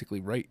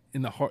basically right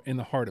in the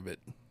heart of it.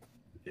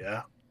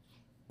 Yeah.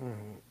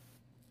 Mm-hmm.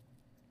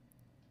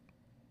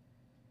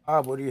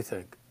 Bob, what do you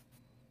think?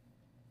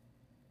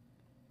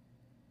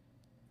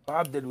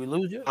 Bob, did we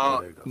lose you?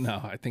 There you go.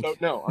 No, I think So,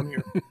 no, I'm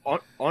here.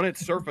 on its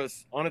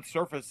surface,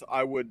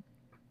 I would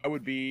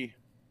be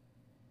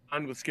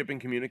fine with skipping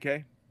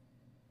Communique.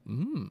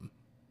 You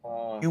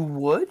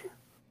would?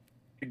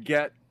 To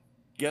get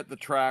the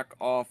track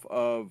off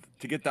of,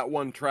 to get that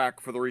one track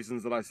for the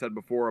reasons that I said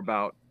before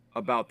about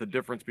the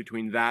difference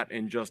between that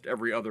and just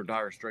every other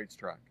Dire Straits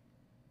track.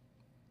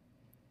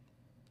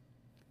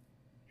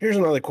 Here's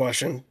another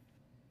question.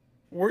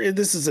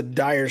 This is a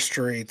Dire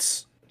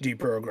Straits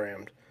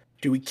deprogrammed.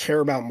 Do we care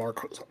about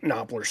Mark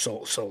Knopfler's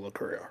solo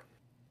career?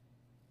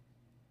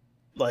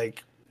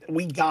 Like,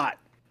 we got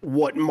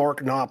what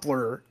Mark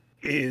Knopfler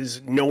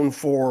is known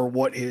for,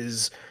 what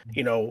his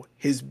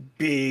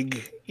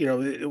big,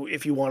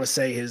 if you want to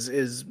say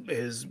his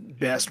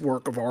best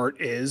work of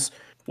art is.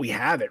 We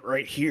have it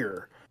right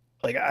here.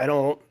 Like, I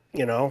don't,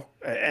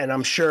 and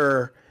I'm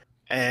sure,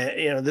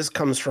 this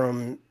comes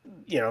from,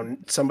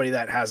 somebody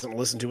that hasn't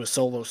listened to his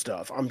solo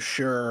stuff. I'm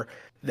sure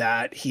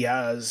that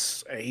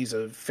he's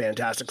a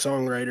fantastic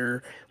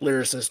songwriter,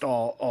 lyricist,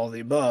 all the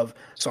above.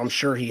 So I'm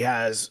sure he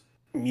has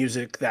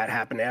music that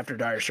happened after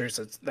Dire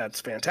Straits that's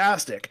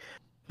fantastic.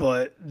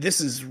 But this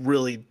is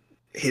really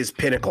his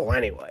pinnacle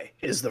anyway,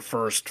 is the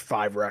first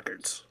 5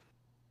 records.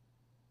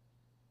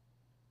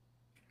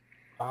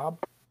 Bob?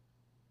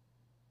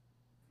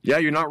 Yeah,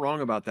 you're not wrong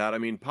about that. I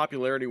mean,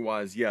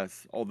 popularity-wise,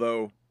 yes.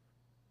 Although,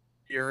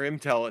 you hear him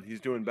tell it, he's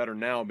doing better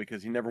now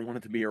because he never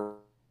wanted to be a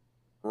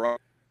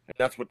rock. And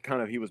that's what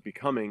kind of he was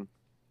becoming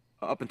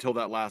up until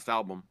that last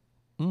album.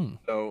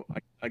 So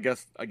I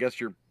guess I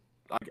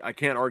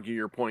can't argue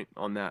your point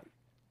on that.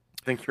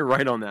 I think you're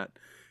right on that.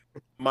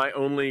 My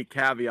only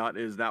caveat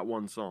is that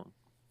one song.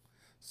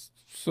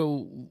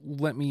 So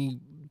let me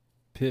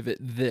pivot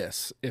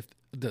this.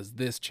 Does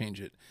this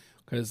change it?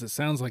 Because it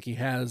sounds like he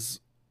has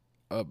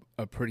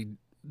a pretty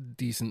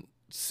decent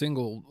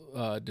single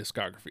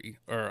discography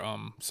or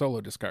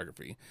solo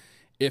discography.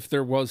 If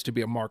there was to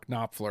be a Mark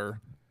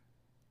Knopfler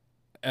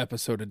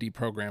episode of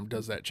Deprogram,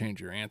 does that change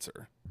your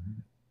answer?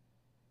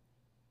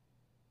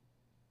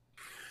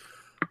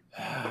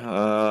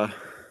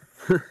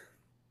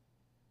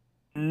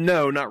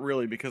 No, not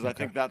really, because I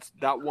think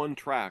that one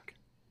track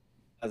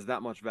has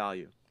that much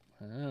value.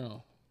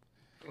 Oh.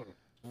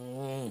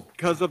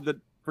 Because of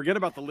forget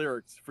about the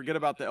lyrics, forget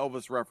about the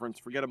Elvis reference,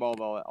 forget about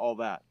all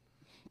that.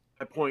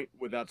 My point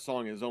with that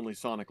song is only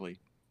sonically.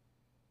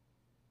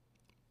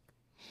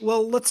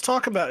 Well, let's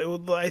talk about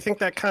it. I think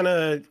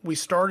that we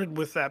started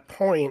with that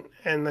point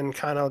and then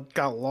kind of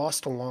got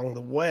lost along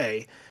the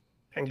way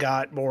and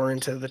got more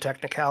into the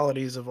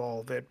technicalities of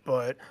all of it.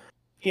 But,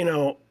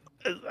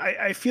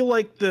 I feel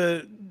like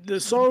the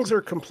songs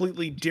are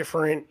completely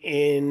different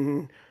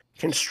in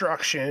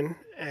construction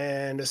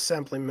and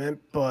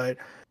assemblement, but,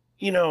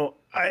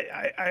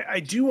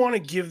 I do want to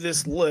give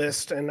this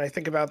list, and I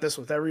think about this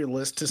with every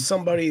list, to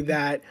somebody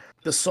that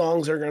the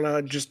songs are going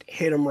to just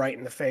hit them right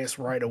in the face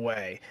right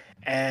away.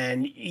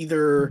 And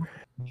either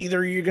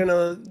you're going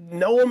to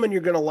know them and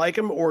you're going to like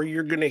them, or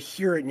you're going to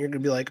hear it and you're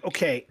going to be like,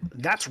 okay,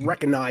 that's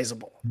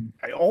recognizable.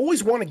 I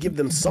always want to give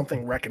them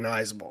something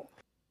recognizable.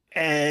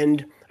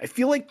 And I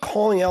feel like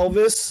Calling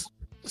Elvis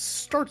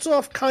starts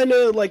off kind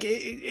of like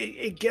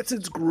it gets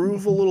its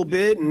groove a little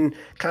bit and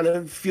kind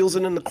of feels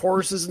it in the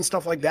choruses and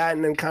stuff like that,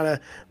 and then kind of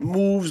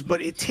moves,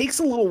 but it takes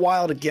a little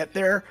while to get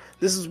there.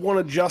 This is one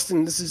of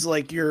Justin, this is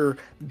like your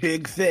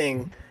big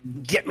thing.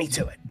 Get me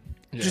to it.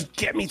 Yeah. Just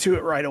get me to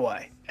it right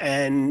away.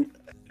 And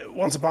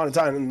Once Upon a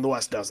Time in the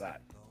West does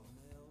that.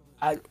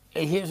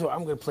 Here's where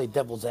I'm going to play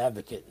devil's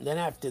advocate. And then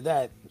after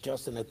that,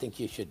 Justin, I think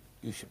you should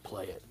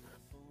play it.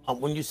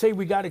 When you say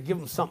we got to give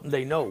them something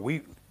they know,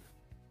 we've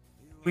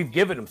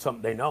given them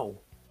something they know.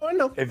 Oh,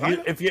 no.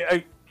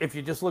 If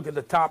you just look at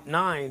the top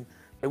 9,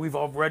 and we've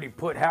already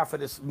put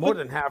more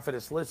than half of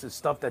this list is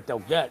stuff that they'll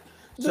get.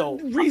 So,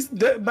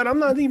 but I'm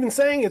not even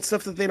saying it's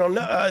stuff that they don't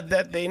know,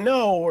 that they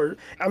know, or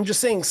I'm just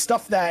saying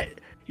stuff that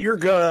you're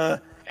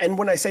gonna. And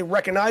when I say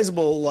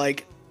recognizable,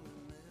 like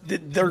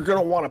they're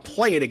gonna want to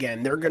play it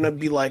again. They're gonna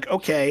be like,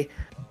 okay,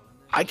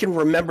 I can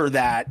remember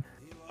that.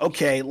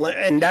 Okay,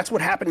 and that's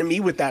what happened to me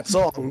with that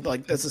song.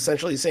 Like that's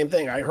essentially the same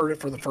thing. I heard it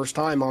for the first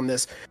time on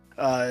this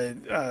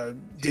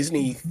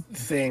Disney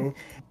thing,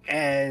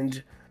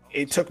 and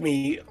it took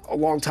me a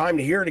long time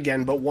to hear it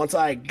again. But once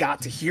I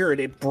got to hear it,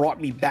 it brought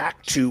me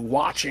back to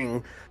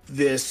watching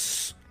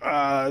this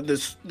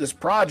this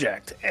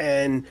project,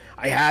 and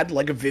I had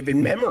like a vivid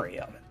memory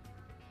of it.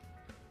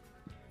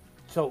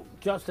 So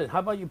Justin, how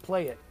about you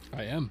play it?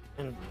 I am.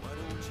 And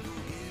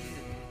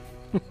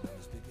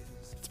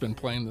It's been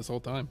playing this whole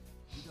time.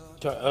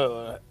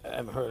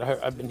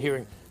 I've been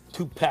hearing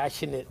 2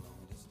 passionate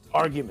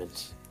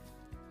arguments.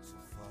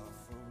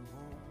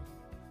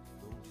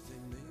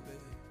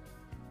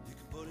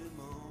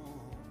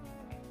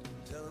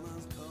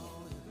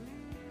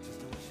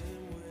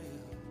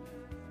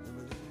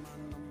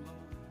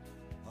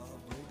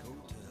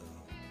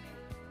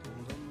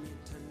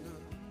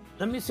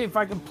 Let me see if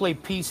I can play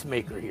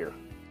Peacemaker here.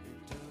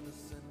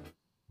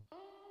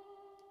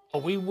 Are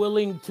we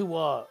willing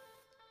to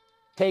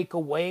take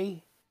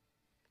away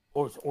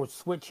or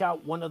switch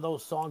out one of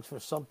those songs for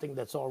something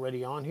that's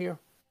already on here?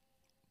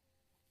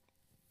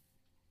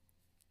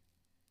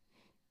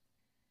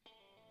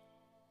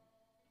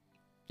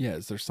 Yeah,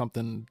 is there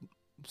something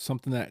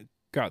that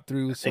got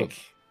through?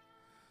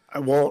 I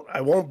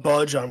won't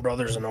budge on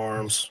Brothers in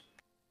Arms.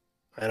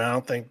 And I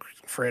don't think,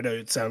 Fredo,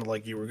 it sounded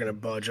like you were going to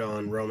budge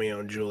on Romeo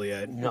and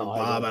Juliet. No,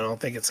 Bob, I don't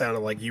think it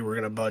sounded like you were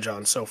going to budge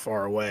on So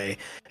Far Away.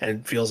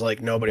 And it feels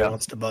like nobody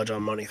wants to budge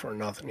on Money for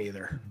Nothing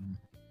either.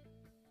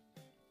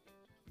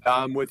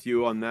 I'm with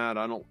you on that.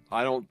 I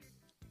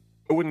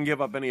wouldn't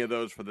give up any of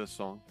those for this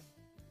song.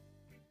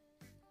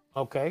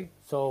 Okay,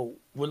 so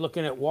we're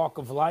looking at Walk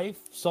of Life,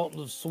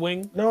 Sultan of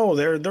Swing. No,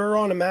 they're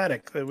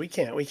automatic. We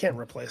can't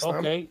replace them.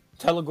 Okay,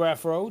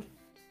 Telegraph Road.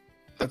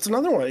 That's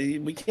another one.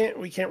 We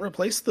can't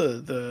replace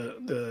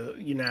the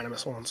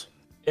unanimous ones.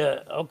 Yeah.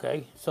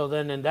 Okay. So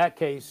then, in that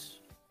case,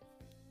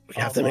 we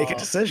have to make a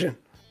decision.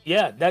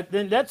 Yeah.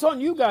 That's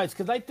on you guys,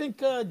 because I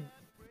think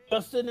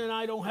Justin and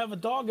I don't have a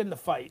dog in the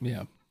fight.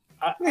 Yeah.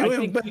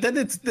 But then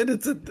it's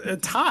a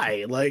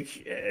tie.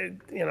 Like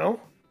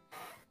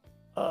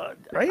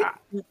right?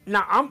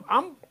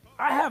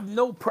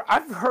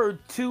 I've heard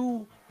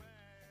 2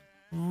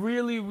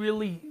 really,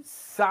 really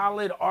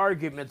solid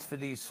arguments for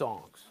these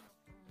songs.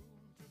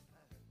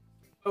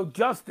 So,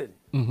 Justin,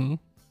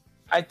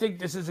 I think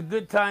this is a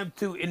good time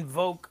to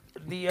invoke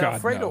the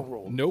Fredo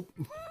rule. Nope.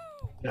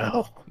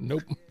 No.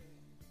 Nope.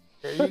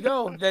 There you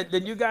go.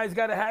 Then you guys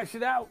got to hash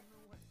it out.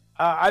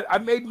 I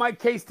made my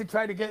case to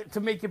try to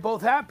make you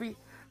both happy,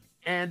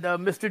 and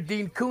Mr.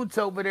 Dean Koontz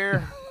over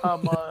there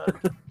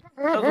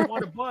doesn't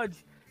want to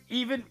budge,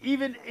 even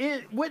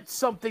with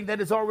something that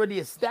is already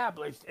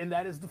established, and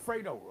that is the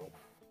Fredo rule.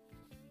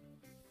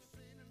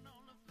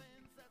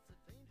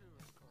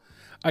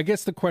 I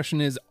guess the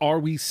question is, are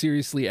we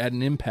seriously at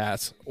an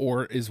impasse,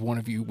 or is one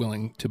of you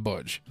willing to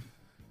budge?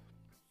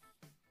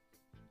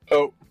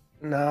 Oh,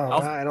 no,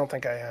 I don't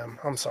think I am.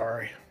 I'm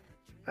sorry.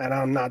 And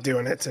I'm not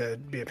doing it to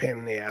be a pain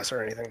in the ass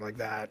or anything like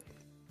that.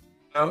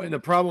 Oh, and the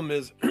problem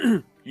is,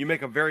 you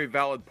make a very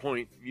valid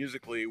point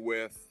musically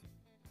with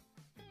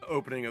the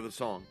opening of the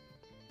song.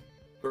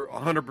 You're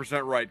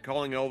 100% right.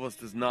 Calling Elvis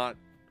does not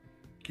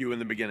cue in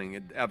the beginning.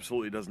 It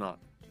absolutely does not.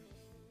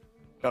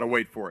 Gotta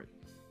wait for it.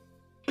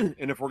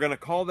 And if we're gonna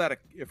call that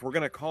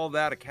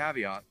a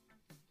caveat,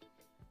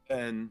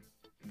 then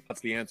that's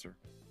the answer.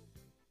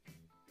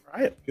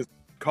 Right? Because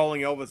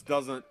calling Elvis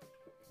doesn't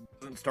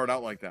start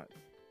out like that.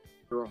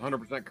 You're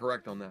 100%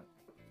 correct on that.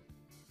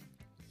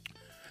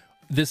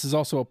 This is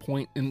also a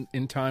point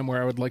in time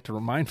where I would like to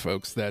remind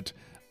folks that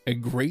a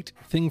great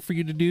thing for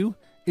you to do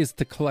is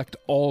to collect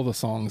all the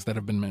songs that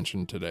have been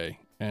mentioned today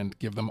and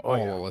give them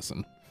all a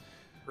listen.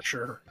 For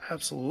sure.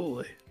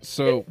 Absolutely.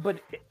 So,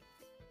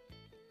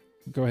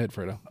 go ahead,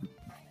 Fredo.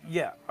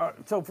 Yeah.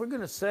 So if we're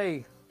gonna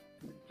say,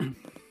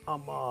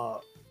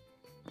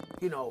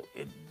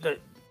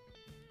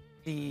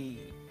 the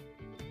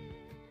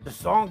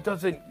song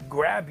doesn't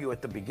grab you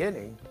at the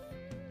beginning,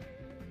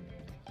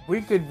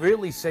 we could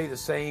really say the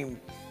same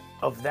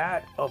of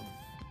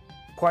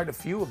quite a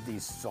few of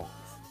these songs.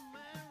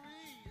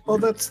 Well,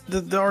 that's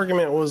the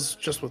argument was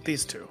just with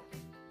these 2.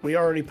 We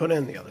already put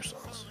in the other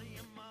songs.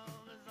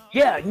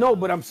 Yeah, no,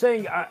 but I'm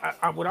saying,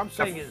 what I'm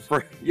saying is...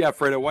 Yeah,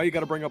 Fredo, why you got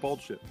to bring up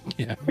old shit?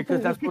 Yeah.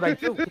 Because that's what I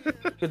do.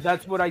 Because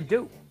that's what I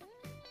do.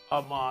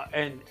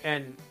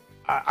 And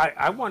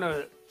I want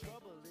to...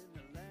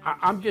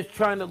 I'm just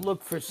trying to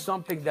look for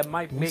something that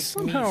might make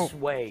me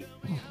sway.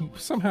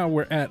 Somehow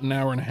we're at an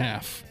hour and a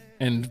half,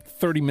 and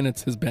 30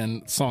 minutes has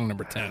been song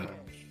number 10.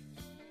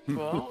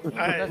 Well,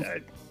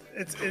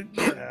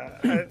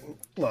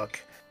 look,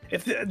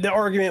 if the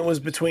argument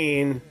was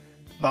between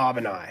Bob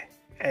and I,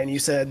 and you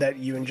said that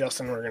you and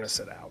Justin were going to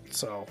sit out.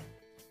 So,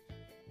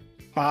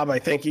 Bob, I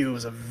think it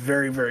was a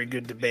very, very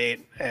good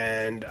debate,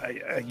 and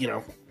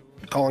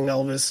Calling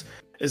Elvis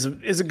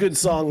is a good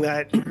song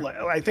that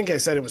I think I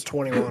said it was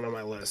 21 on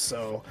my list.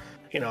 So,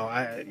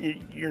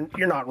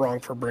 you're not wrong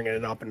for bringing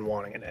it up and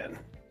wanting it in.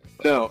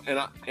 No,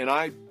 and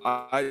I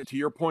to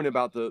your point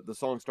about the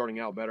song starting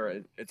out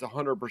better, it's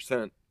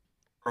 100%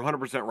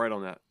 right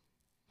on that.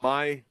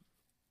 My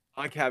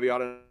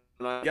caveat,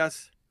 and I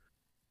guess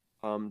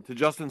to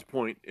Justin's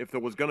point, if there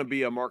was going to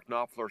be a Mark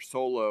Knopfler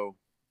solo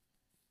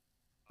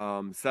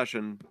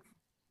session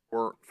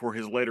for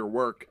his later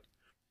work,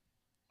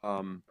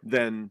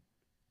 then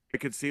I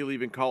could see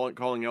leaving calling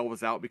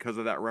Elvis out because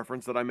of that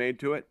reference that I made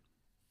to it.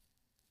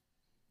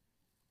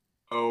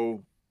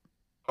 So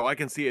I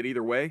can see it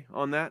either way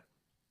on that.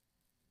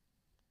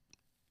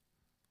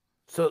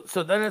 So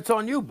then it's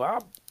on you,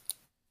 Bob.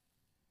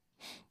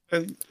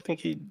 I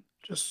think he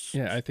just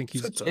I think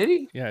he's Did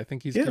he? Yeah, I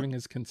think he's giving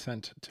his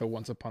consent to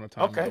Once Upon a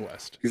Time in the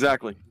West.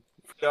 Exactly.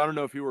 I don't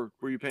know if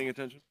were you paying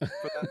attention for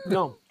that?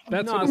 No.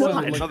 That's no, what it I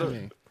sounded wasn't. like to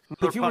me.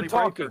 But you were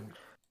talking.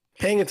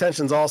 paying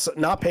attention's also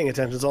not paying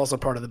attention is also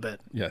part of the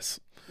bit. Yes.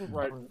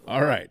 Right.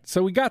 All right.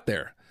 So we got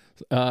there.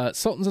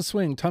 Sultans of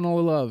Swing, Tunnel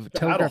of Love,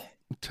 Telegraph.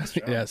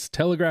 Yes,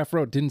 Telegraph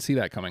Road. Didn't see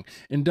that coming.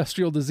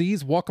 Industrial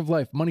Disease, Walk of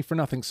Life, Money for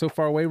Nothing, So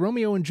Far Away,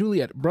 Romeo and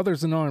Juliet,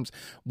 Brothers in Arms,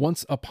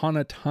 Once Upon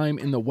a Time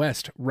in the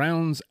West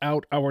rounds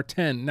out our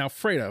 10. Now,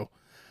 Fredo,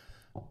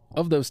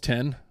 of those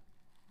 10,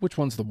 which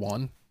one's the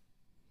one?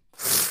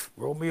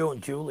 Romeo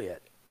and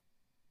Juliet.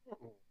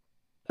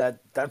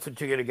 That's what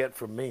you're gonna get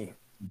from me.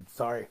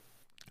 Sorry.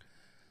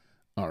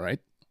 All right.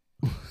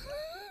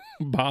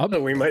 Bob?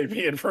 We might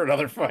be in for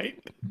another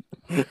fight.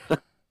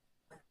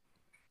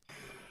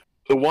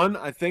 The one,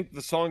 I think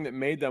the song that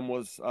made them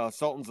was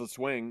Sultans of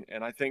Swing,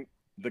 and I think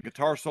the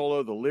guitar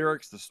solo, the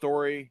lyrics, the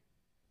story,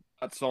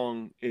 that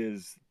song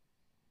is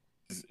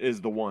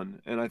the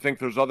one. And I think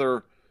there's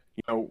other,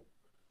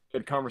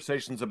 good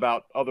conversations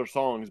about other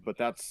songs, but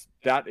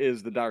that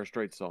is the Dire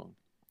Straits song.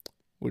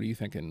 What are you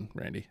thinking,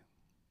 Randy?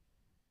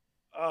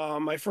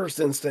 My first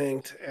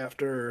instinct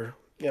after,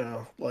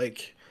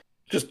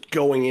 just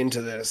going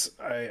into this,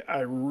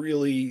 I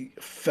really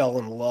fell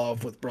in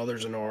love with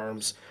Brothers in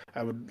Arms.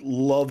 I would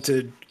love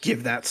to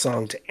give that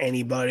song to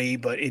anybody,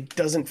 but it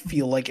doesn't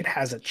feel like it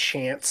has a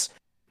chance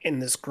in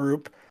this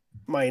group.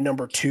 My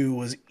number 2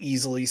 was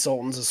easily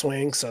Sultans of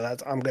Swing, so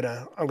I'm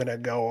gonna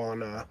go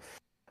on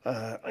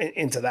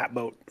into that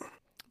boat.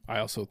 I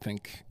also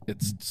think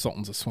it's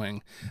Sultans of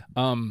Swing.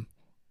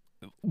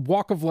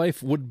 Walk of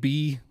Life would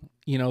be,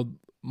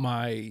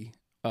 my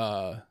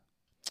oh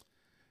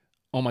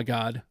my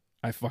God,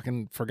 I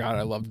fucking forgot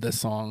I loved this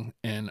song,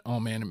 and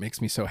oh man, it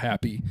makes me so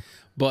happy.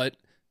 But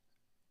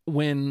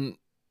when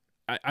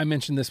I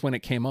mentioned this when it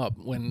came up,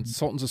 when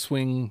Sultans of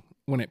Swing,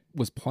 when it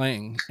was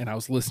playing and I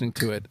was listening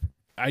to it,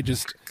 I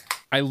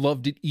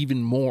loved it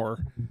even more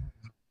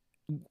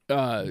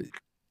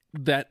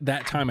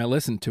that time I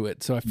listened to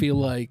it. So I feel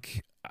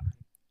like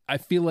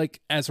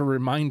as a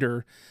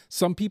reminder,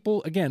 some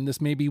people, again, this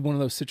may be one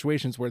of those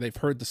situations where they've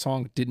heard the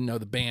song, didn't know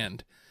the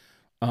band.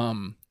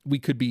 We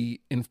could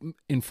be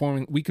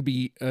informing, we could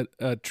be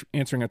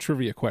answering a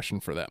trivia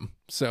question for them.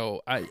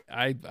 So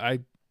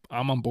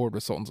I'm on board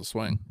with Sultans of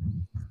Swing.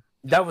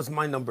 That was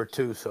my number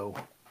 2, so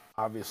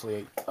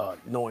obviously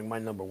knowing my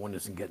number 1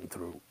 isn't getting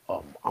through,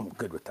 I'm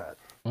good with that.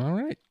 All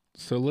right.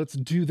 So let's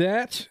do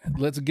that.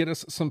 Let's get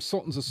us some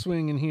Sultans of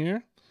Swing in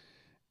here.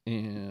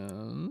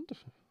 And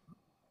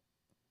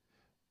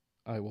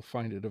I will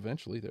find it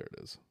eventually. There it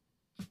is.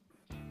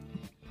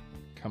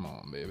 Come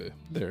on, baby.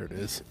 There it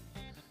is.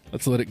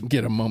 Let's let it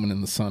get a moment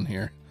in the sun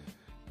here.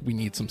 We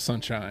need some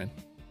sunshine.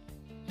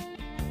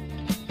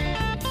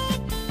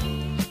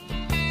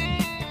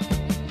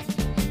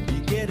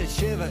 You get a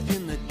shiver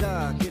in the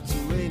dark, it's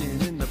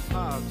raining in the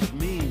park, but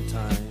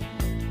meantime.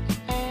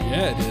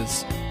 Yeah, it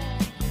is.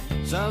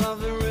 Sound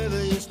of the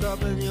river, you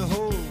stop and you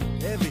hold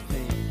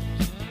everything.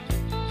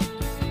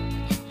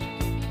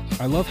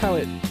 I love how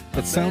it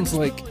sounds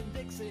like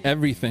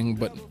everything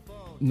but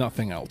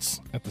nothing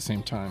else at the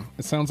same time.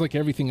 It sounds like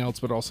everything else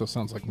but also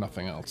sounds like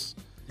nothing else.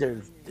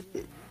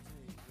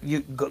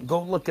 You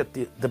go look at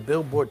the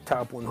Billboard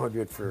Top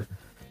 100 for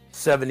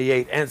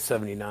 78 and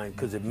 79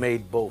 because it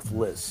made both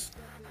lists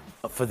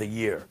for the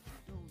year.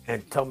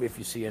 And tell me if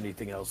you see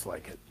anything else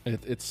like it.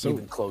 It's so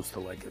even close to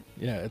like it.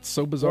 Yeah, it's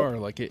so bizarre.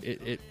 Like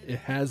it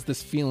has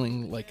this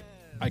feeling like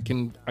I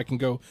can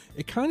go.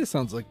 It kind of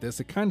sounds like this.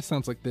 It kind of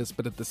sounds like this,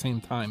 but at the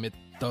same time, it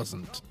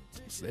doesn't.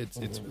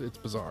 It's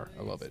bizarre.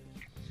 I love it.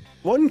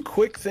 One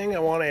quick thing I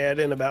want to add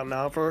in about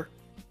Knopfler.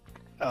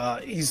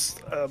 He's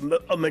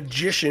a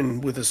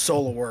magician with his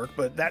solo work,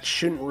 but that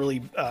shouldn't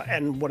really.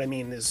 And what I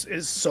mean is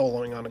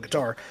soloing on a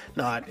guitar,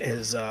 not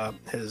his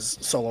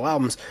solo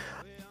albums.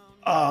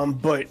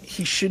 But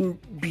he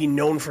shouldn't be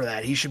known for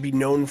that. He should be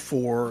known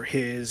for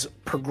his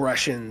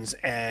progressions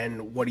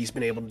and what he's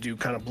been able to do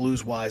kind of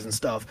blues wise and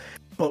stuff.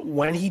 But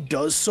when he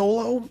does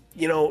solo,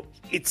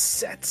 it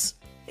sets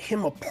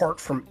him apart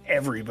from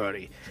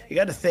everybody. You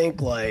got to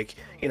think, like,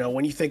 you know,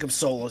 when you think of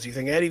solos, you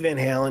think Eddie Van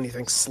Halen, you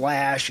think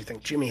Slash, you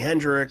think Jimi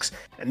Hendrix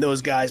and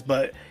those guys,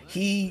 but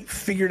he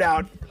figured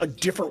out a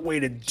different way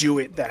to do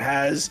it that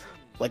has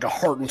like a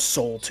heart and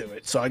soul to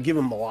it. So I give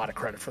him a lot of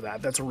credit for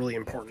that. That's a really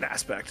important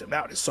aspect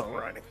about his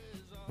songwriting.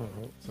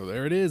 So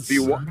there it is.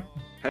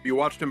 Have you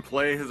watched him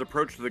play? His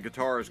approach to the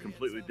guitar is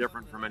completely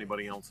different from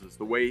anybody else's.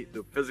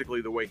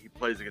 Physically, the way he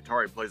plays the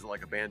guitar, he plays it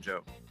like a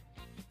banjo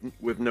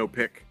with no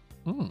pick.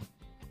 All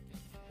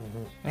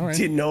right.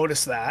 Did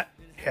notice that.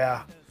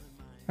 Yeah.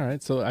 All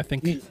right, so I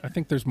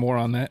think there's more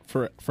on that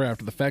for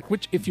after the fact,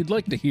 which if you'd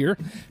like to hear,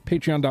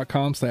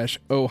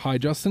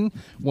 patreon.com/ohhijustin.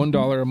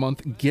 $1 a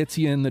month gets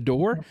you in the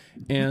door,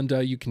 and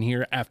you can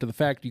hear after the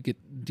fact. You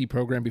get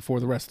deprogrammed before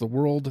the rest of the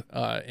world,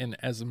 and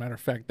as a matter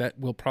of fact, that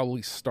will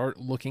probably start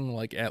looking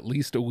like at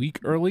least a week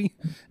early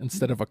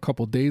instead of a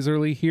couple days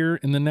early here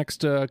in the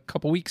next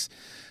couple weeks.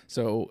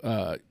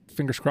 So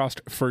fingers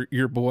crossed for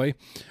your boy.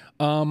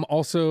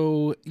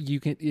 Also,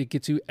 it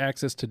gets you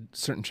access to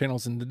certain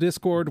channels in the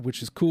Discord,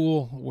 which is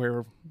cool,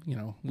 where, you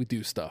know, we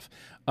do stuff.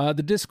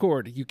 The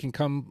Discord, you can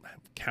come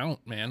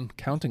count, man.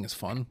 Counting is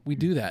fun. We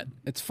do that.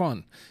 It's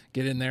fun.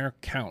 Get in there,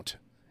 count.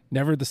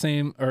 Never the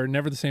same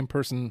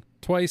person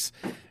twice.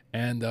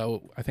 And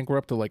I think we're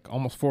up to like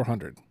almost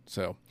 400.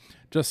 So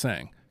just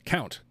saying,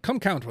 count.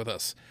 Come count with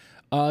us.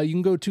 You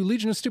can go to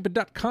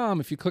legionofstupid.com.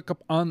 If you click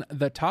up on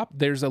the top,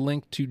 there's a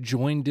link to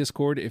join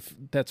Discord if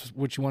that's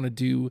what you want to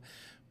do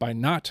by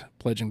not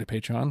pledging to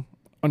Patreon.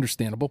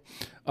 Understandable.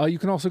 You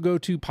can also go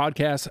to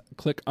podcasts,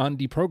 click on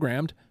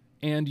Deprogrammed,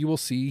 and you will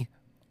see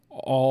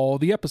all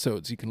the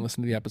episodes. You can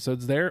listen to the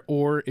episodes there,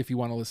 or if you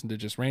want to listen to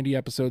just Randy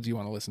episodes, you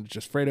want to listen to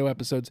just Fredo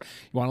episodes,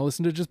 you want to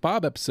listen to just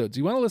Bob episodes,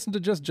 you want to listen to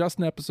just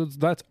Justin episodes,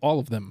 that's all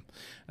of them.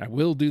 I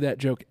will do that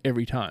joke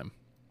every time.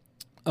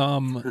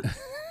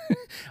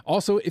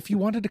 Also, if you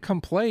wanted to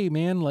come play,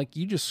 man, like,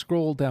 you just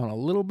scroll down a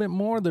little bit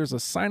more. There's a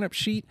sign-up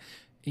sheet.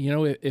 You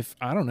know, if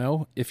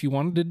you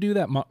wanted to do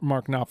that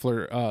Mark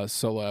Knopfler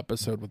solo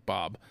episode with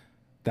Bob,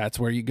 that's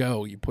where you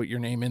go. You put your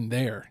name in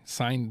there,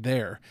 sign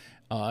there,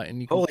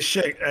 and you can... Holy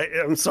shit!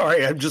 I'm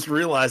sorry. I'm just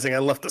realizing I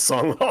left the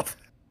song off.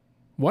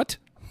 What?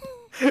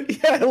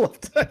 Yeah,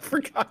 I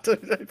forgot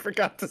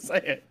to say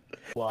it.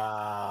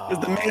 Wow.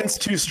 Because the man's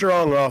too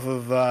strong off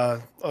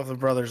of the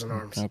Brothers in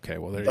Arms. Okay,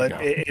 well, there you But go.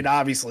 it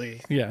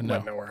obviously went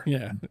nowhere.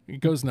 Yeah, it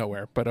goes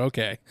nowhere, but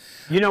okay.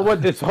 You know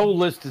what? This whole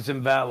list is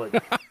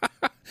invalid.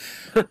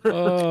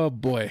 Oh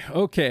boy.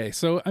 Okay.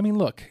 So, I mean,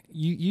 look,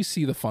 you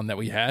see the fun that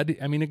we had.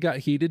 I mean, it got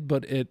heated,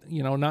 but it,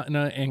 you know, not in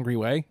an angry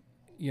way.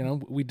 You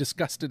know, we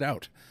discussed it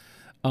out,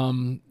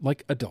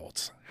 like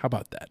adults. How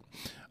about that?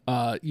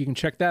 You can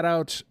check that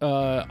out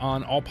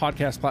on all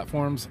podcast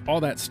platforms,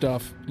 all that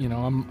stuff. You know,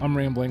 I'm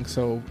rambling,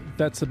 so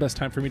that's the best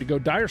time for me to go.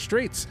 Dire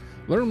Straits.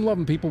 Learn them, love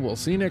them, people. We'll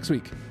see you next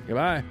week.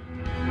 Goodbye.